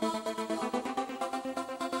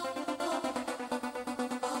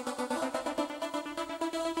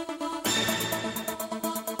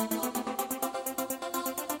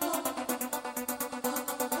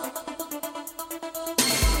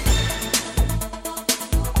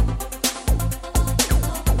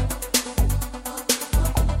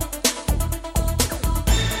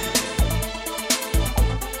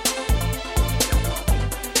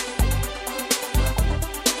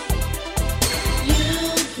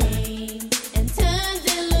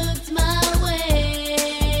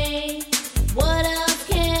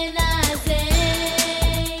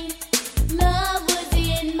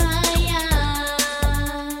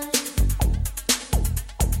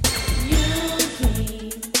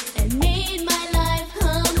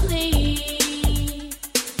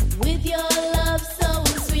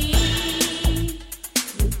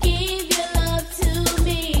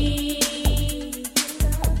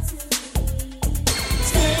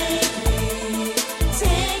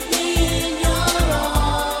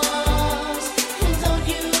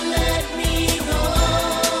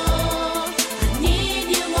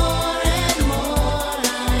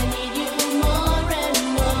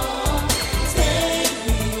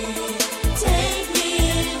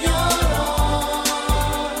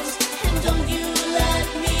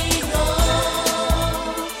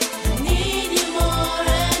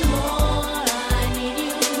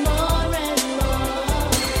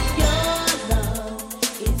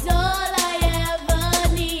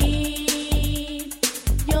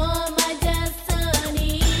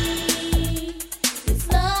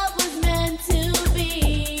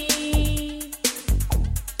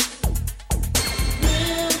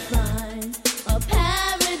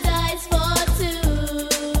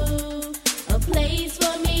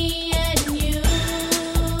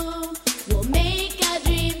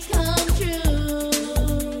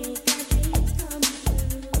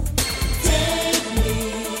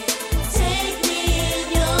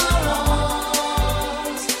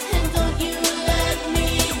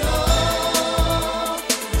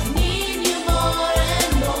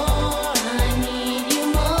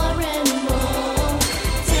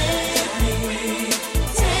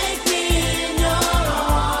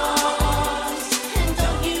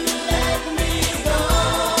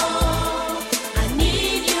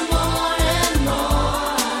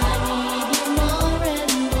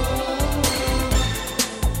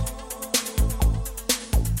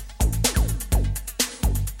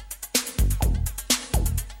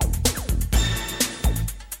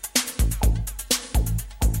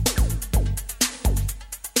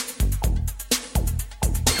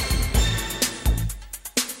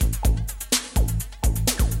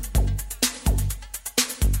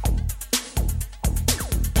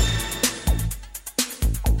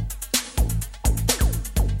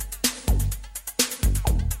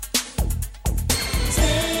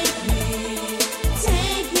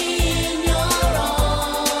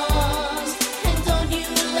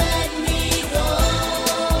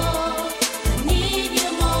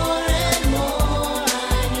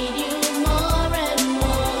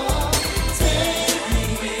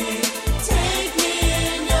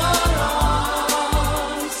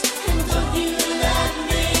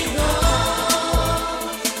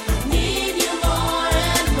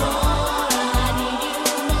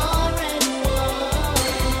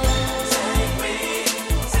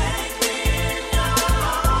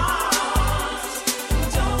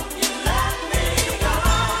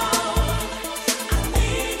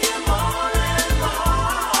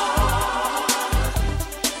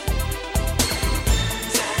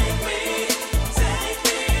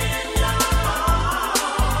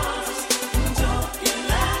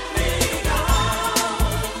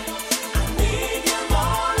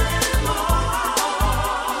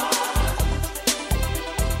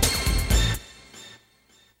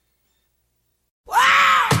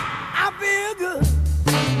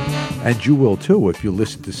 And you will too if you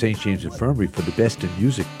listen to St. James Infirmary for the best in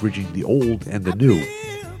music, bridging the old and the new.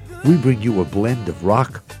 We bring you a blend of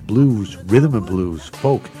rock, blues, rhythm and blues,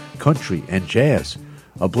 folk, country, and jazz.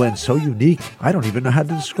 A blend so unique, I don't even know how to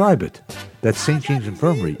describe it. That's St. James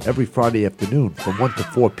Infirmary every Friday afternoon from 1 to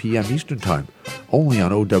 4 p.m. Eastern Time, only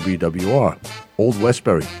on OWWR, Old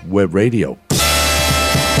Westbury Web Radio.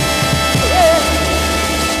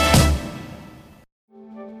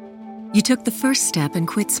 You took the first step and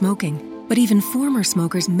quit smoking, but even former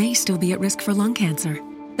smokers may still be at risk for lung cancer.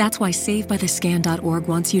 That's why SaveByTheScan.org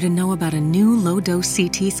wants you to know about a new low-dose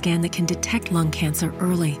CT scan that can detect lung cancer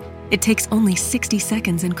early. It takes only 60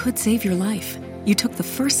 seconds and could save your life. You took the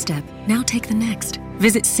first step, now take the next.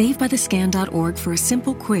 Visit SaveByTheScan.org for a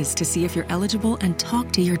simple quiz to see if you're eligible and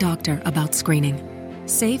talk to your doctor about screening.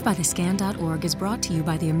 SaveByTheScan.org is brought to you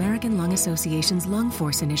by the American Lung Association's Lung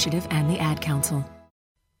Force Initiative and the Ad Council.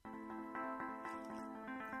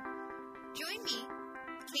 Join me,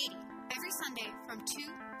 Katie, every Sunday from 2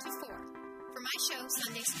 to 4 for my show,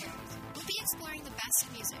 Sunday Scaries. We'll be exploring the best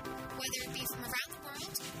of music, whether it be from around the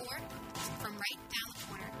world or from right down the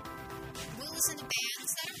corner. We'll listen to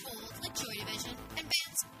bands that are old, like Joy Division, and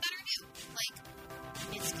bands that are new, like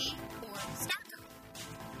Mitski or Stargirl.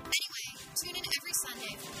 Anyway, tune in every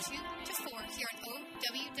Sunday from 2 to 4 here on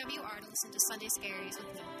OWWR to listen to Sunday Scaries with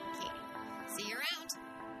me, Katie. See you around.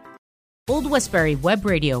 Old Westbury Web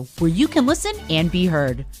Radio, where you can listen and be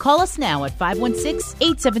heard. Call us now at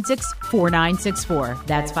 516-876-4964.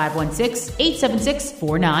 That's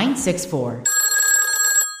 516-876-4964.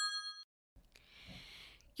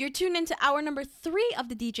 You're tuned into hour number 3 of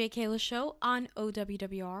the DJ Keila Show on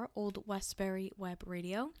OWWR, Old Westbury Web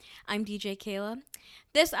Radio. I'm DJ Keila.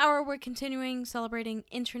 This hour, we're continuing celebrating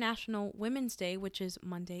International Women's Day, which is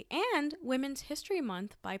Monday, and Women's History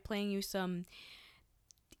Month by playing you some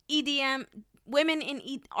EDM, women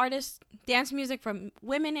in artists, dance music from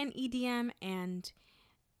women in EDM and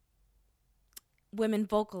women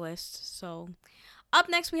vocalists. So up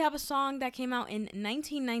next, we have a song that came out in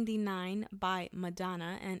 1999 by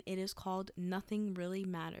Madonna, and it is called Nothing Really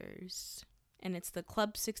Matters. And it's the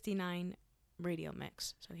Club 69 radio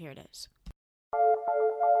mix. So here it is.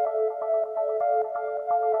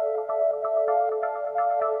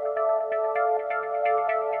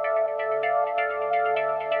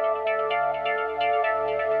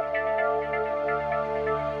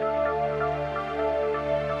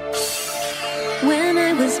 When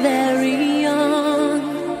I was very young,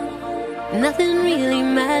 nothing really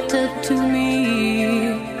mattered to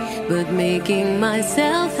me but making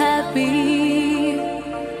myself happy.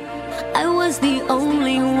 I was the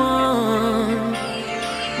only one.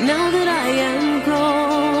 Now that I am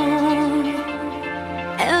grown,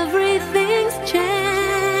 everything's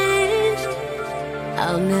changed.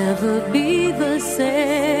 I'll never be the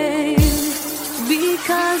same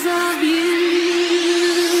because of you.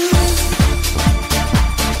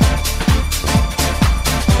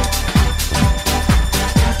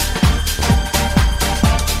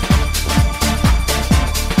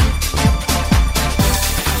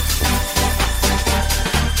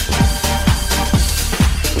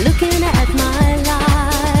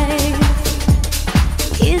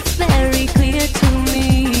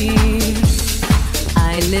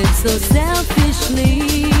 So selfishly,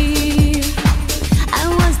 I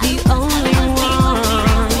was the only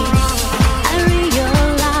one. I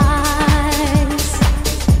realized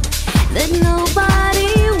that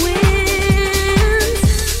nobody wins.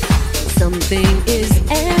 Something is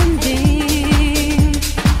ending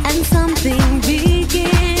and something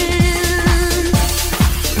begins.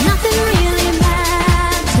 Nothing really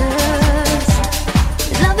matters.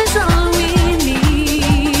 Love is all we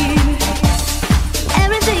need.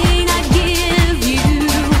 Everything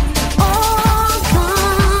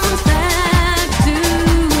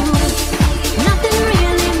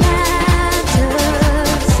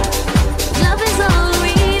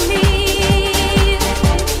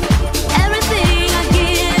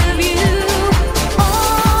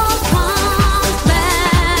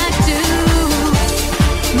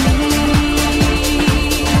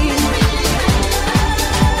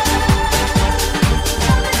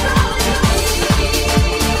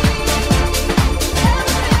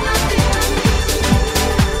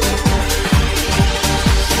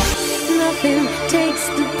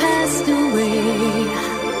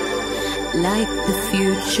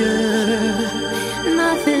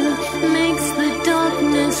nothing makes the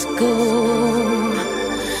darkness go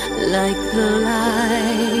like the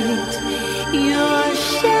light. Your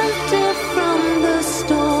shelter from the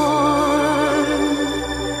storm.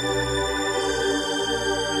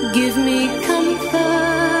 Give me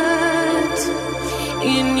comfort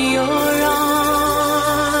in your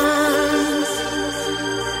arms.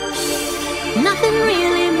 Nothing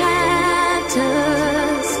really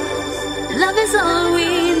matters. Love is all we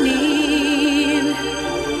need.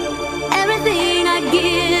 Everything I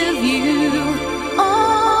give you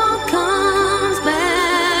all comes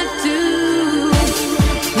back to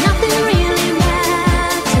nothing really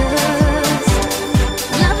matters.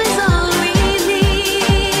 Love is all we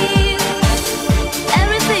need.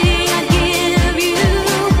 Everything I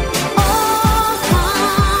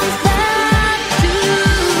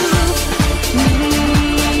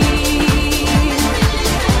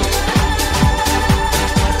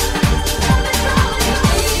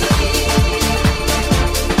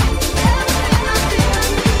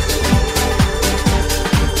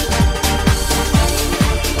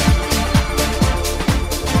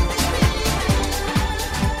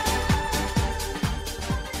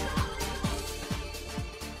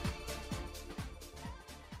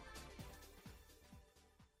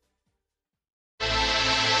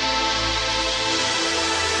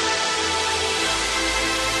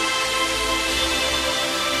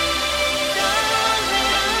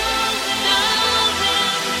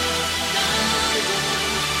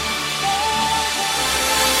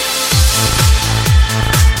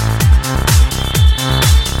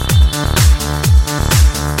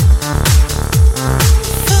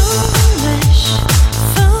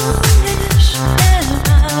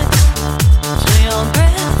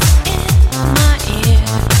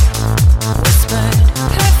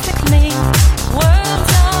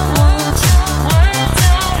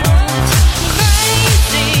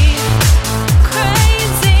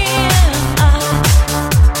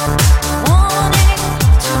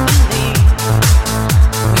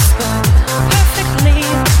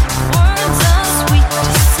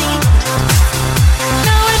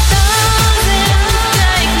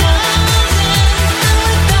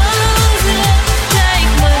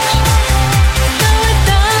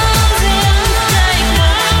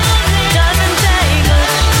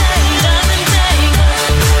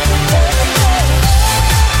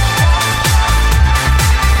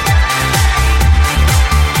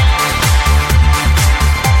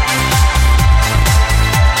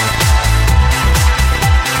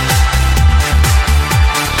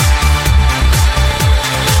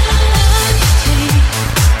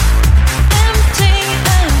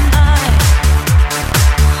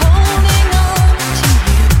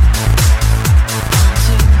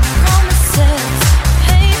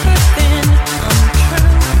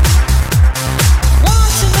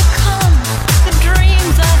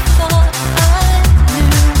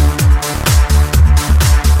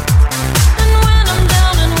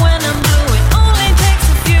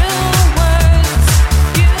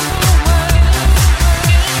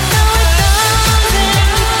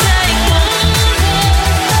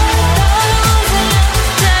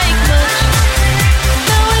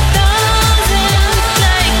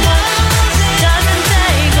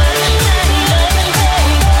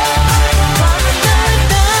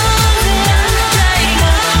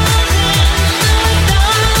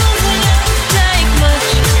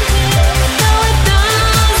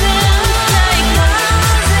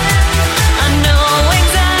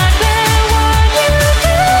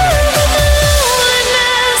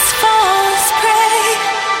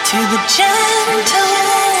to the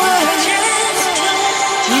gentle words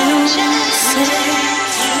you say.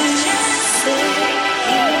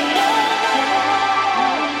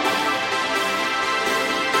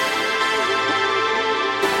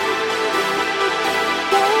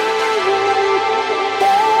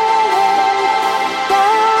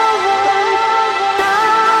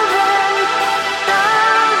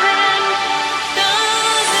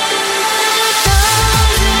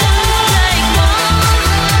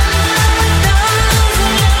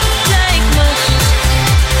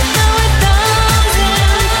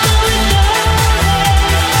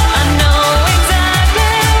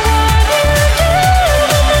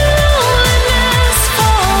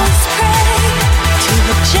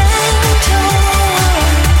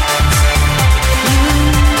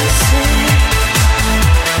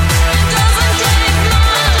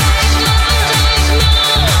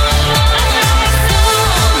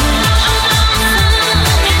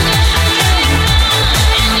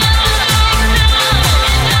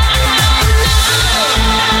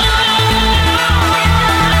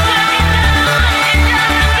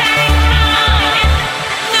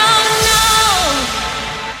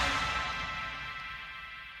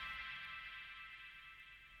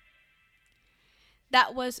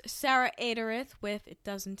 That was Sarah Aderith with It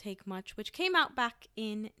Doesn't Take Much, which came out back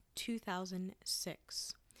in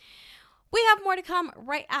 2006. We have more to come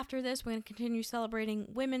right after this. We're going to continue celebrating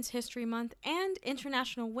Women's History Month and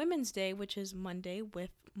International Women's Day, which is Monday,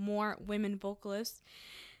 with more women vocalists.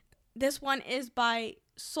 This one is by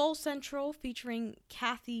Soul Central featuring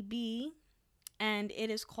Kathy B, and it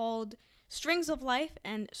is called Strings of Life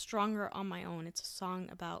and Stronger on My Own. It's a song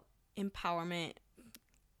about empowerment.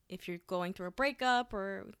 If you're going through a breakup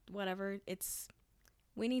or whatever,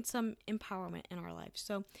 we need some empowerment in our lives.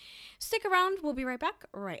 So stick around. We'll be right back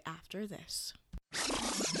right after this.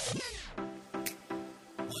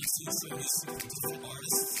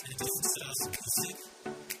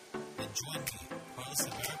 Join me, Carlos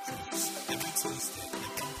Cruz, every Tuesday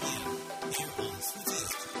at 1 p.m. here on Sweet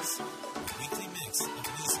Tuesdays, a weekly mix of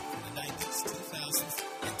music from the 90s, 2000s,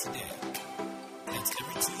 and today. That's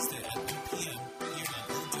every Tuesday at 1 p.m. here on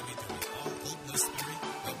OWWR Old Westbury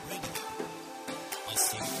Web Radio. I'll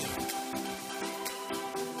see you there.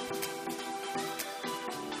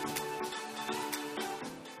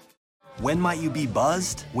 When might you be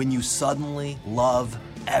buzzed? When you suddenly love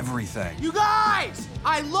everything. You guys!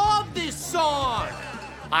 I love this song!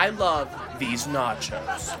 I love these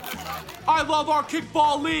nachos. I love our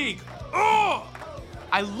kickball league! Ugh!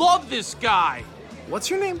 I love this guy! What's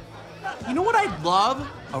your name? You know what I'd love?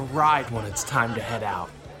 A ride when it's time to head out.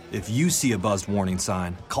 If you see a buzzed warning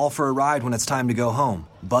sign, call for a ride when it's time to go home.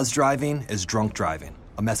 Buzz driving is drunk driving.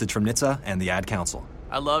 A message from NHTSA and the Ad Council.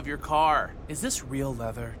 I love your car. Is this real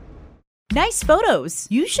leather? Nice photos.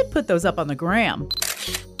 You should put those up on the gram.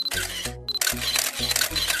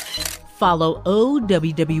 Follow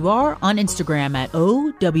OWWR on Instagram at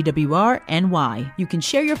OWWRNY. You can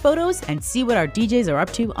share your photos and see what our DJs are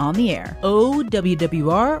up to on the air.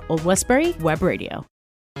 OWWR Old Westbury Web Radio.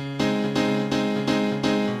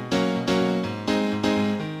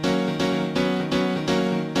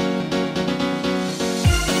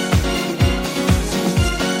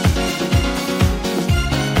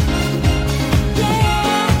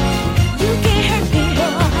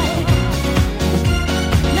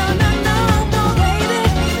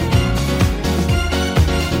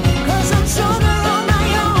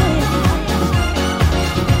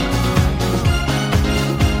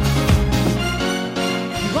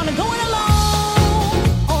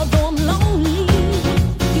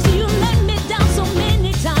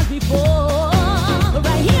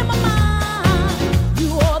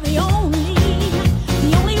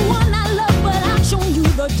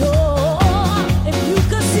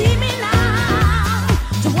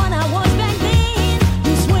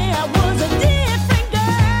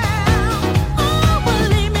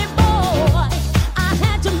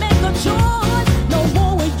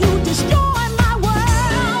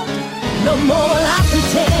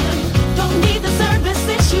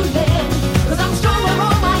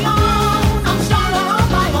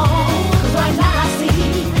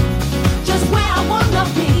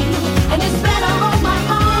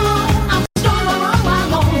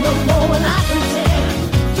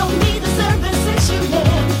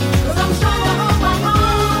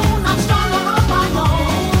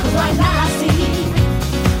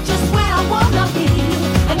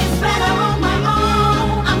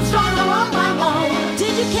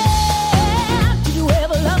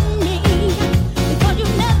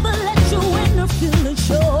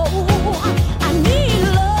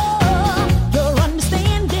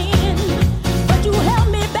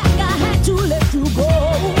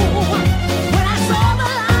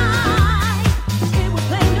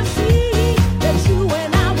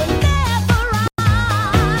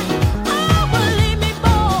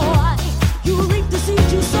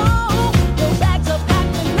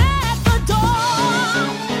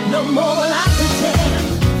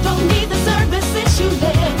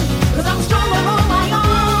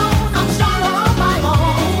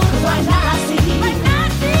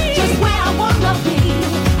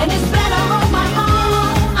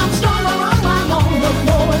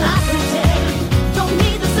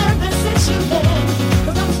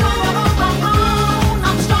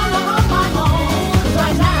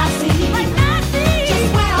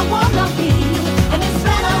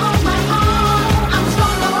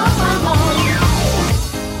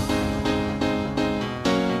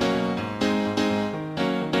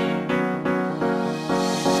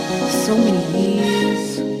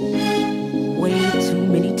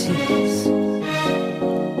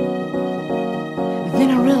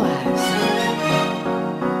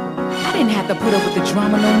 put up with the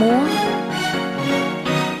drama no more.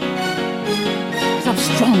 'Cause I'm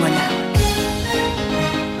stronger now.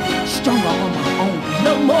 Stronger on my own.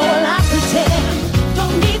 No more I pretend.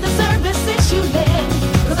 Don't need the service issue then.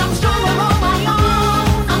 'Cause I'm stronger on my own.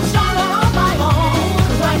 I'm stronger on my own.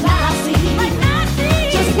 'Cause right now I see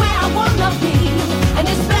just where I wanna be. And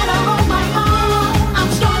it's better on my own.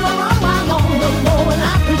 I'm stronger on my own. No more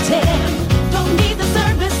I pretend. Don't need the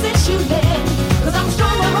service issue then. 'Cause I'm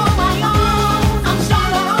stronger on my own. I'm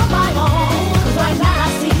stronger on my own. 'Cause right now I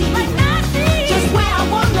see just where I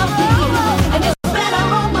wanna be. And it's better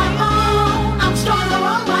on my own. I'm stronger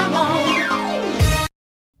on my own.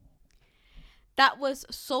 That was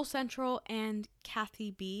Soul Central and Kathy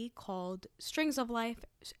B called Strings of Life,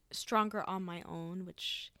 Stronger on My Own,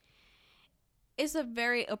 which is a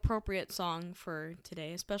very appropriate song for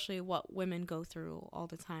today, especially what women go through all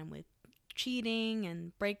the time with cheating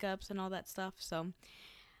and breakups and all that stuff. So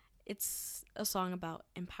it's a song about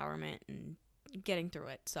empowerment and getting through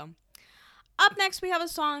it. So up next, we have a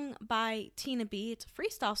song by Tina B. It's a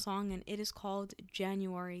freestyle song, and it is called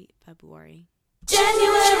January, February.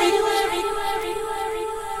 January,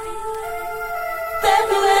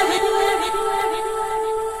 February,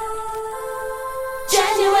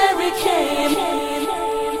 January came,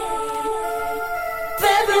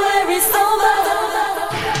 February's over.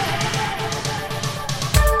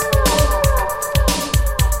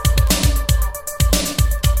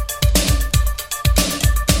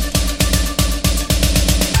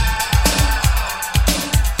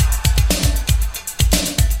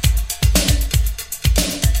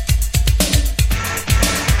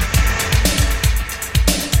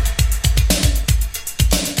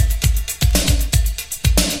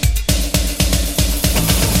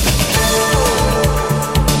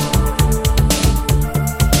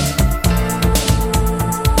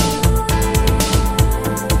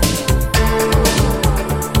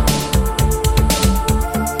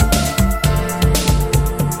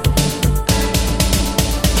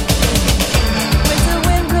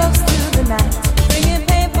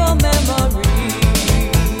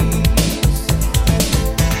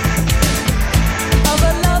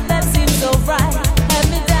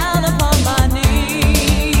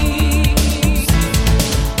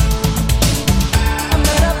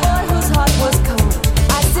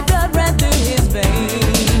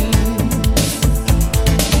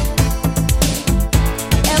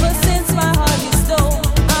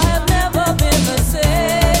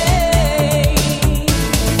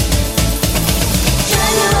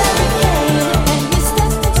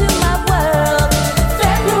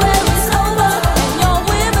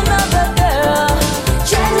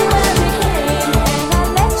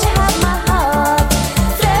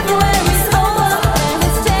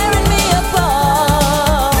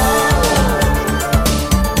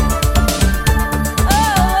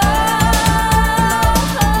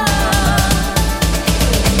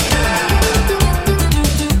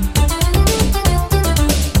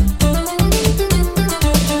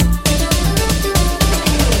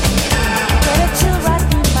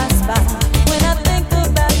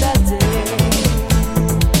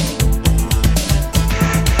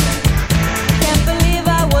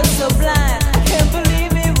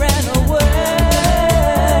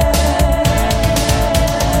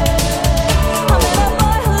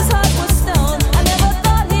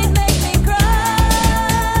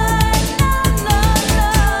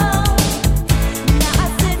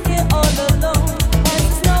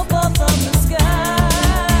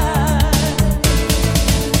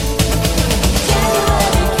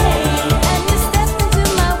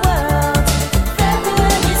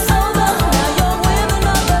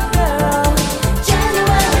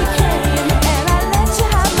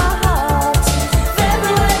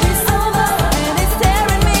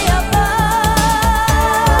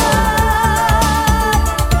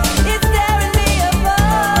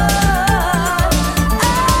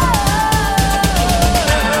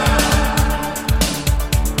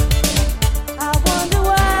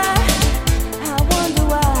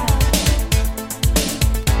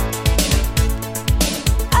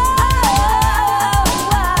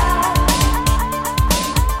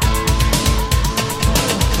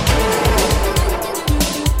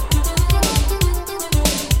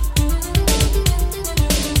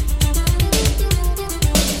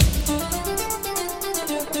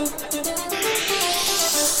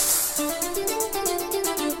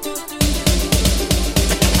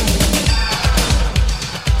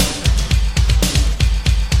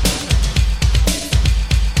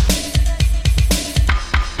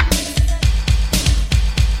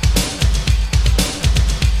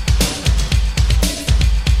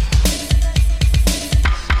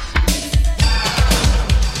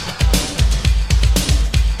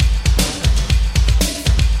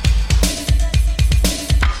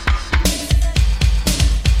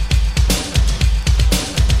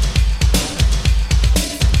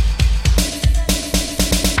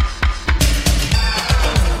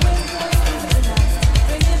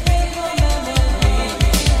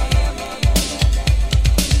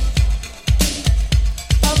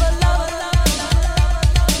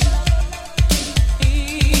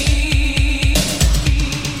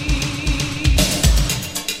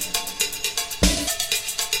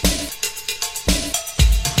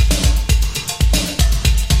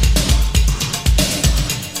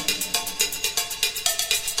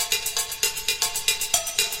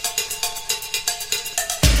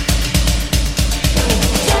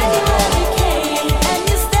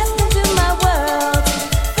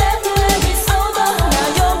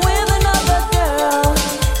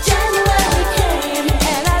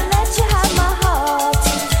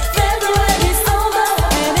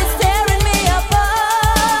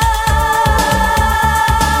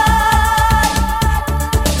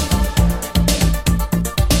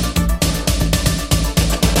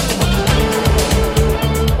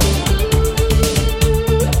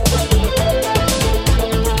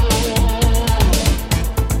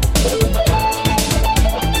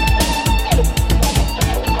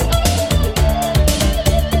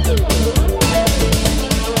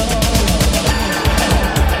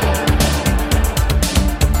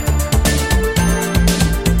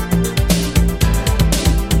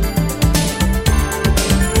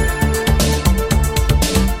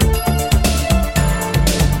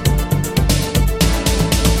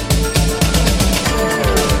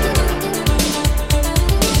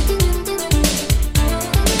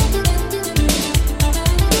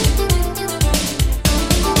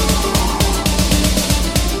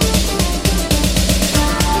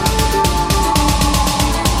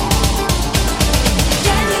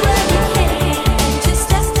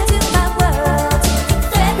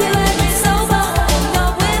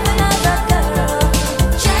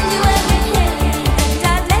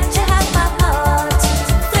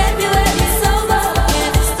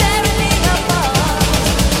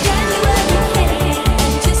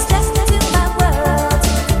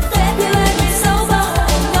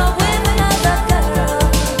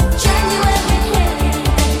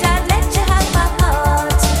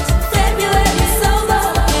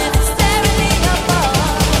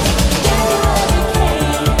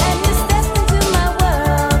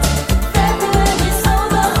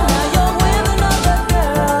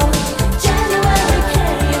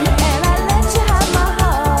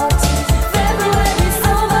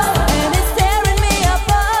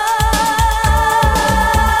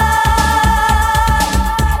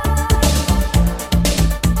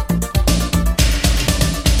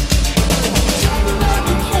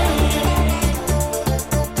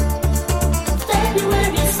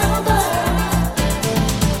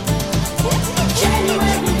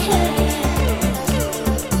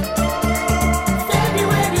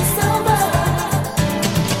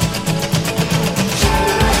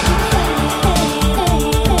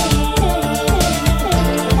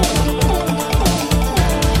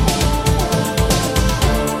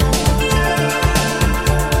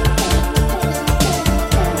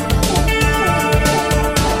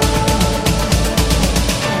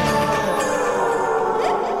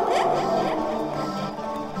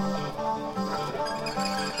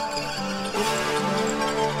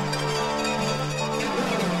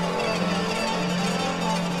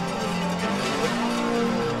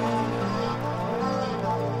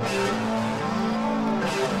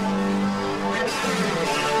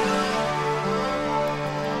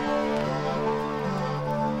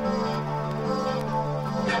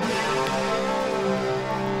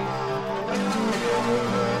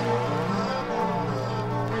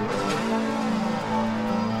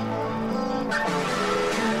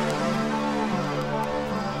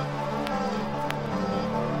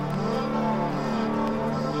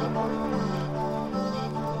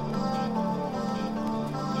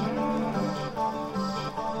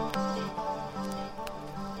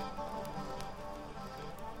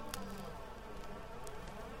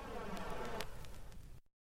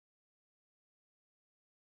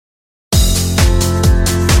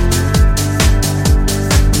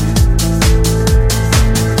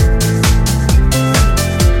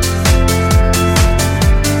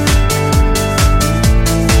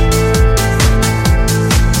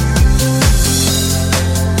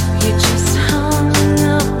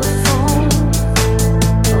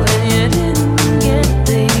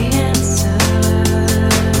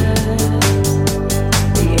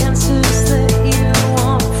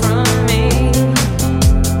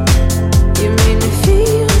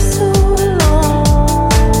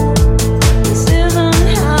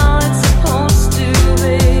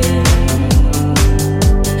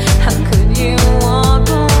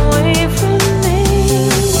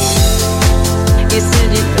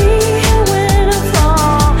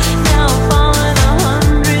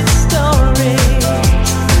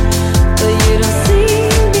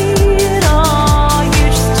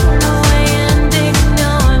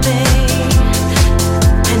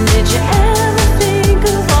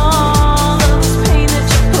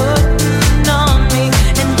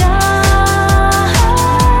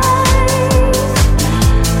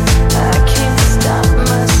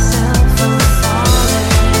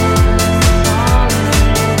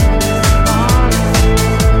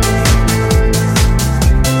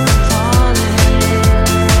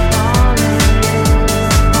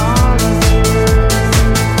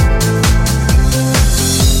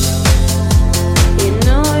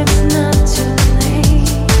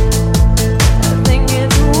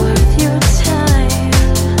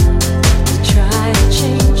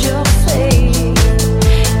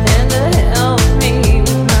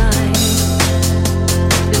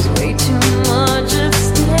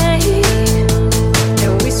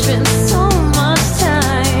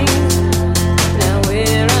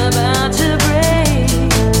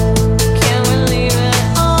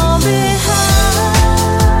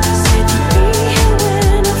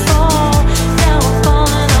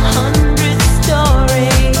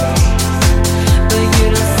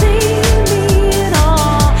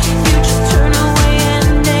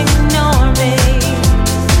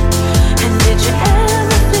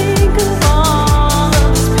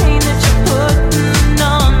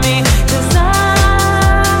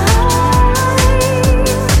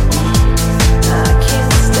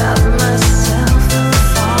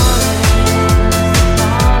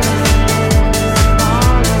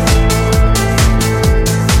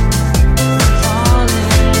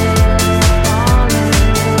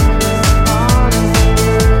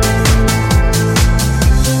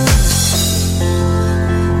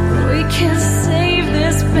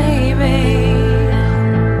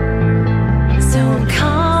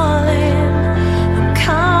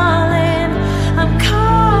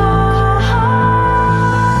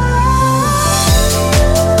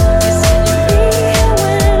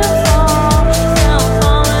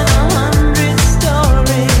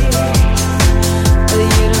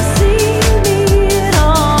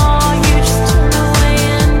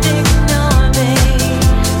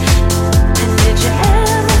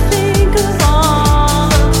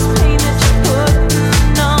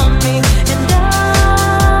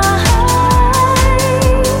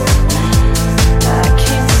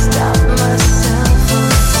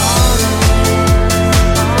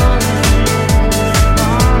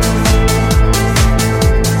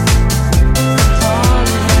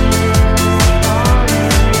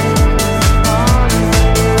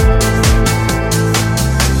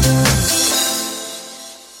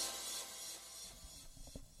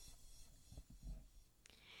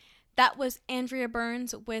 That was Andrea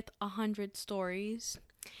Burns with 100 Stories.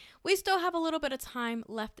 We still have a little bit of time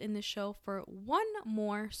left in the show for one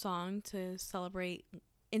more song to celebrate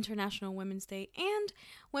International Women's Day and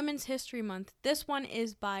Women's History Month. This one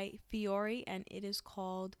is by Fiore and it is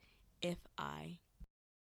called If I.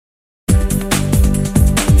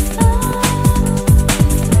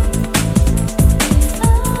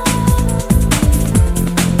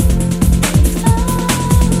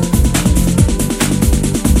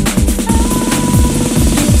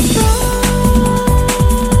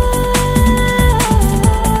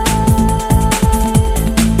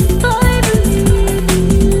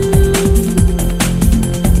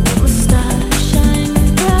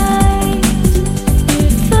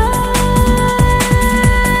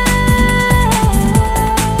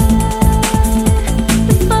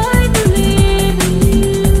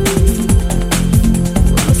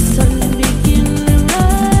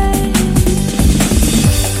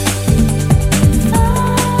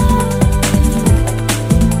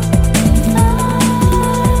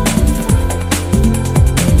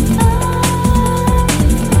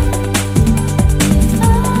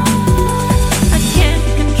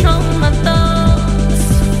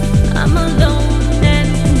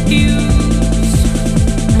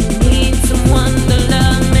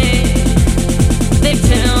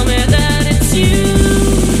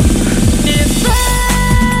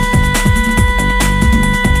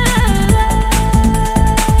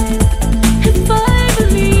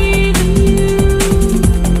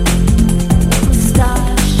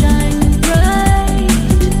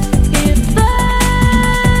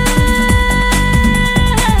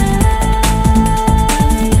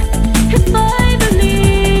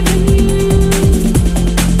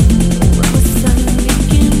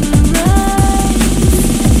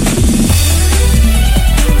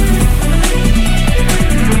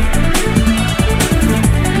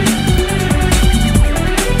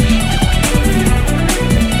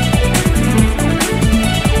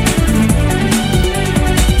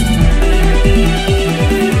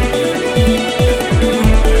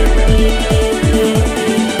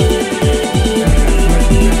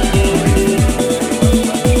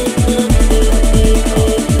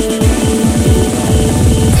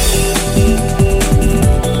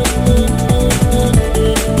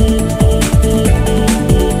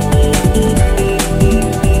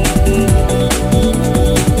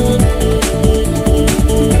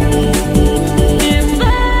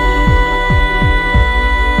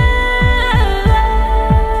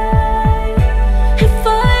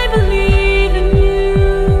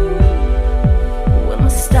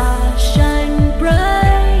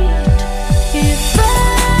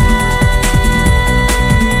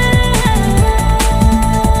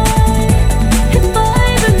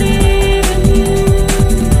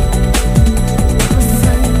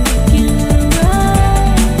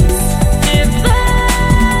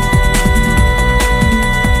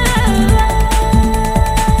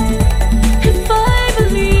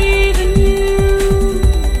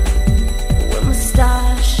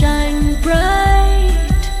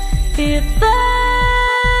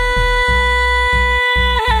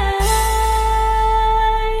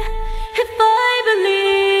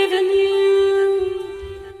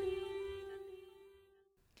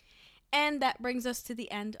 Brings us to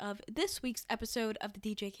the end of this week's episode of the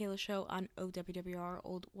DJ Keila Show on OWWR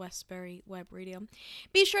Old Westbury Web Radio.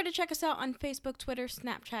 Be sure to check us out on Facebook, Twitter,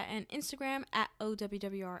 Snapchat, and Instagram at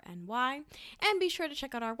OWWRNY. And be sure to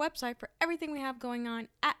check out our website for everything we have going on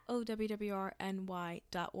at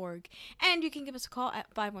OWWRNY.org. And you can give us a call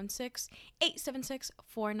at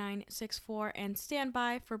 516-876-4964 and stand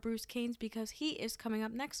by for Bruce Caines because he is coming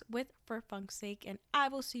up next with For Funk's Sake. And I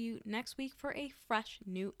will see you next week for a fresh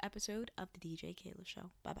new episode of the DJ Keila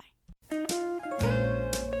Show. Bye-bye.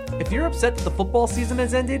 If you're upset that the football season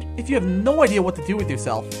has ended, if you have no idea what to do with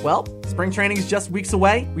yourself, well, spring training is just weeks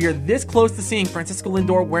away. We are this close to seeing Francisco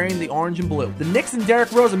Lindor wearing the orange and blue. The Knicks and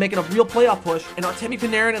Derrick Rose are making a real playoff push, and Artemi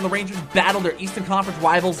Panarin and the Rangers battle their Eastern Conference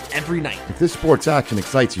rivals every night. If this sports action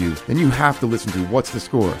excites you, then you have to listen to What's the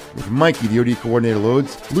Score with Mikey, the OD coordinator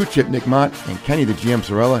Loads, Blue Chip Nick Mott, and Kenny, the GM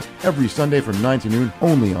Sorella, every Sunday from 9 to noon,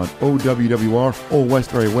 only on OWWR, Old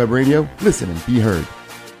Westbury Web Radio. Listen and be heard.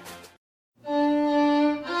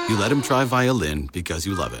 You let him try violin because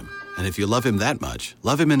you love him. And if you love him that much,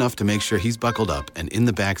 love him enough to make sure he's buckled up and in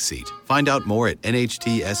the back seat. Find out more at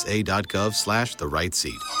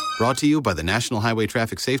nhtsa.gov/the-right-seat. Brought to you by the National Highway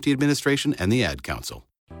Traffic Safety Administration and the Ad Council.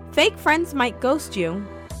 Fake friends might ghost you,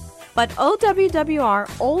 but OWWR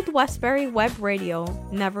Old Westbury Web Radio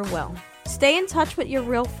never will. Stay in touch with your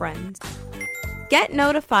real friends. Get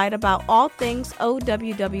notified about all things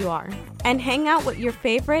OWWR. and hang out with your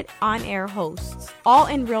favorite on-air hosts, all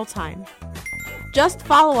in real time. Just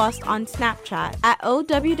follow us on Snapchat at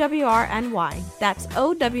OWWRNY. That's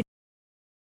OWWRNY.